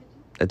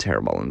a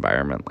terrible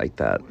environment like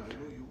that.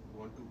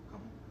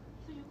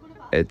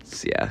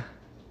 It's,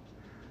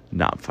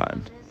 not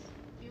fun.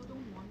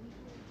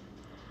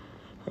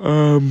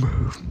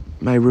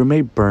 My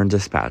roommate burned a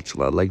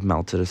spatula, like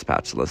melted a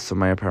spatula, so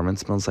my apartment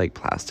smells like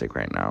plastic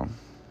right now.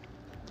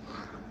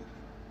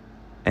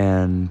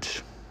 And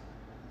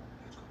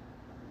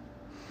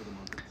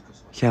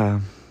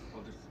yeah,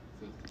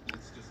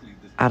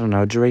 I don't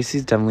know,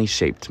 geracis definitely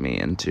shaped me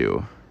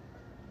into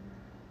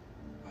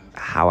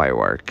how I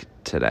work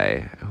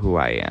today, who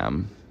I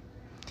am.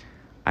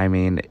 I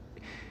mean,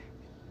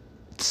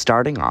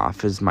 starting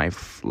off is my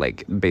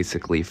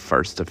basically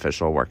first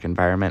official work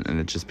environment, and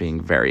it just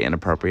being very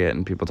inappropriate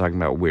and people talking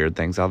about weird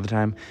things all the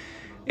time.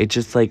 It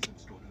just it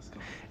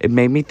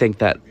made me think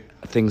that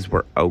things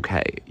were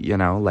okay, you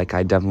know? Like,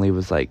 I definitely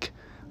was like,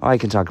 oh, I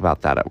can talk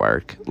about that at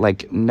work.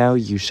 Like, no,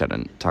 you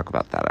shouldn't talk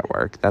about that at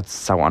work. That's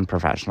so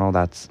unprofessional.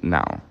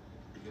 No.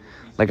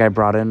 Like, I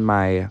brought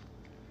in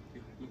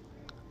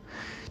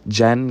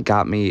Jen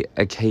got me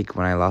a cake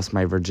when I lost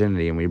my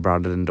virginity, and we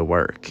brought it into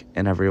work,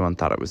 and everyone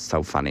thought it was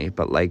so funny,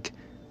 but, like,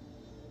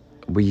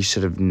 we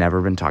should have never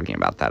been talking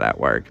about that at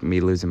work, me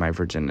losing my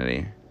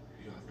virginity.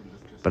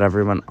 But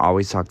everyone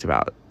always talked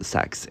about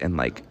sex and,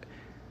 like,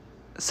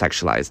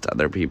 sexualized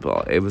other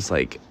people. It was,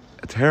 like,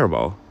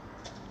 terrible.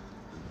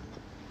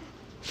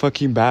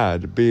 Fucking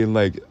bad. Being,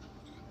 like,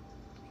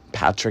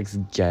 Patrick's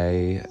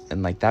gay,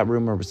 and, like, that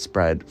rumor was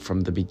spread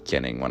from the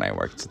beginning when I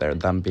worked there.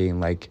 Them being,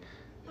 like,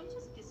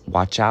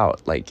 watch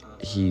out, like,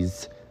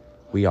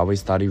 we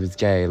always thought he was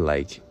gay,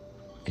 like,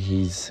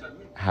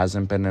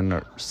 hasn't been in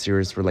a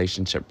serious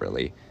relationship,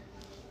 really.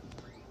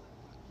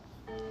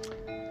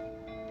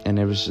 And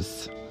it was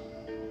just,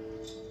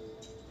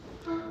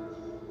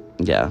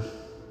 yeah.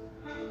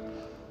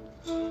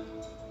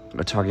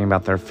 We're talking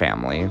about their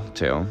family,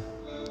 too.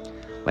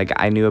 Like,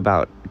 I knew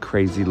about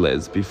Crazy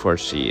Liz before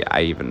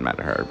I even met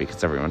her,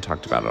 because everyone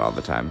talked about it all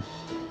the time.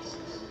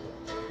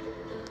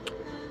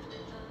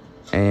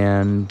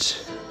 And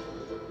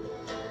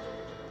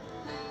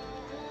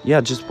yeah,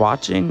 just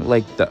watching,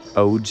 like, the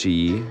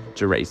OG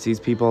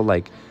geracis people,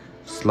 like,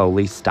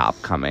 slowly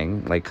stop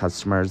coming, like,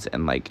 customers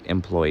and, like,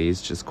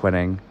 employees just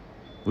quitting.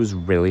 It was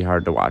really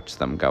hard to watch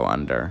them go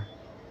under.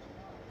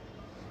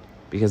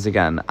 Because,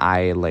 again,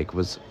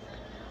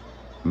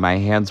 my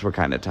hands were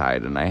kind of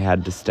tied, and I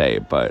had to stay,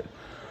 but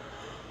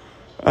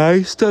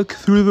I stuck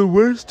through the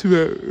worst of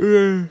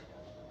it.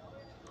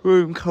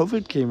 When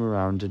COVID came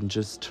around, and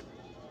just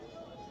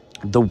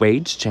the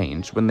wage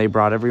change, when they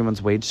brought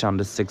everyone's wage down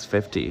to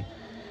 $6.50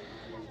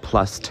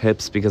 plus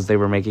tips, because they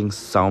were making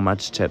so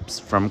much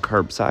tips from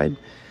curbside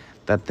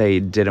that they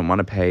didn't want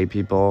to pay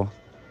people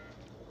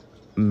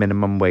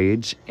minimum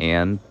wage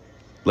and,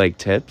 like,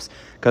 tips,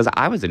 because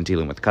I wasn't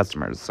dealing with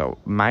customers, so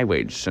my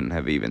wage shouldn't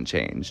have even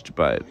changed.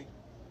 But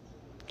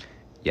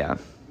yeah,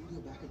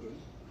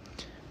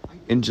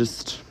 and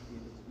just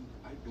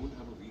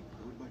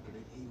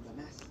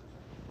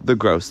the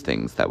gross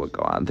things that would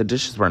go on. The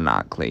dishes were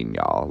not clean,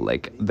 y'all.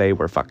 Like, they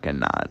were fucking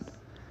not.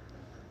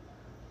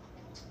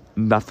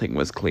 Nothing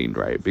was cleaned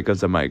right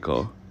because of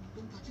Michael.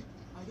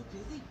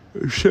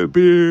 It should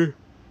be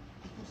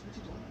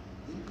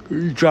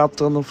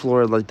dropped on the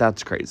floor. Like,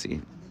 that's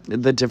crazy.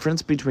 The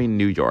difference between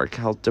New York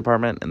Health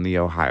Department and the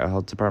Ohio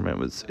Health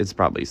Department it's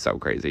probably so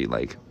crazy.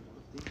 Like,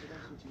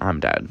 I'm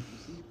dead.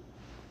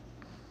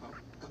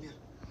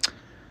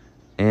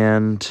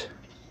 And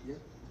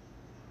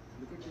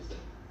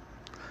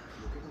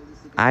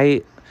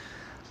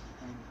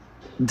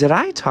did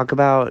I talk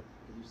about,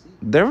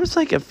 there was,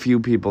 like, a few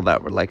people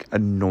that were, like,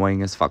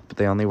 annoying as fuck, but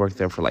they only worked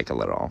there for, like, a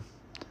little.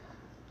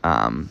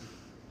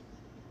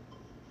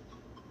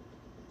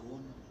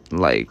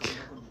 Like,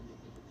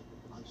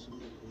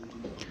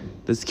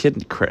 this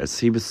kid, Chris,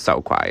 he was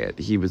so quiet.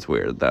 He was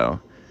weird, though.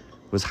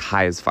 Was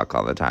high as fuck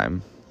all the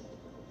time.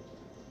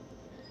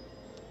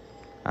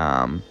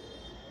 I'm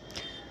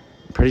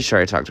pretty sure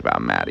I talked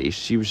about Maddie.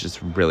 She was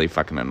just really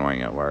fucking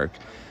annoying at work.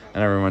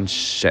 And everyone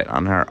shit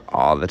on her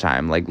all the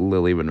time. Like,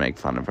 Lily would make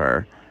fun of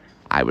her.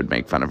 I would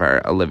make fun of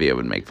her. Olivia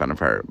would make fun of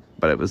her.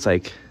 But it was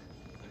like,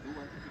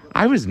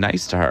 I was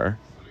nice to her.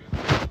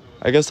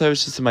 I guess I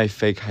was just in my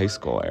fake high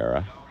school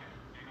era.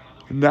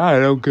 Now I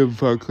don't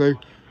give a fuck. Like,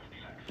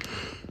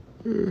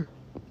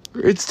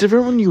 it's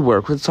different when you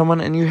work with someone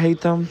and you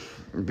hate them.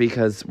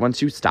 Because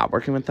once you stop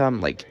working with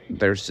them, like,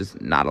 there's just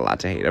not a lot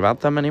to hate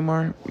about them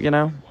anymore, you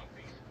know?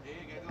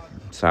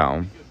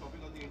 So,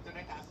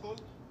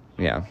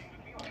 yeah.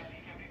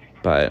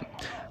 But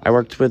I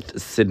worked with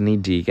Sydney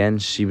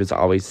Deegan. She was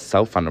always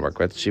so fun to work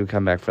with. She would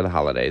come back for the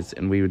holidays,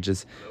 and we would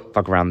just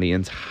fuck around the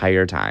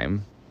entire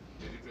time.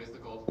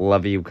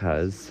 Love you,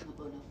 cuz.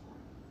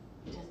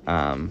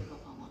 And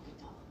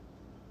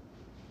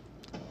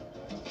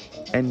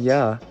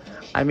yeah,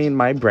 I mean,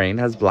 my brain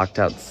has blocked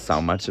out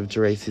so much of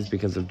geracis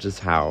because of just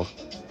how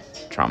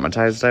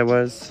traumatized I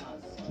was.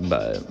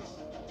 But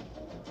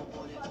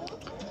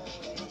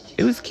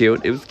it was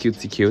cute. It was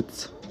cutesy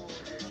cutes.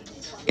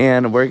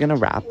 And we're gonna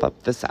wrap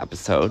up this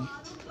episode.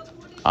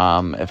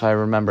 If I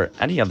remember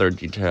any other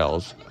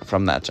details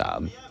from that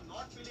job,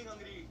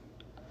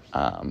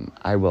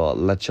 I will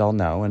let y'all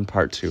know in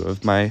part 2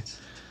 of my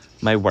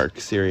work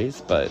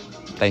series. But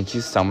thank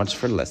you so much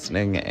for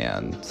listening,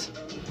 and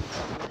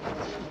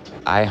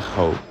I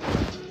hope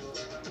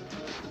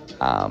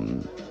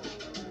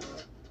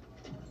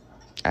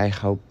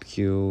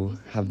you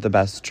have the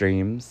best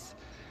dreams.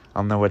 I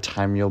don't know what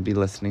time you'll be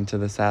listening to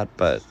this at,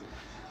 but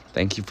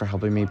thank you for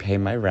helping me pay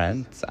my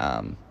rent.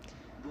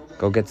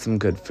 Go get some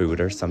good food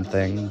or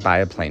something. Buy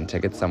a plane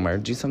ticket somewhere.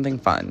 Do something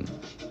fun.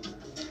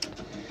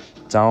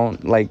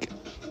 Don't,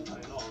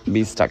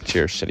 be stuck to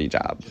your shitty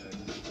job.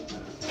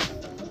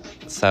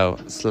 So,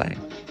 slay.